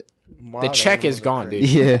gone. all of it. The check is gone, dude.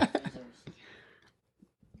 Yeah.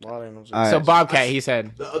 Wild animals All So right. Bobcat, he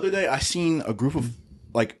said. The other day, I seen a group of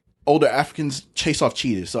like older Africans chase off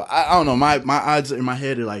cheetahs. So I don't know. My odds in my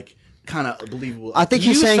head are like kind of believable. I think You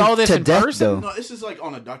he's saying saw this to in death person? though. no, this is like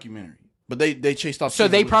on a documentary. But they chased off. So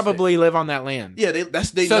cheetahs they with a probably live on that land. stick. Yeah,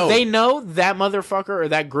 they So know. they know that motherfucker or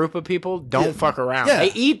that group of people don't Yeah. fuck around. Yeah.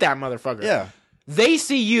 They eat that motherfucker. Yeah. They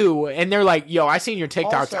see you and they're like, yo, I seen your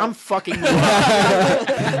TikToks. Also- I'm fucking you up.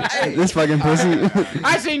 This fucking pussy.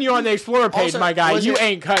 I seen you on the Explorer page, Also, my guy. was You it-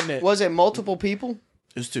 ain't cutting it. Was it multiple people?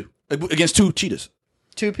 It's two against two cheetahs.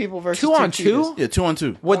 Two people versus Two on cheetahs? two? Yeah,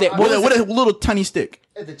 2-on-2. Would they, With a little tiny stick.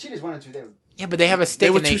 If the cheetahs wanted to, they would. yeah, but they have a stick They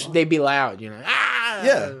were and two- they be loud, you know. Ah!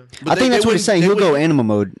 Yeah, I think that's what he's saying. He'll go animal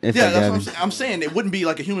mode if Yeah, that that's what I'm happens. saying. I'm saying it wouldn't be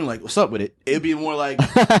like a human like, what's up with it? It'd be more like,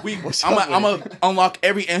 I'm gonna unlock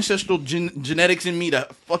every ancestral genetics in me to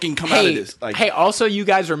fucking come out of this. Like, hey, also, you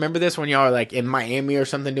guys remember this when y'all are like in Miami or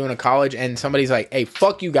something doing a college and somebody's like, hey,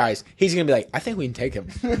 fuck you guys. He's going to be like, I think we can take him.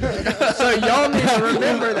 So y'all need to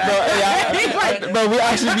remember that. He's like, Bro, we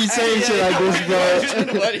actually be saying shit like this,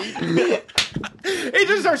 bro. he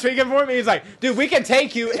just starts speaking for me. He's like, dude, we can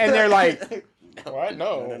take you. And they're like, what?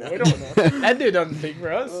 No, we don't know. That dude doesn't speak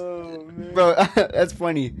for us. Bro, that's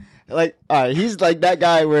funny. Like, all right, he's like that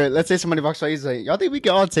guy where let's say somebody walks by, he's like, y'all think we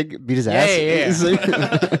can all beat his ass? yeah. It's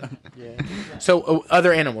like- So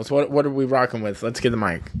other animals, what are we rocking with? Let's get the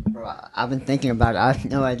mic. Bro, I've been thinking about it. I have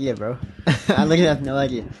no idea, bro. I literally have no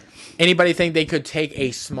idea. Anybody think they could take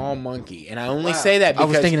a small monkey? And I only say that I because,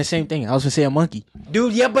 was thinking the same thing. I was gonna say a monkey.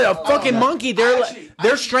 dude, yeah, but a fucking monkey,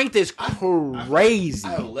 their strength is crazy.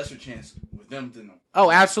 I have a lesser chance with them than them. Oh,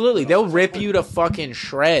 absolutely. They'll rip you to fucking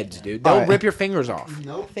shreds, dude. They'll Alright. rip your fingers off.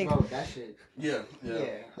 Nope, bro, that shit. Yeah.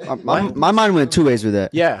 My mind went two ways with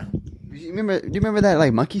that. Yeah. Do you remember that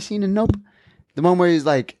like monkey scene in Nope? The one where he's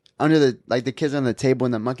like under the kids on the table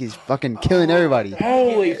and the monkey's fucking killing everybody.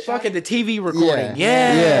 Holy fucking the TV recording.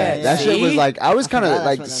 Yeah. Yeah, that shit was See? like I was kind of forgot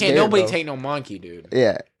like that's what that Can't scared, nobody bro. take no monkey, dude.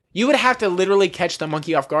 Yeah, You would have to literally catch the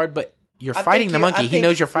monkey off guard, but you're I fighting think the you- monkey. I He think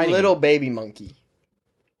knows you're fighting. little him. baby monkey.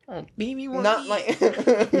 Oh, baby monkey. Not like.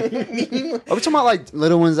 are we talking about like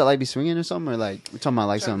little ones that like be swinging or something, or like we're talking about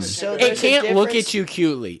like something? So It there's a can't look difference- at you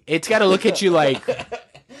cutely. It's got to look at you like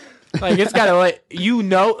it's got to let you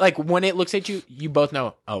know. Like when it looks at you, you both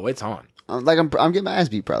know. Oh, it's on. Like I'm getting my ass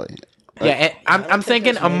beat probably. Yeah, and I'm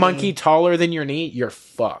thinking a monkey taller than your knee, you're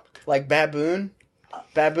fucked. Like baboon.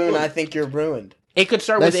 Baboon, I think you're ruined. It could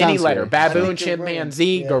start That with any sounds letter. scary. I Baboon, think you're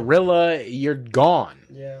chimpanzee, right. Yeah. gorilla, you're gone.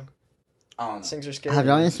 Yeah. I don't know. These things are scary. Have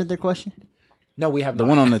y'all answered their question? No, we have The not.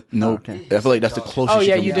 one on the Okay. I feel like that's the closest. Oh,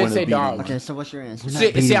 yeah, can you point did to say beating dog. one. Okay, so what's your answer?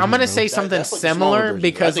 See, I'm gonna say something That's like the smaller similar version. I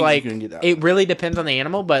because think you like can get that. it really depends on the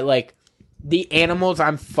animal, but like the animals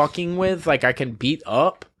I'm fucking with, like I can beat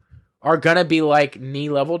up, are gonna be like knee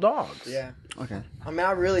level dogs. Yeah. Okay. I mean,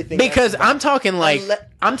 I really think Because that's I'm talking like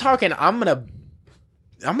Unle-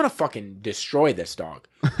 I'm gonna fucking destroy this dog.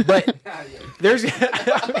 But there's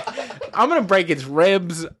I'm gonna break its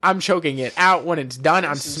ribs. I'm choking it out when it's done.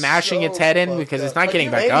 I'm This is smashing so its head in fucked because up. it's not Like, getting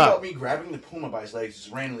you back Maybe up. about me grabbing the puma by his legs,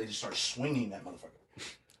 just randomly just start swinging that motherfucker.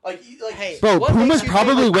 Like Hey, Bro, what pumas makes you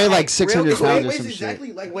probably think- weigh hey, like 600 real quick, pounds or wait, some exactly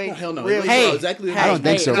shit. like Wait, hell no. real- It Hey, weighs exactly. I don't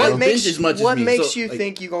think so, bro. What makes, as much what as me. makes So, you like,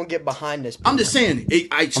 think you're gonna get behind this? I'm just saying.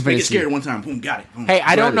 I just finna get see. scared one time. Boom, got it. Boom. Hey,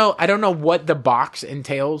 I don't Grab know. I don't know what the box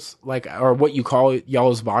entails, like, or what you call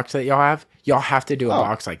y'all's box that y'all have. Y'all have to do a Oh.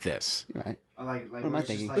 box like this. Right. What am I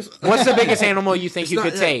thinking? What's the biggest animal you think It's you not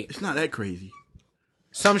could that- take? It's not that crazy.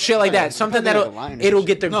 Some shit like that. Something Probably like that'll a lion or it'll some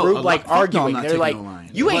get the No, group a like fuck no, I'm arguing. not They're taking like, a lion.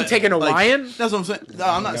 "You ain't But, taking a like, lion." That's what I'm saying. No,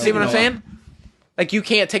 I'm not. See what I'm saying? Like you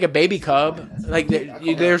can't take a baby cub. Like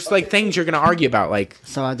there's like things you're gonna argue about. Like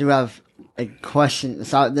So I do have a question.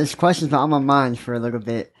 So this question's been on my mind for a little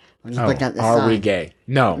bit. I'm just looking at the are we sign. gay?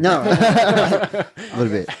 No. No. A little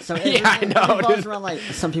bit. So Yeah, I know, It revolves dude. around like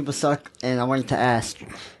some people suck, and I wanted to ask: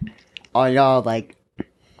 are y'all like?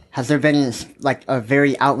 Has there been like a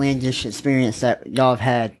very outlandish experience that y'all have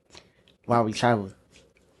had while we traveled,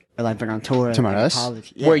 or like been on tour? Talking about like, us?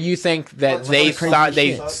 college? Yeah. Where you think that they crazy thought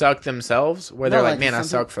they shit. sucked themselves? Where they're No, like, like, "Man, I some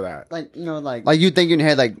suck people- for that." like like Like you think in your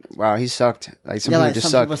head, like, wow, he sucked. Like some yeah, people like just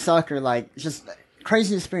some suck. people suck, or like just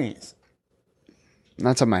crazy experience.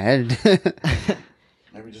 Not top of my head.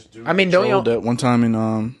 Maybe just do. I mean, don't y'all- that one time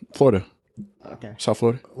in Florida, Okay. South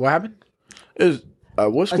Florida? What happened? It was,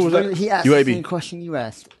 what school was that? He asked the same UAB. question you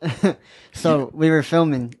asked. So we were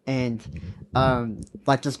filming, and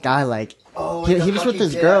like this guy, like he was with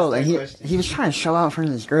this girl, and he was trying to show out in front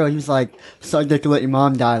of this girl. He was like, "Suck dick to let your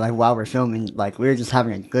mom die." Like while we're filming, like we were just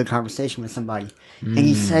having a good conversation with somebody, and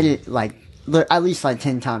he said it like at least like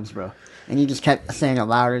 10 times, bro. And he just kept saying it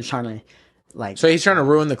louder, trying to like. So he's trying to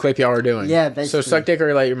ruin the clip y'all were doing. Yeah, So basically. suck dick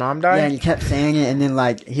or let your mom die. yeah, and he kept saying it, and then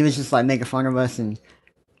like he was just like making fun of us, and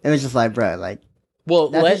it was just like, bro, like Well,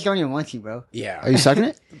 that let bitch don't even want you, bro. yeah. Are you sucking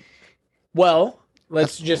it? Well,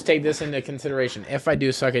 let's just take this into consideration. If I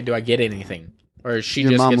do suck it, do I get anything, or she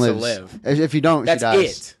Your just mom gets lives. to live? If you don't, That's she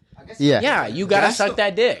dies. it. Yeah. Yeah, you gotta That's suck the-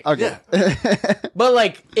 that dick. Okay. But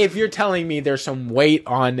like, if you're telling me there's some weight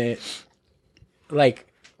on it, like,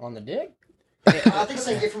 On the dick? I think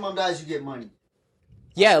saying if your mom dies, you get money.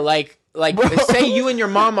 yeah, like say you and your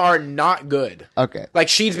mom are not good. Okay. Like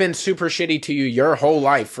she's been super shitty to you your whole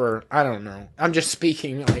life for I don't know. I'm just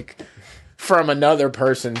speaking like from another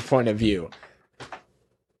person's point of view.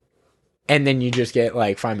 And then you just get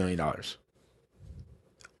like $5 million.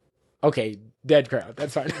 Okay, dead crowd.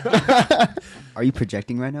 That's fine. Are you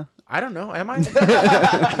projecting right now? I don't know. Am I?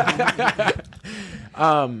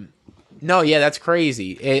 No, yeah, that's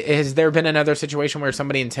crazy. Has there been another situation where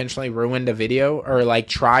somebody intentionally ruined a video or like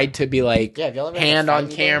tried to be like Yeah, have y'all ever had a hand on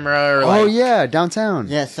fighting camera or Oh like yeah, downtown.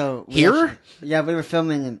 Yeah, so we here? actually- yeah, we were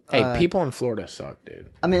filming. And, Hey, people in Florida suck,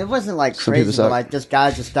 dude. I mean, it wasn't like Some people crazy, suck. but like this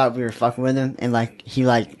guy just thought we were fucking with him, and like he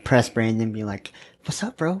like pressed Brandon, being like, "What's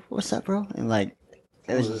up, bro? What's up, bro?" And like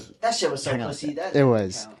it was just, That shit was so Hang on. pussy. That It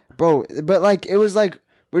was, bro. But like, it was like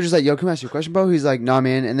we're just like, yo, can I ask you a question, bro? He's like, nah,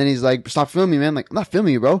 man. And then he's like, stop filming me, man. I'm like, I'm not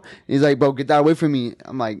filming you, bro. And he's like, bro, get that away from me.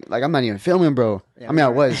 I'm like I'm not even filming, bro. Yeah, I mean, I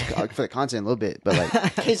was for the content a little bit, but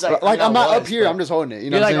like, He's like I'm not up was, here. but- I'm just holding it. You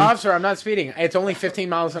know You're what like, I'm saying? officer, I'm not speeding. It's only 15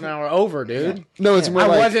 miles an hour over, dude. No, it's more I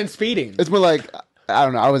like wasn't speeding. it's more like I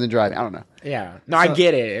don't know. I wasn't driving. I don't know. Yeah. No, I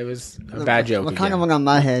get it. It was a bad joke. what kind again. of went on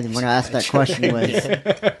my head when I asked that question was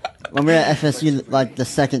when we were at FSU like the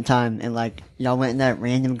second time, and like y'all went in that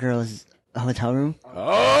random girl's hotel room.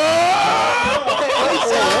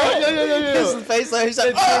 His face like, he's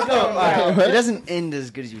like, oh! It It doesn't end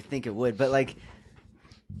as good as you think it would, but like,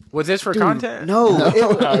 Was this for Dude, content? no,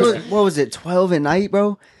 it was, what was it? 12 at night,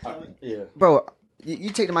 bro. Yeah. Bro, you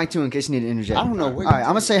take the mic too in case you need to interject. I don't know where All right, I'm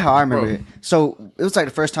gonna say how I remember Bro. it. So it was like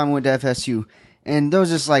the first time we went to FSU, and there was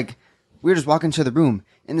just like we were just walking to the room,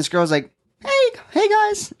 and this girl's like, "Hey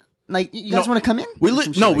guys, like you guys No, want to come in?" We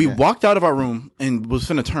Some shit like we that. walked out of our room and was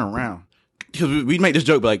finna turn around because we'd make this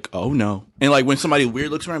joke like, oh no, and like when somebody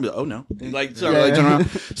weird looks around, be like, oh no, and like, so, Yeah. like turn around.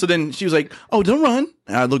 So then she was like, oh, don't run.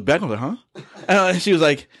 And I looked back, I was like, huh? And she was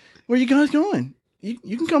like, where you guys going?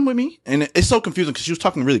 you can come with me. And it's so confusing because she was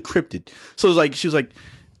talking really cryptid. So it was like, she was like,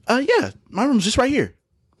 yeah, my room's just right here.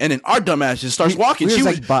 And then our dumbass just starts walking.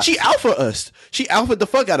 She alpha us. She alpha the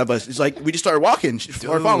fuck out of us. It's like we just started walking. She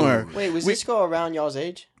started following her. Wait, was this girl around y'all's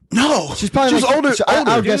age? No, She's probably she was older.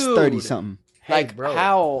 I would guess Dude. 30 something. Like, bro.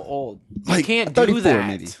 how old? You Like can't do 34 that.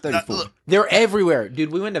 maybe. 34. They're everywhere,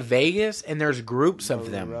 dude. We went to Vegas and there's groups of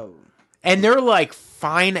them, and they're like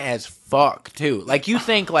fine as fuck too. Like you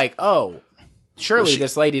think like, oh, surely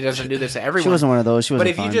this lady doesn't do this to everyone. She wasn't one of those. She wasn't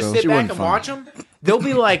But if you fine, just bro. sit She back wasn't and fine. watch them, they'll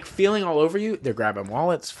be like feeling all over you. They're grabbing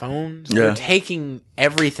wallets, phones. Yeah. They're taking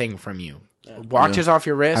everything from you. Watches off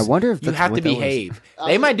your wrist. I wonder if you that's have what to that was. behave.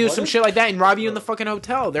 They might do some shit like that and rob you in the fucking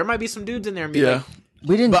hotel. There might be some dudes in there and be like,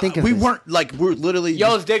 We didn't But think of we this. weren't like we're literally.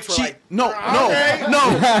 Y'all's dicks were like, no.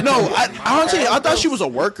 I honestly, I thought she was a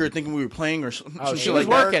worker, thinking we were playing or something. oh, she was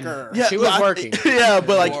working. Yeah, She was but working. Yeah,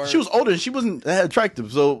 but like she was older and she wasn't that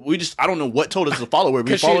attractive. So I don't know what told us to follow her. We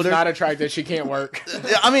Because followed she's her. not attractive. She can't work.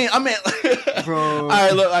 Yeah, I mean, Bro. All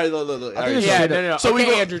right, look. All right, Yeah, no. So we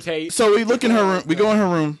okay, go- Andrew Tate. So we look in her room. We go in her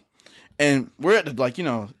room, and we're at the, like,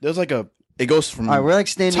 there's like it goes from All right, we're like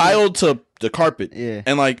standing. tiled to the carpet, Yeah.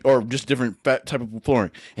 and like or just different type of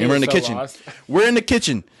flooring. And we're in the was so kitchen. lost. We're in the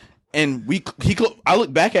kitchen, and I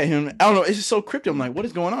look back at him. I don't know. It's just so cryptic. I'm like, what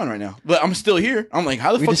is going on right now? But I'm still here. I'm like,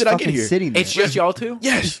 how the We fuck just did I get fucking here? sitting there. It's just y'all two?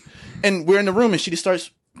 Yes. And we're in the room, and she just starts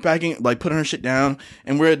packing, like putting her shit down,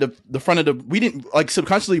 and we're at the front of the. We didn't like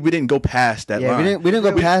subconsciously. We didn't go past that Yeah, line. we didn't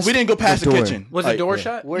go past. We didn't go past the door. kitchen. Was Like, the door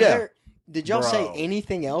shut? Were Yeah. there? Did y'all say Bro.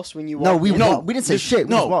 anything else when you No, walked we in? we didn't say shit.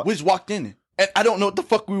 We just walked in. And I don't know what the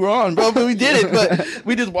fuck we were on, bro, but we did it. But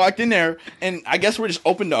we just walked in there, and I guess we're just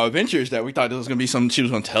open to adventures that we thought there was gonna be something she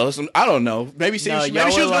was gonna tell us. I don't know. Maybe she No, was y'all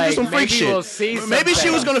gonna were do like, some freak maybe shit. we'll see Maybe she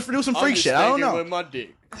something. was gonna do some freak shit. I don't know. my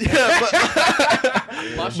dick.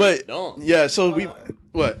 Yeah, but yeah. So we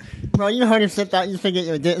what? Bro, you heard him sit down. You figured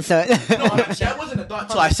you did so. That wasn't a thought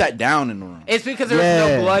until I sat down in the room. It's because there was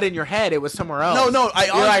Yeah. no blood in your head. It was somewhere else. No,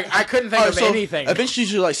 You're like, I couldn't think of anything. Eventually,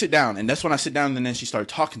 she like sit down, and that's when I sit down, and then she started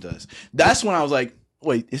talking to us. That's when I was like,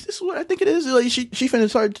 "Wait, is this what I think it is?" Like she finna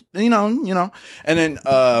start, you know. And then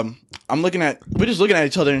we're just looking at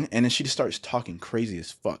each other, and then she just starts talking crazy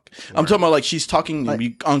as fuck. I'm talking about like she's talking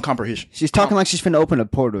uncomprehension. She's talking like she's finna open a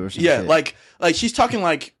portal or something. Yeah, like she's talking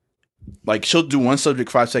like she'll do one subject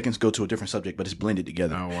 5 seconds, go to a different subject, but it's blended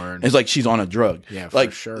together. Oh, word. It's like she's on a drug. Yeah, for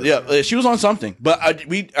like, sure. Yeah, she was on something. But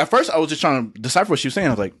at first I was just trying to decipher what she was saying. I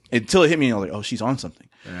was like, until it hit me, I was like, oh, she's on something.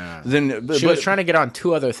 Yeah. Then She was trying to get on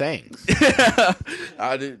 2 other things.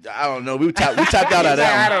 I don't know. We tapped out at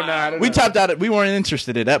that. I don't know. We tapped out. We weren't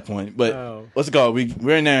interested at that point. But Oh. let's go.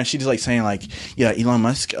 We're in there, and she's just like saying like, yeah, Elon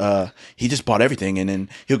Musk, he just bought everything, and then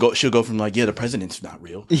she'll go from like, yeah, the president's not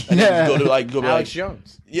real, and then go to like Alex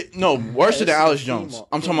Jones. yeah, no, worse than this is Alex the Jones. female-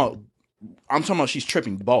 I'm talking about she's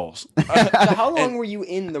tripping balls. So how long were you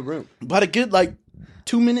in the room? But a good like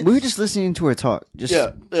 2 minutes. We were just listening to her talk. Just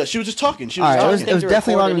yeah, she was just talking. She All was right, talking. it was to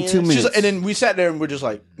definitely record longer than any 2 of this? minutes. And then we sat there and we're just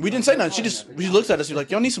like, we didn't say nothing. She looks at us. She's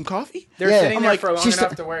like, y'all need some coffee? They're Yeah. sitting I'm there like, for long she's-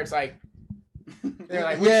 enough to where it's like, they're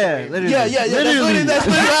like, yeah, literally. literally. Yeah. Literally.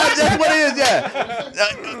 That's what it is.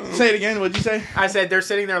 Yeah. Say it again. What'd you say? I said they're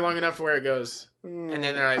sitting there long enough to where it goes, and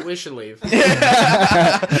then they're like, we should leave.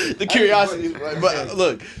 The curiosity. But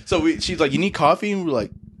look, so she's like, you need coffee? And we're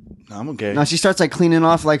like, no, I'm okay. No, she starts like cleaning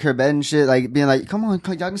off like her bed and shit, like being like, "Come on,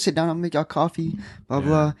 y'all can sit down. I'll make y'all coffee." Blah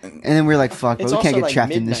blah. And then we're like, "Fuck, but It's we can't also get like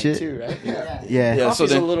trapped in this midnight shit." too, right? Yeah. Yeah. Yeah, so Coffee's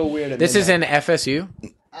then a little weird. At This is midnight. in FSU,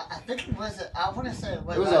 I think it was. I want to say it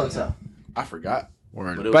was. hotel. I forgot.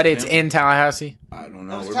 but it's in Tallahassee. I don't It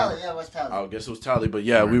know. was Tally. Yeah, it was Tally. I guess it was Tally, but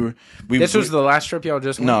yeah, we This was the last trip y'all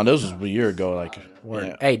just went? no, this was a year ago. Like,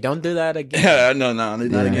 yeah. Hey, don't do that again. Yeah, no, not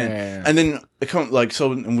again. Yeah. And then it come like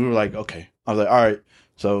so, and we were like, okay. I was like, all right.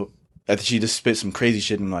 So after she just spit some crazy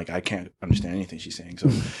shit, and like I can't understand anything she's saying. So,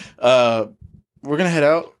 we're gonna head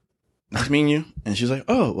out. Nice meeting you. And she's like,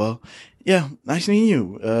 oh well, yeah, nice meeting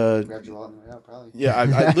you. Grabbed you all on the way out, probably. Yeah,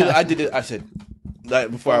 I did it. I said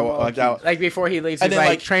that before I walked out. Like before he leaves, And he's then,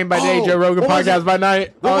 like, like, trained by day, oh, Joe Rogan what was podcast it? by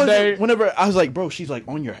night, What all was day. it? Whenever I was like, bro, she's like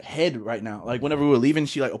on your head right now. Like whenever we were leaving,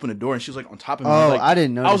 she like opened the door and she was like on top of me. Oh, like, I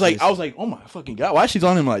didn't know. I was like, oh my fucking god, why she's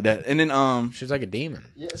on him like that? And then She's like a demon.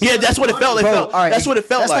 yeah, that's what it felt. It Bro, felt. all right, That's what it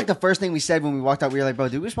felt That's like. like the first thing we said when we walked out. We were like, "Bro,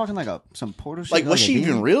 dude, we just walking like some portal shit." Like, was a she even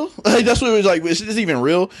demon? real? Like, that's what it was like. Is this even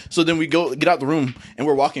real? So then we get out the room and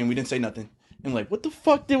we're walking. And we didn't say nothing. And like, what the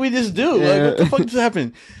fuck did we just do? Yeah. Like, what the fuck just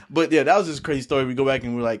happened? But yeah, that was this crazy story. We go back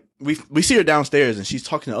and we're like, we see her downstairs and she's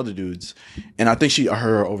talking to other dudes. And I think I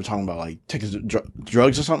heard her over talking about like taking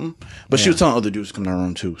drugs or something. But she was telling other dudes to come to her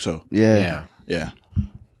room too. So Yeah. yeah,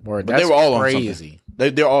 Word, but that's they were all on crazy. something.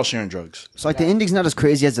 They're all sharing drugs. So like the ending's not as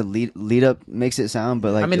crazy as the lead up makes it sound,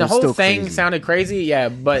 but like I mean, it the was whole still thing crazy. sounded crazy, yeah,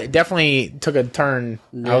 but it definitely took a turn.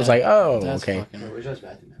 I was like, oh, That's okay.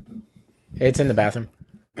 fucking- It's in the bathroom.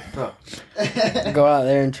 Go out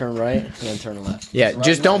there and turn right, and then turn left. Yeah,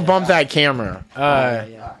 just don't bump that camera.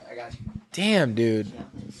 Yeah. Damn, dude.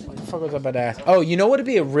 What the fuck was I about to ask? Oh, you know what would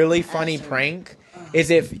be a really funny prank? Is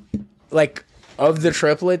if, like, of the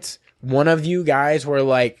triplets, one of you guys were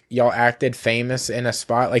like, y'all acted famous in a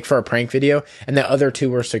spot, like for a prank video, and the other two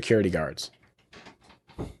were security guards.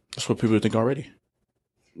 That's what people think already.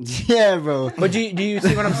 Yeah, bro. But do you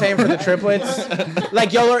see what I'm saying for the triplets?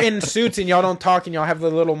 Like, y'all are in suits and y'all don't talk and y'all have the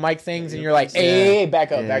little mic things and you're like, hey,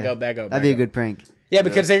 back up, back up, back up. That'd be a good prank. Yeah,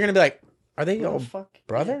 because they're gonna be like, are they all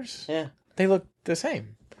brothers? Yeah. They look the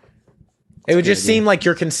same. It would just seem like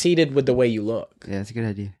you're conceited with the way you look. Yeah, that's a good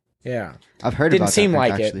idea. Yeah. I've heard Didn't about seem that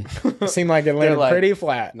like prank, it. actually. Seemed like it landed like, pretty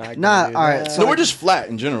flat. Not Nah, gonna do all right. that. So No, we're just flat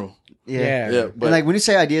in general. Yeah. Yeah, And but like when you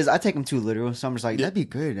say ideas, I take them too literal. So I'm just like, that'd be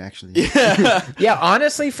good, actually. Yeah,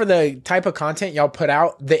 honestly, for the type of content y'all put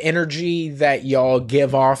out, the energy that y'all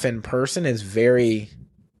give off in person is very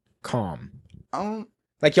calm.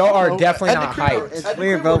 Like, y'all are definitely not hyped. It's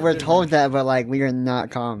weird, bro. We're told that, but like we are not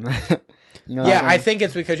calm. You know what Yeah, I I mean? think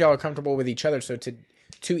it's because y'all are comfortable with each other. So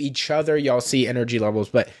to each other, y'all see energy levels,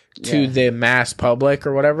 but to Yeah. the mass public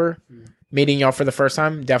or whatever, meeting y'all for the first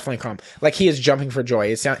time, definitely calm. Like, he is jumping for joy.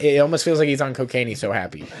 It almost feels like he's on cocaine. He's so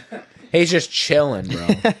happy. He's just chilling, bro.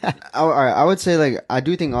 All right, I would say like I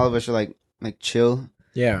do think all of us are like chill.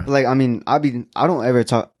 Yeah. But like I mean, I don't ever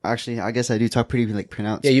talk. Actually, I guess I do talk pretty like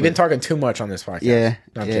pronounced. Yeah, you've been but- talking too much on this podcast. Yeah,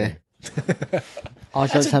 No, I'm yeah. kidding. all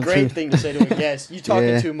That's jokes a have great truth. thing to say to a guest. You talking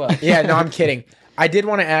Yeah. too much. Yeah, no, I'm kidding. I did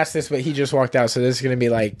want to ask this, but he just walked out, so this is going to be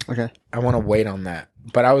like, Okay. I want to wait on that.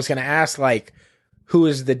 But I was going to ask, like, who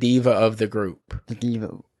is the diva of the group? The diva.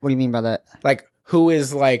 What do you mean by that? Like, who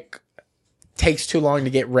is, like, takes too long to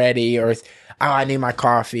get ready, or, I need my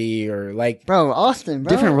coffee, or, like, Bro, Austin, bro.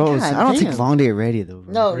 different roles. God I don't damn. take long to get ready though.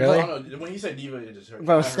 Bro. No, Really? but, When he said diva, it just hurt.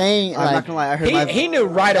 bro, staying I'm not like gonna lie. I heard he knew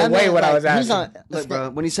right I away mean, what I like, was asking. he's on. Look, bro.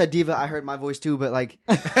 When he said diva, I heard my voice too. But like,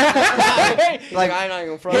 Like, I'm not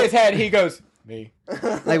even front. His head, he goes, me.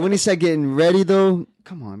 like when he said getting ready though,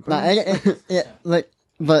 come on, bro. Nah, like,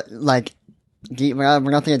 but like, when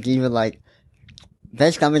I think of diva, like,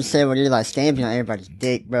 basically I'm gonna say when you're like stamping on everybody's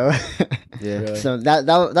dick, bro. Yeah. Really? So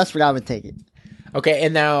that's what I would take it. Okay,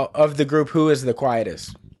 and now, of the group, who is the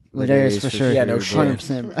quietest? Ladarius for sure. Yeah, no shit.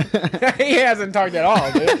 100%. He hasn't talked at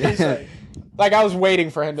all, dude. He's like, I was waiting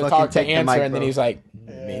for him to Fucking talk to take the answer, mic, and then bro. he's like,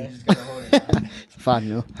 me. 5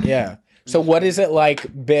 mil. Yeah. So what is it like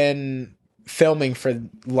been filming for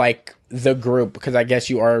like the group? Because I guess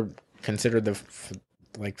you are considered the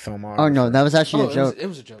like filmographer. Oh no, that was actually Oh, a joke. It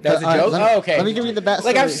was a joke. That was a All right, joke. let me- Oh, okay. Let me give you the backstory.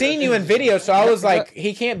 Like, I've seen you in video, so I was like,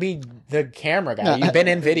 he can't be the camera guy. No, You've been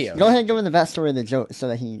in video. Go ahead and give him the backstory of the joke so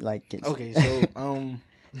that he like gets. Okay, so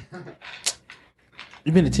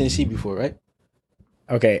you've been to Tennessee before, right?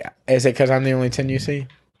 Okay, is it because I'm the only 10 you see?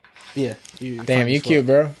 Yeah. Damn, you cute,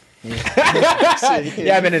 bro. Yeah,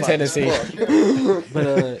 I've been in Tennessee. But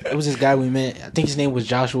it was this guy we met. I think his name was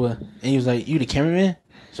Joshua, and he was like, "You the cameraman?"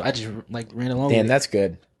 So I just like ran along. Damn, with it. that's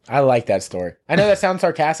good. I like that story. I know that sounds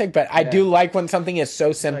sarcastic, but I do like when something is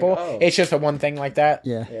so simple. oh. It's just a one thing like that.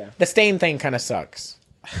 Yeah. The stain thing kind of sucks.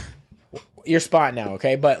 Your spot now,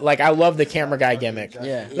 okay? But like, I love the camera guy gimmick.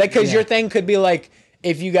 Yeah. Like, because your thing could be like,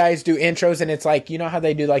 if you guys do intros and it's like, you know how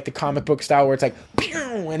they do like the comic book style where it's like, pew,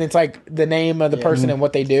 and it's like the name of the person and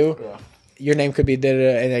what they do. Your name could be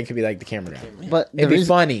da-da-da, and it could be like the camera guy. But It'd be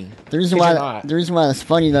funny. The reason 'Cause why you're not. the reason why it's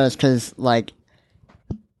funny though is because like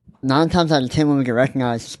 9 times out of 10 when we get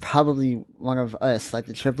recognized, it's probably one of us, like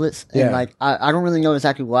the triplets. And Yeah. like I don't really know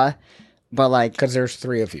exactly why, but like, Because there's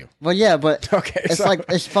 3 of you. but yeah, but Okay, it's so- like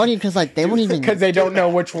it's funny because like they won't even Because they don't know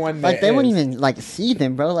which one like they is. won't even like see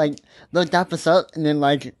them, bro. Like they'll dap us up and then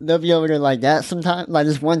like they'll be over there like that sometime. Like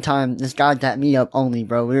this one time, this guy dapped me up only,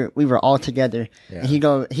 bro. We were all together, and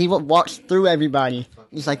he walks through everybody.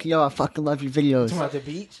 He's like, "Yo, I fucking love your videos." Talking about the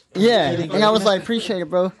beach. Yeah, and I was like, "Appreciate it,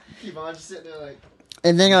 bro." Kevon just sitting there like.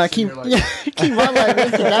 And then keep on like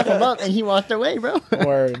went to dap him up, and he walked away, bro. I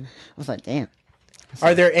Word. was like, "Damn."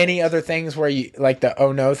 Are there any other things where you like the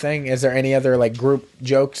oh no thing? Is there any other like group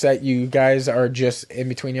jokes that you guys are just in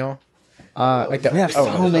between y'all? Like the We have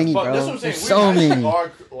so many, bro. That's what I'm saying. There's so many.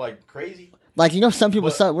 Are like crazy. Like some people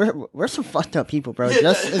suck. We're some fucked up people, bro.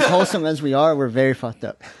 Just as wholesome as we are, we're very fucked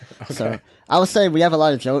up. So I would say we have a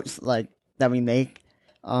lot of jokes like that we make.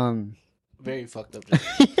 Very fucked up.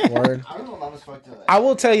 word. I don't know if I was fucked up. I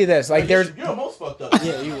will tell you this: like there's You're the most fucked up.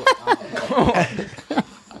 Yeah, you were.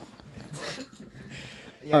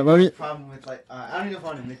 what were you- problem with like I don't even know if I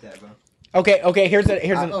want to admit that, bro. Okay. Here's an.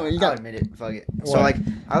 Oh, you I'll got admit it. Fuck it. So What? like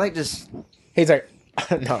I like just He's like,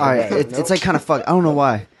 no. all right. right. It's like kind of fucked. I don't know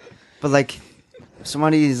why, but like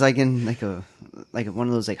somebody's like in like one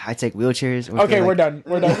of those like high tech wheelchairs. or if Okay, they're, we're like- done.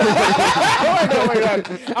 We're done. we're done.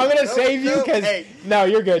 I'm gonna save you because Hey, no,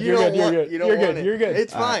 you're good. you You're don't good. You're want- good. you don't You're want good. it. You're good.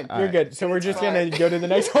 It's fine. You're good. So we're just gonna go to the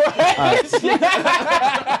next one.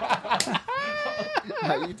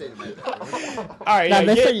 You take the mic back, bro. All right, Nah, yeah,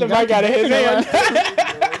 make sure get you the don't mic out of his you know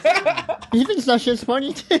hand. He thinks that shit's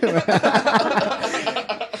funny too.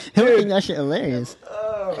 He'll think that shit hilarious.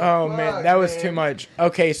 Oh man, that was too much.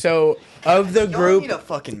 Okay, so of the Y'all group, need a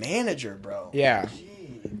fucking manager, bro. yeah,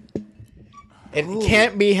 it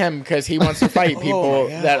can't be him because he wants to fight people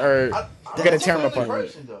that are gonna tear him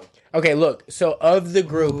apart. Okay, look. So of the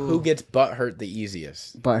group, who gets butt hurt the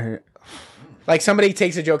easiest? But her, Like somebody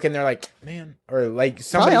takes a joke and they're like, "Man," or like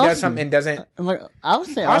somebody Probably does Austin. something and doesn't. I'm like, I would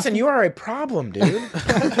say Austin, you are a problem, dude.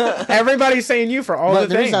 Everybody's saying you for all But the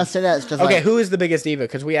the reason I things. say that is because Okay, like, who is the biggest diva?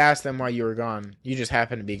 Because we asked them while you were gone. You just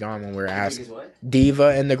happened to be gone when we were asked.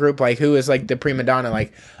 Diva in the group, like who is like the prima donna?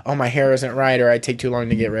 Like, oh, my hair isn't right, or I take too long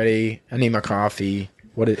to get ready. I need my coffee.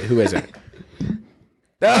 Who is it?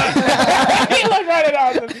 He looked right at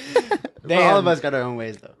Austin. Well, all of Damn. us got our own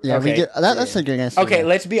ways though. yeah, we okay. get that's a good answer. Okay, yeah.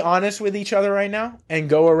 let's be honest with each other right now and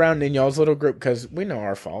go around in y'all's little group because we know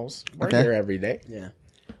our faults. We're Okay. here every day. Yeah.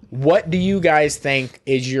 What do you guys think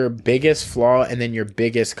is your biggest flaw and then your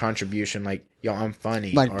biggest contribution? Like, yo, I'm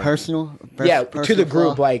funny. like or- personal. Yeah, to personal the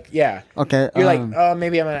group. flaw. Like, yeah. Okay, You're like, oh,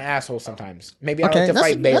 maybe I'm an asshole sometimes. Maybe I okay, like to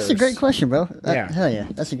fight bears. that's a great question, bro. Yeah. Hell yeah,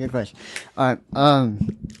 that's a good question. All right,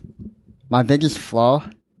 my biggest flaw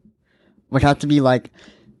would have to be like,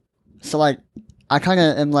 so like, I kind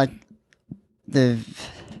of am like I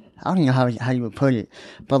don't even know how you would put it,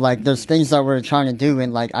 but like there's things that we're trying to do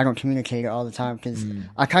and like I don't communicate it all the time because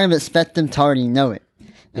I kind of expect them to already know it.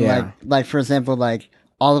 And Yeah. like for example, like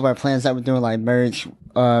all of our plans that we're doing, like merge,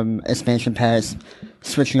 expansion pass,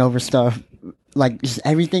 switching over stuff, like just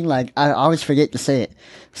everything. Like I always forget to say it,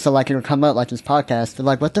 so like it'll come up like this podcast. They're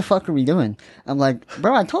like, "What the fuck are we doing?" I'm like,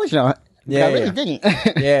 "Bro, I told y'all." Yeah, I really yeah.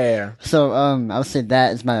 didn't. Yeah. So I would say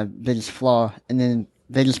that is my biggest flaw, and then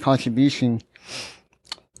biggest contribution.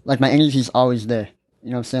 Like my energy is always there. You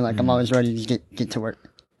know what I'm saying? Like I'm always ready to get to work.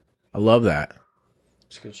 I love that.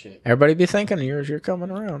 It's good shit. Everybody be thinking yours. You're coming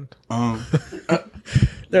around.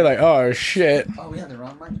 They're like, oh, shit. Oh, we had the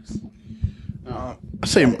wrong mics. I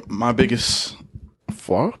say my biggest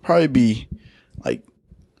flaw would probably be like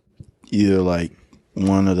either like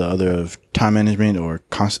one or the other of time management or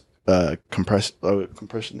compression. How do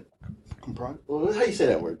you say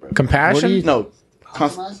that word, bro? Compassion? No,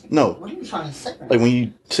 no. What are you trying to say? Like when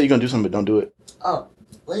you say you're gonna do something but don't do it. Oh,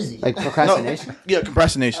 lazy. Like procrastination. Yeah,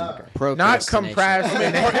 procrastination. Not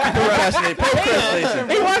compressing. Procrastination.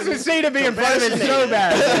 He wants to see to be in front of it so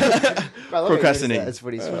bad. Procrastinating. That's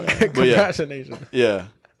what he's from. But yeah, Procrastination. yeah,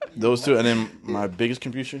 those two, and then my biggest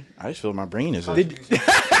contribution. I just feel my brain is.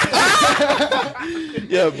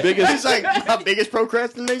 Yeah, biggest. It's like my biggest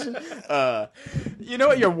procrastination. You know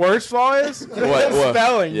what your worst flaw is? What?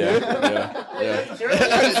 Spelling, Yeah, dude. yeah.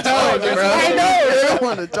 I know. I don't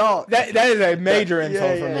want to talk. That is a major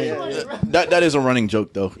insult for me. That is a running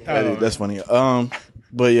joke though. That's funny.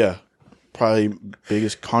 But yeah, probably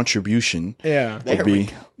biggest contribution. Yeah. Would be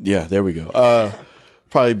yeah. There we go.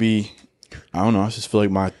 Probably be. I don't know. I just feel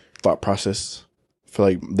like my thought process. Feel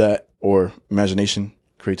like that or imagination,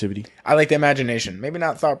 creativity. I like the imagination. Maybe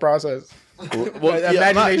not thought process. Well,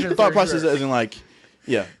 imagination my thought for process sure. isn't like.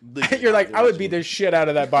 Yeah, You're like, I would beat the shit out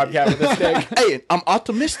of that bobcat with a stick. Hey, I'm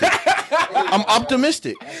optimistic. I'm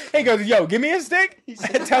optimistic. He goes, yo, give me a stick.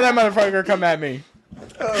 Tell that motherfucker come at me.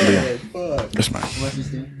 That's mine.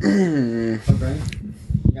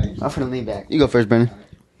 I'm finna lean back. You go first, Brennan.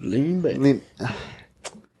 Lean back.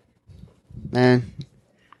 Man,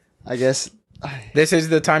 I guess. This is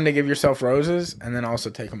the time to give yourself roses and then also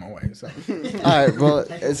take them away. So All right. Well,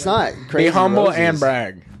 it's not crazy. be humble roses, and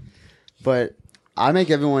brag. But I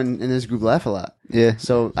make everyone in this group laugh a lot. Yeah.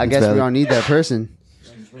 So I guess valid. we all need that person.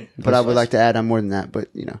 But I would like to add I'm more than that. But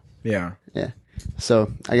you know, Yeah. yeah.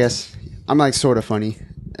 So I guess I'm like sort of funny.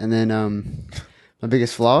 And then my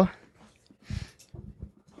biggest flaw.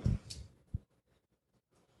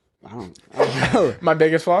 I don't know. My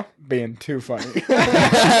biggest flaw? Being too funny.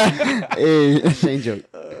 Hey, same joke.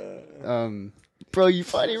 Bro, you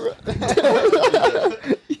funny, bro.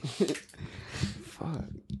 Fuck.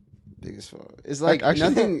 Biggest flaw. It's like actually-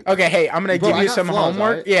 nothing. Okay, hey, I'm going to Bro, give I you got some flaws, homework.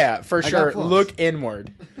 alright? Yeah, for got sure. flaws. Look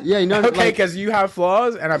inward. Yeah, you know. Okay, like, because you have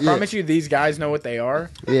flaws, and I Yeah. promise you these guys know what they are.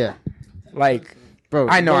 yeah, Like, bro.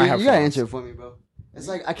 I know bro, I have You gotta flaws. answer it for me, bro. It's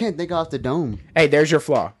like I can't think off the dome. Hey, there's your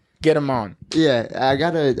flaw. Get him on. Yeah,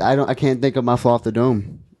 I can't think of my flaw off the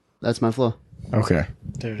dome. That's my flaw. Okay.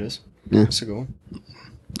 There it is. Yeah. That's a good one.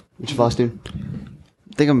 What's your flaw, dude?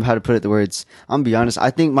 Think of how to put it the words. I'm gonna be honest.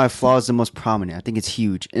 I think my flaw is the most prominent. I think it's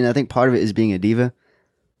huge, and I think part of it is being a diva.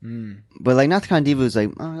 But like, not the kind of diva who's like,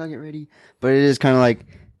 oh, I gotta get ready. But it is kind of like,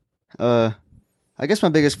 I guess my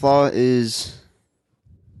biggest flaw is,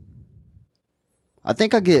 I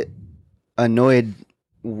think I get annoyed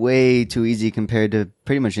way too easy compared to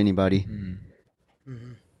pretty much anybody.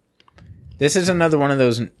 This is another one of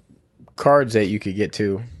those cards that you could get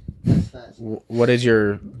to. What is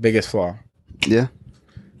your biggest flaw? Yeah.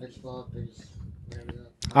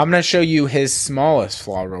 I'm going to show you his smallest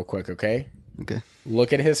flaw real quick, okay? Okay.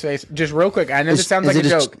 Look at his face. Just real quick. I know this sounds like a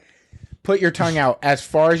joke. Put your tongue out as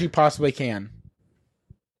far as you possibly can.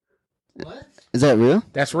 Is that real?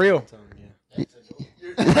 That's real.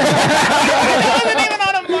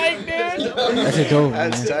 That's adorable.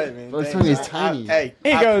 That's Man. tight, man. Bro, his Thanks. tongue is tiny. Hey,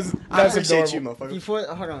 He goes, I that's appreciate adorable. you,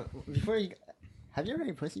 motherfucker. Before you, have you ever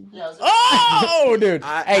had pussy? Oh, dude.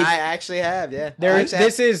 I Hey, actually have, yeah.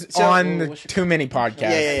 this is So- on the Too Many podcast.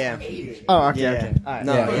 Yeah. Oh, okay, Yeah. okay. All right.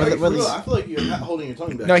 No, Yeah. Like, for real, I feel like you're not holding your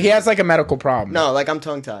tongue back. No, he has like a medical problem. No, like I'm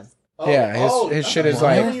tongue tied. Yeah, his shit is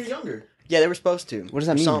like- when you're younger. Yeah, they were supposed to. What does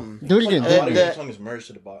that Or mean? Something. Do it again. A Do it lot of again. your tongue is merged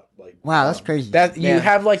to the bottom. Like, Wow, that's crazy. That you Yeah.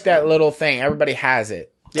 have like that little thing. Everybody has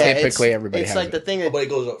it. Yeah, Typically, everybody It's has like it. the thing that. but it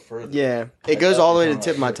goes up further. Yeah, it goes all the way to the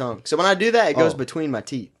tip of my tongue. So when I do that, it goes Oh. between my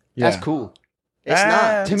teeth. That's Yeah. cool. It's Ah,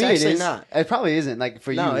 not. To It's me, it actually is. not. It probably isn't like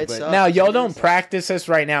for No, you. it's, but Now, y'all don't practice this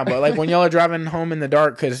right now, but like when y'all are driving home in the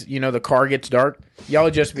dark because you know the car gets dark, y'all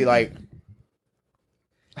would just be like,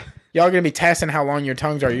 y'all are gonna be testing how long your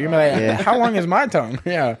tongues are. You're gonna be like, Yeah. how long is my tongue?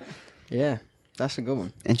 Yeah. Yeah, that's a good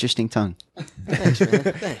one. interesting tongue. Thanks, man.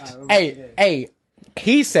 Thanks. Hey,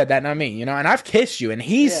 he said that, not me. You know, and I've kissed you, and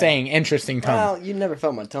he's Yeah. saying interesting tongue. Well, you never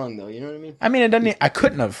felt my tongue though. You know what I mean? I mean, it doesn't. I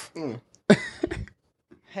couldn't have.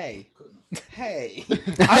 Hey, hey. Hey,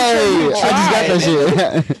 I just got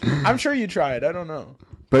that shit. I'm sure you tried. I don't know.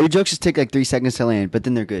 Bro, your jokes just take like 3 seconds to land, but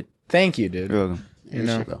then they're good. Thank you, dude. You're welcome. You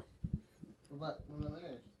know.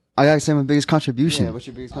 I gotta say my biggest contribution. Yeah, what's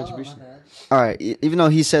your biggest contribution? All right, even though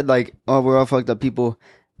he said like, "Oh, we're all fucked up people,"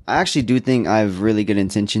 I actually do think I have really good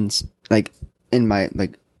intentions, like in my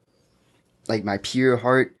like my pure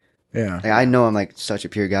heart. Yeah. Like, I know I'm like such a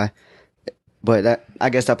pure guy, but I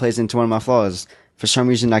guess that plays into one of my flaws. For some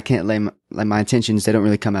reason, I can't lay my intentions. They don't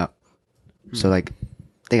really come out. So like,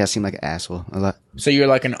 I think I seem like an asshole a lot. So you're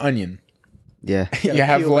like an onion. Yeah, You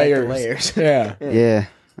have peel back the layers. layers. Yeah. yeah.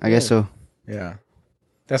 I guess so. Yeah.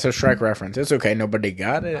 That's a Shrek reference. It's okay. Nobody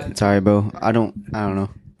got it. Sorry, bro. I don't know.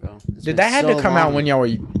 Dude, that had to come out when y'all were.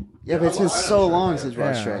 Yeah, but it's been so long since we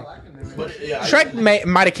watched Yeah. Shrek. But, yeah, Shrek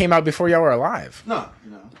might have came out before y'all were alive. No.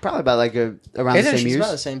 Probably about like around the Isn't same she It's about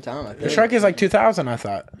the years. same time. I think. Shrek is like 2000, I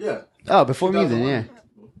thought. Yeah. Oh, before me then. Yeah,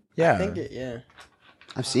 Yeah. I think yeah.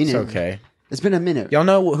 I've seen It's it. okay. It's been a minute. Y'all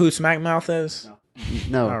know who Smack Mouth is?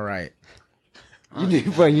 No, All right. you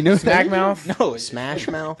do, bro. You know Smack that? Mouth? No, Smash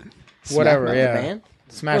Mouth. Whatever, Smack Mouth, yeah. The band?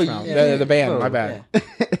 Smash Oh, Mouth. yeah. The band, Oh, my bad.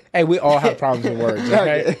 Hey, we all have problems with words,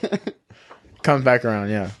 okay? Comes back around,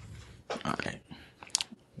 yeah.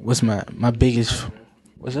 What's my biggest?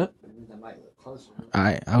 What's up?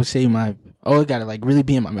 I would say my. Oh, it gotta like really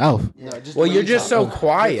be in my mouth. Well, you're just so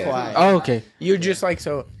quiet. Oh, okay. You're just like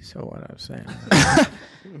so what I'm saying.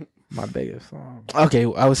 My biggest flaw. Okay,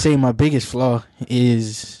 I would say my biggest flaw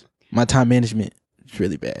is my time management. It's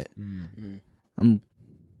really bad. I don't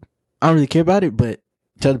really care about it, but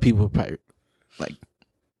to other people, probably like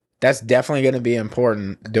That's definitely going to be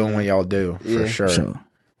important doing what y'all do, for Yeah. sure. so.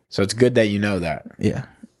 So it's good that you know that. Yeah.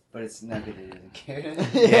 But it's not good. It doesn't care.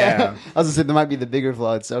 Yeah. I was gonna say there might be the bigger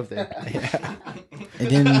flaw itself there.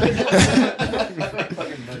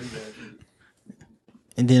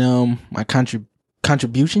 And then my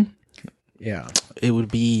contribution, Yeah. it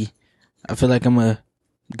would be I feel like I'm a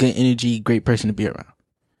good energy, great person to be around.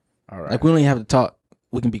 All right. Like we don't even have to talk.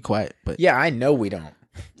 We can be quiet, but Yeah, I know we don't.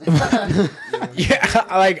 Yeah,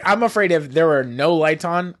 like I'm afraid if there were no lights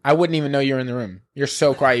on, I wouldn't even know you're in the room. You're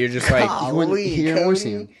so quiet. You're just like, You wouldn't hear him or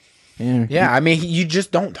see him. yeah. yeah. I mean, you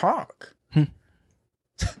just don't talk. I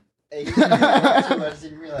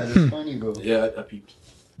didn't realize it's funny, bro. Yeah, I peeped.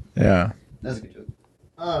 Yeah. That's a good joke.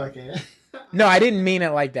 Oh, okay. No, I didn't mean it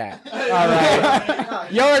like that. All right.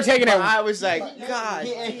 Y'all are taking it. I was like, God.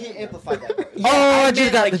 He amplified that. Yeah, I meant,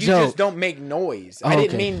 just got like the you joke. just don't make noise. Oh, I didn't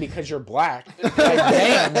okay. mean because you're black. Like,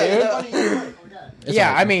 damn, dude.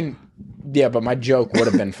 Yeah, I mean, yeah, but my joke would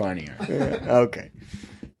have been funnier. Okay.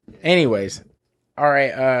 Anyways, all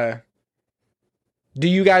right. Do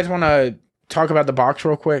you guys want to talk about the box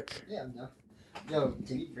real quick? Yeah, no. Yo,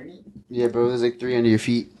 can you bring it? Yeah, bro. There's like 3 under your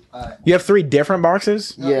feet. You have 3 different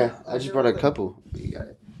boxes? Yeah, I just brought a couple. You got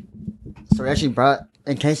it. So we actually brought,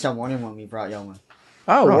 in case y'all wanted one, we brought y'all one.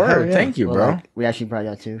 Oh, Oh, word. hell yeah. Thank you, Well, bro. like, we actually brought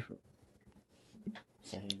y'all 2.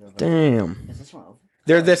 So here you go, bro. Damn. Is this one open?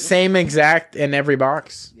 They're the same exact in every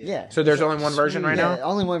box? Yeah. So there's only one version right Yeah, now?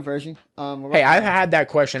 only one version. Hey, I've had that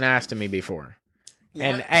question asked to me before.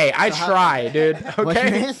 And hey, I So how- try, dude. What's your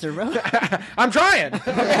Okay? answer, bro? I'm trying.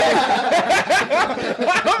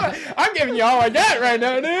 I'm giving you all I got right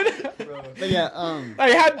now, dude. But yeah, I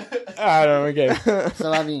had. I don't know. Okay.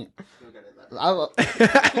 so I mean, y'all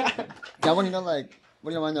want to know like,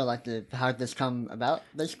 what do you want to know like how this come about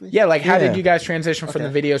basically? Yeah, like how Yeah. did you guys transition from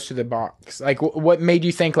Okay. the videos to the box? Like, what made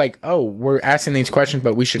you think like, oh, we're asking these questions,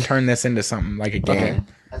 but we should turn this into something like a game?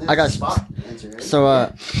 I got spot answer. Right? So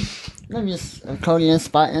let me just Cody and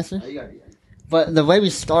spot answer. You got it. But the way we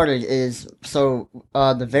started is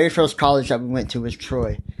the very first college that we went to was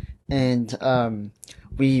Troy, and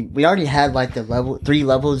we already had like the 3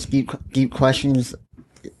 levels deep questions.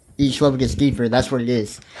 Each level gets deeper. That's what it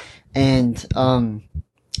is, and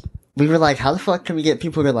we were like, how the fuck can we get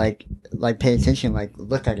people to like pay attention, like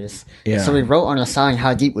look at us? Yeah. So we wrote on a sign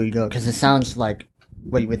how deep would you go, because it sounds like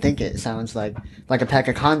what you would think it sounds like a pack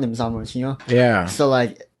of condoms almost, you know. Yeah. So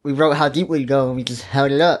like we wrote how deep we go and we just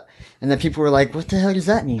held it up, and then people were like, what the hell does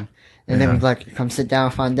that mean? And then we like come sit down,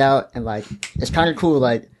 find out, and like it's kind of cool.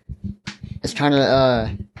 Like it's kind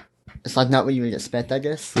of it's like not what you would expect, I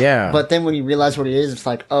guess. Yeah. But then when you realize what it is, it's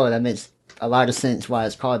like, oh, that makes a lot of sense why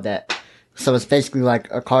it's called that. So it's basically like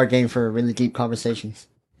a card game for really deep conversations.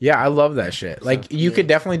 Yeah, I love that shit. Like, you could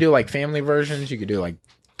definitely do like family versions. You could do like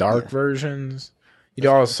dark versions. You do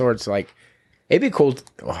all sorts. Like, it'd be cool.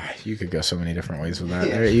 You could go so many different ways with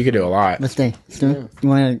that. You could do a lot. Let's stay. You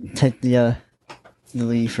want to take the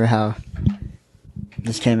lead for how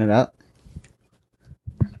this came about?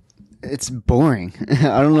 It's boring.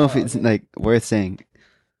 I don't know if it's like worth saying.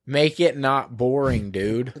 Make it not boring,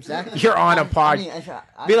 dude. Exactly. You're on a pod. I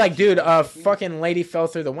mean, Be like, dude, a fucking lady fell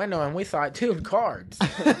through the window, and we thought, dude, cards.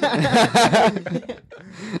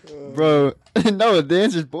 Bro, no, the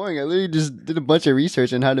answer's boring. I literally just did a bunch of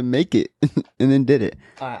research on how to make it and then did it.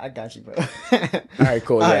 Alright, I got you, bro. All right,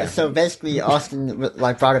 cool. Yeah. Alright, so basically, Austin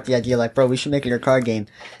like brought up the idea, like, bro, we should make it a card game,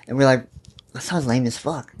 and we're like, that sounds lame as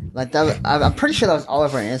fuck. Like that, I'm pretty sure that was all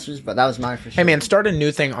of our answers, but that was mine for sure. Hey, man, start a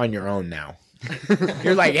new thing on your own now.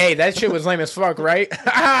 You're like, hey, that shit was lame as fuck, right?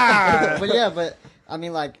 but yeah, but I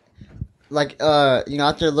mean, like, you know,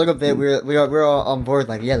 after a little bit, we're all on board.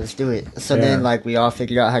 Like, yeah, let's do it. So Yeah. then, like, we all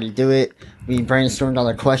figured out how to do it. We brainstormed all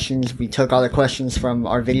the questions. We took all the questions from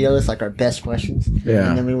our videos, like our best questions, Yeah.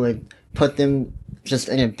 and then we would put them just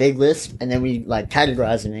in a big list, and then we like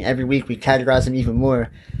categorize them. And every week we categorize them even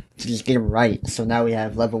more to just get them right. So now we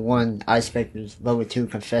have level 1 icebreakers, level 2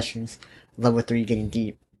 confessions, level 3 getting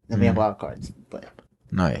deep. Then we have wild cards. But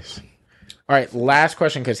Nice. All right, last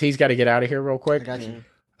question, because he's got to get out of here real I quick. got you.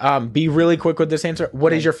 Be really quick with this answer.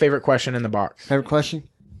 What is your favorite question in the box? Favorite question?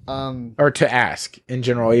 Or to ask in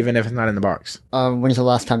general, even if it's not in the box? When's the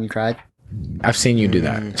last time you cried? I've seen you do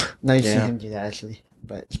that. No, you've seen Yeah. him do that actually.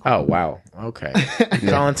 But Oh, wow. Okay.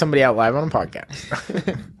 Calling somebody out live on a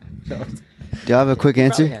podcast. Do I have a quick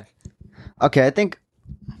answer? Probably have. Okay, I think.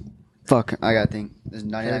 Fuck, I gotta think. There's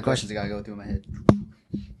 99 questions I gotta go through in my head.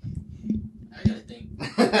 I gotta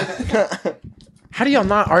think. How do y'all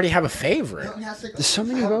not already have a favorite? There's so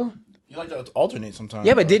many, bro. You like to alternate sometimes.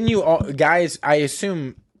 Yeah, but didn't you all, guys, I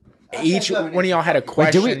assume each one of y'all had a Wait,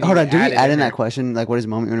 question. do we hold on? Do we added add in there. that question? Like, what is a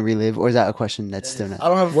moment you want to relive, or is that a question that's still not? I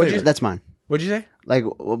don't have a What'd favorite. That's mine. What'd you say? Like,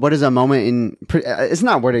 what is a moment in? It's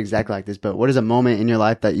not worded exactly like this, but what is a moment in your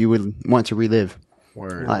life that you would want to relive?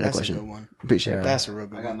 Word. I like that That's a question. good one. Appreciate it. That's a real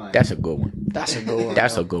good one. That's a good one. That's a good one.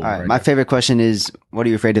 That's a good All one. right, my favorite question is, what are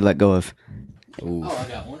you afraid to let go of? Ooh. Oh, I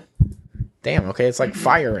got one. Damn, okay, it's like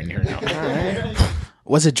fire in here now.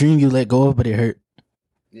 What's a dream you let go of, but it hurt?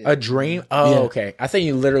 A dream? Oh, Yeah. okay. I thought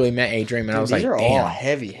you literally meant a dream, and I was These like, are all damn.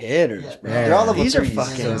 heavy hitters, bro. Yeah. They're all level These are threes,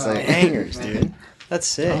 fucking so it's like- bangers, dude. That's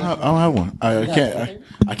sick. I don't have one.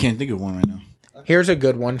 I can't think of one right now. Here's a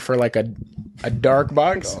good one for like a dark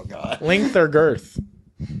box. Oh god. Length or girth?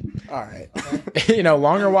 All right. You know,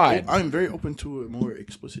 long or wide? I'm very open to a more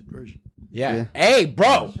explicit version. Yeah. Hey,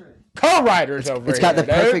 bro. Co-writers over It's got the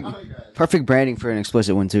here, dude. perfect branding for an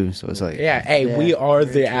explicit one too. So it's like Yeah, hey, we are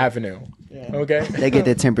the avenue. Okay? they get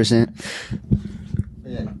their 10%.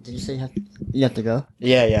 Yeah. Did you say you have to go?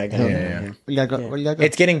 Yeah, I got it. Yeah. You gotta go. Where you gotta go?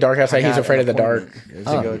 It's getting dark outside. He's afraid of the dark. It's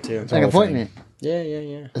a go-to. It's like an appointment. Yeah.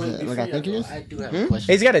 Is it what I think it is? I do have a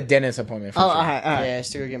question. He's got a dentist appointment. For Oh, sure. alright. Yeah, it's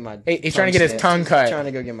to go get my. He's trying to get his tongue cut. Trying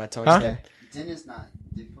to go get my tongue Huh? snip. Dentist not.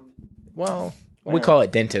 Well, we call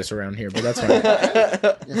it dentist around here, but that's fine.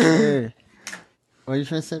 Yes, sir. What are you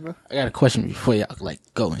trying to say, bro? I got a question before y'all like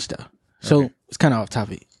go and stuff. So it's kind of off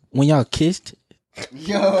topic. When y'all kissed,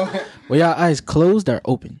 were y'all eyes closed or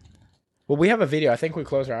open? Well, we have a video. I think we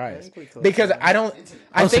close our eyes because I don't.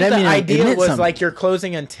 I Oh, so think that the mean it idea meant was something. like you're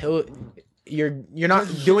closing until you're not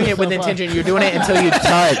doing it with intention. You're doing it until you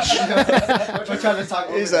touch. We're trying to talk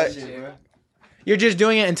over that shit, bro. You're just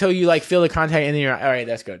doing it until you like feel the contact, and then you're all right.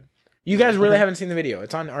 That's good. You guys really haven't seen the video.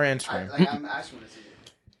 It's on our Instagram. I'm actually want to see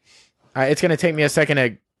it. It's gonna take me a second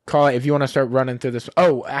to call it if you want to start running through this.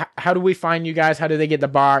 Oh, how do we find you guys? How do they get the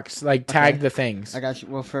box? Like tag the things. I got you.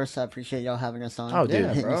 Well, first, I appreciate y'all having us on. Oh, dude,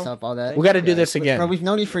 hitting bro. us up, all that. We got to do this again. Bro, we've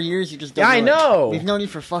known you for years. You just don't Yeah, I know it. know. We've known you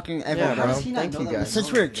for fucking ever, Yeah, bro. bro. Does he not Thank know you, that? guys.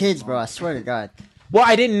 Since we were kids, bro. I swear to God. Well,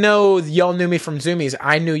 I didn't know y'all knew me from Zoomies.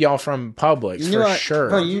 I knew y'all from Publix You knew for I- sure.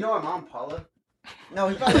 bro, You know our mom, Paula? No,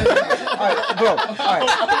 he probably doesn't. Alright, bro.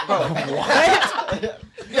 What?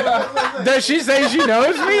 Does she say she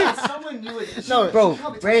knows me? Someone knew it. No, bro,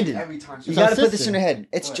 Brandon, every time You our gotta put this sister. in your head.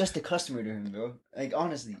 It's just a customer to him, bro. Like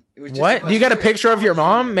honestly, it was just What? Do you got a picture of your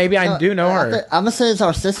mom? Maybe I do know her. I'm gonna say it's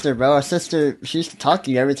our sister, bro. Our sister, she used to talk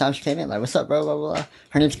to you every time she came in. Like, what's up, bro? Blah, blah, blah.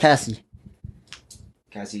 Her name's Cassie.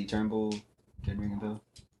 Cassie Turnbull, can ring a bell.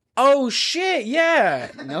 Oh shit! Yeah,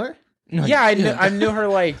 You know her? yeah. I knew her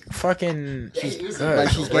like fucking. She's Like,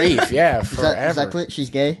 she's gay? grief. Yeah, Is forever. that clear? She's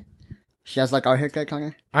gay? She has, like, our haircut on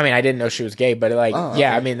her? I mean, I didn't know she was gay, but like, Oh, yeah.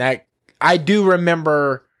 okay. I mean that. I do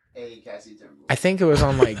remember. Hey, Cassie Turnbull. I think it was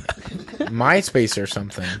on like MySpace or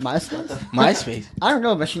something. MySpace. I don't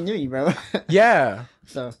know, but she knew you, bro. Yeah.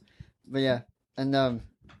 So, but yeah. And,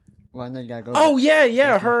 well, I know you gotta go. Oh yeah,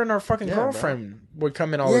 yeah. Her and her fucking Yeah, bro. girlfriend would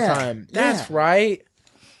come in all Yeah, the time. That's yeah. right.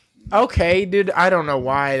 Okay, dude. I don't know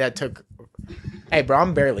why that took. Hey, bro,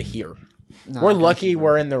 I'm barely here. No, We're I got lucky you, bro.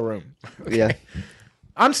 we're in the room. Yeah,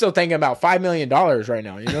 I'm still thinking about $5 million right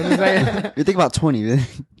now. You know what I'm saying? you think about 20, man.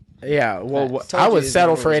 Yeah. Well, Told I you would his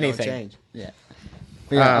settle number for was gonna anything. change.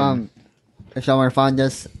 But yeah, Um, if y'all want to find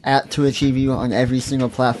us at To Achieve You on every single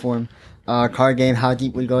platform, card game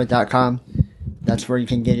howdeepwego.com. That's where you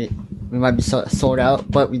can get it. We might be sold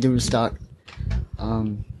out, but we do restock.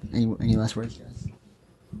 Any last words, guys?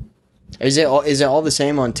 Is it all the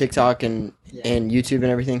same on TikTok and YouTube and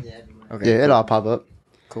everything? Okay. Yeah, it'll all pop up.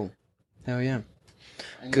 Cool. Hell yeah.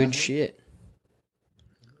 Good shit.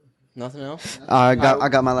 Nothing else? I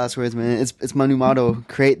got my last words, man. It's my new motto: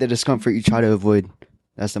 create the discomfort you try to avoid.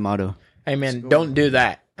 That's the motto. Hey, man, don't do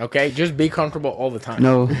that. Okay, just be comfortable all the time.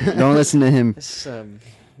 No, don't listen to him. It's,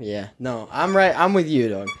 yeah, no, I'm right. I'm with you,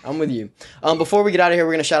 dog. I'm with you. Before we get out of here,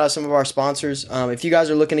 we're gonna shout out some of our sponsors. If you guys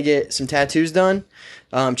are looking to get some tattoos done,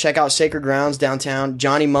 check out Sacred Grounds downtown.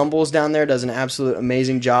 Johnny Mumbles down there does an absolute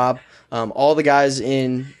amazing job. All the guys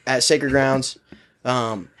at Sacred Grounds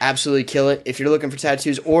absolutely kill it. If you're looking for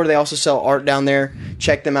tattoos, or they also sell art down there,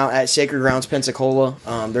 check them out at Sacred Grounds Pensacola.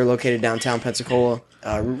 They're located downtown Pensacola.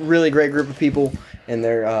 Really great group of people, and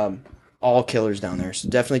they're all killers down there. So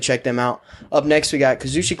definitely check them out. Up next, we got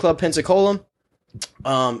Kazushi Club Pensacola.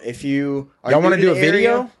 If you are Y'all want to new do a the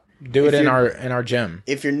video? area, Do it if in you're- our gym.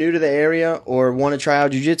 if you're new to the area or want to try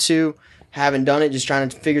out jiu-jitsu, haven't done it, just trying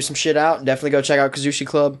to figure some shit out, definitely go check out Kazushi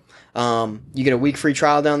Club. You get a week free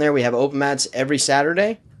trial down there. We have open mats every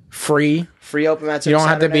Saturday. Free. Free open mats You every don't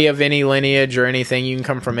have to Saturday. be of any lineage or anything. You can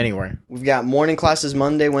come from anywhere. We've got morning classes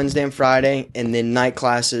Monday, Wednesday, and Friday, and then night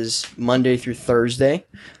classes Monday through Thursday.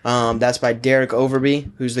 That's by Derek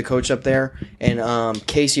Overby, who's the coach up there, and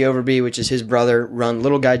Casey Overby, which is his brother, run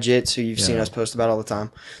Little Guy Jits, who you've seen us post about all the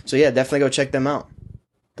time. So yeah, definitely go check them out.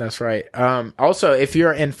 That's right. Also, if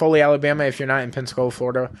you're in Foley, Alabama, if you're not in Pensacola,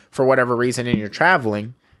 Florida, for whatever reason, and you're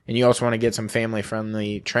traveling, and you also want to get some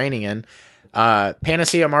family-friendly training in,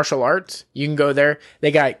 Panacea Martial Arts, you can go there.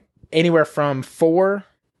 They got anywhere from 4,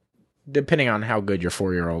 depending on how good your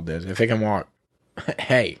 4-year-old is. If it can walk,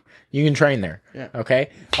 hey, you can train there. Yeah. Okay?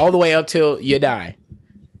 All the way up till you die.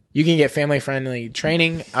 You can get family-friendly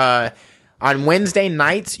training. On Wednesday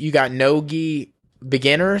nights, you got no-gi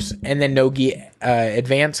beginners and then no-gi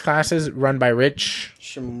advanced classes run by Rich,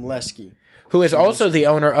 Shimleski. who is also the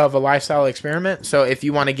owner of a lifestyle experiment. So if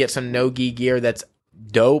you want to get some no-gi gear that's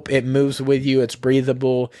dope, it moves with you, it's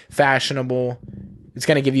breathable, fashionable, it's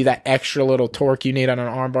going to give you that extra little torque you need on an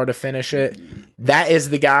armbar to finish it, that is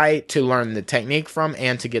the guy to learn the technique from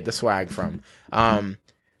and to get the swag from.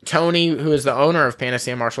 Tony, who is the owner of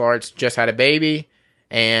Panacea Martial Arts, just had a baby,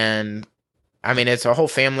 and I mean, it's a whole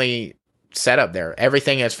family setup there.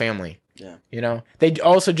 Everything is family. Yeah. You know, they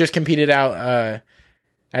also just competed out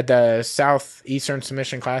at the Southeastern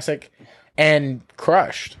Submission Classic and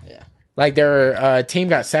crushed. Yeah. Like their team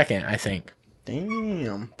got second, I think.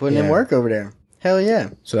 Damn. Putting Yeah. in work over there. Hell yeah.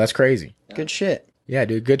 So that's crazy. Good shit. Yeah,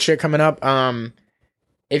 dude. Good shit coming up.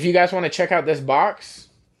 If you guys want to check out this box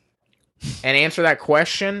and answer that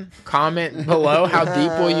question, comment below. How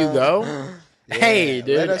deep will you go? Hey,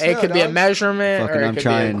 dude. let us It know, could be a dog. measurement Fucking, or it I'm could be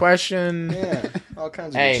trying. a question. Yeah. All kinds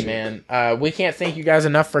of good Hey, shit. man. We can't thank you guys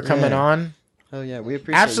enough for coming Yeah. on. Hell yeah. We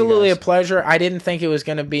appreciate Absolutely you a pleasure. I didn't think it was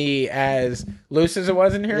going to be as loose as it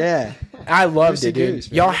was in here. Yeah. I loved it, dude.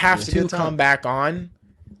 Loosey-goose, man. Y'all have It's a to good time. come back on.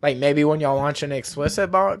 Like maybe when y'all launch an explicit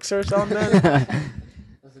box or something.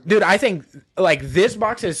 Dude, I think like this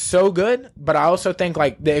box is so good, but I also think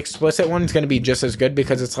like the explicit one's going to be just as good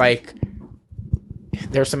because it's like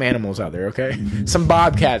there's some animals out there, okay? Some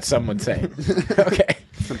bobcats, some would say. Okay.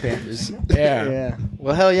 Some Panthers. Yeah. Yeah.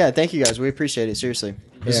 Well, hell yeah. Thank you guys. We appreciate it. Seriously.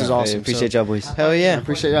 This Yeah. is Hey, awesome. appreciate So- y'all, boys. Hell yeah.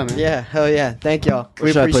 Appreciate y'all, man. Yeah. Hell yeah. Thank y'all. Where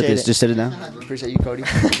We should I put appreciate this? it. Just sit it down. Appreciate you, Cody.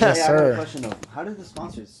 Yes, sir. Question though. How do the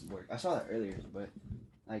sponsors work? I saw that earlier, but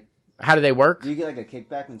How do they work? do you get like a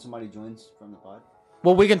kickback when somebody joins from the pod?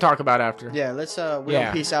 Well, we can talk about after. Yeah, let's we Yeah.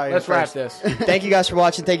 don't peace out here. Let's wrap first. this. Thank you guys for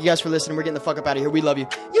watching. Thank you guys for listening. We're getting the fuck up out of here. We love you.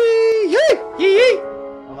 Yee yee yee yee.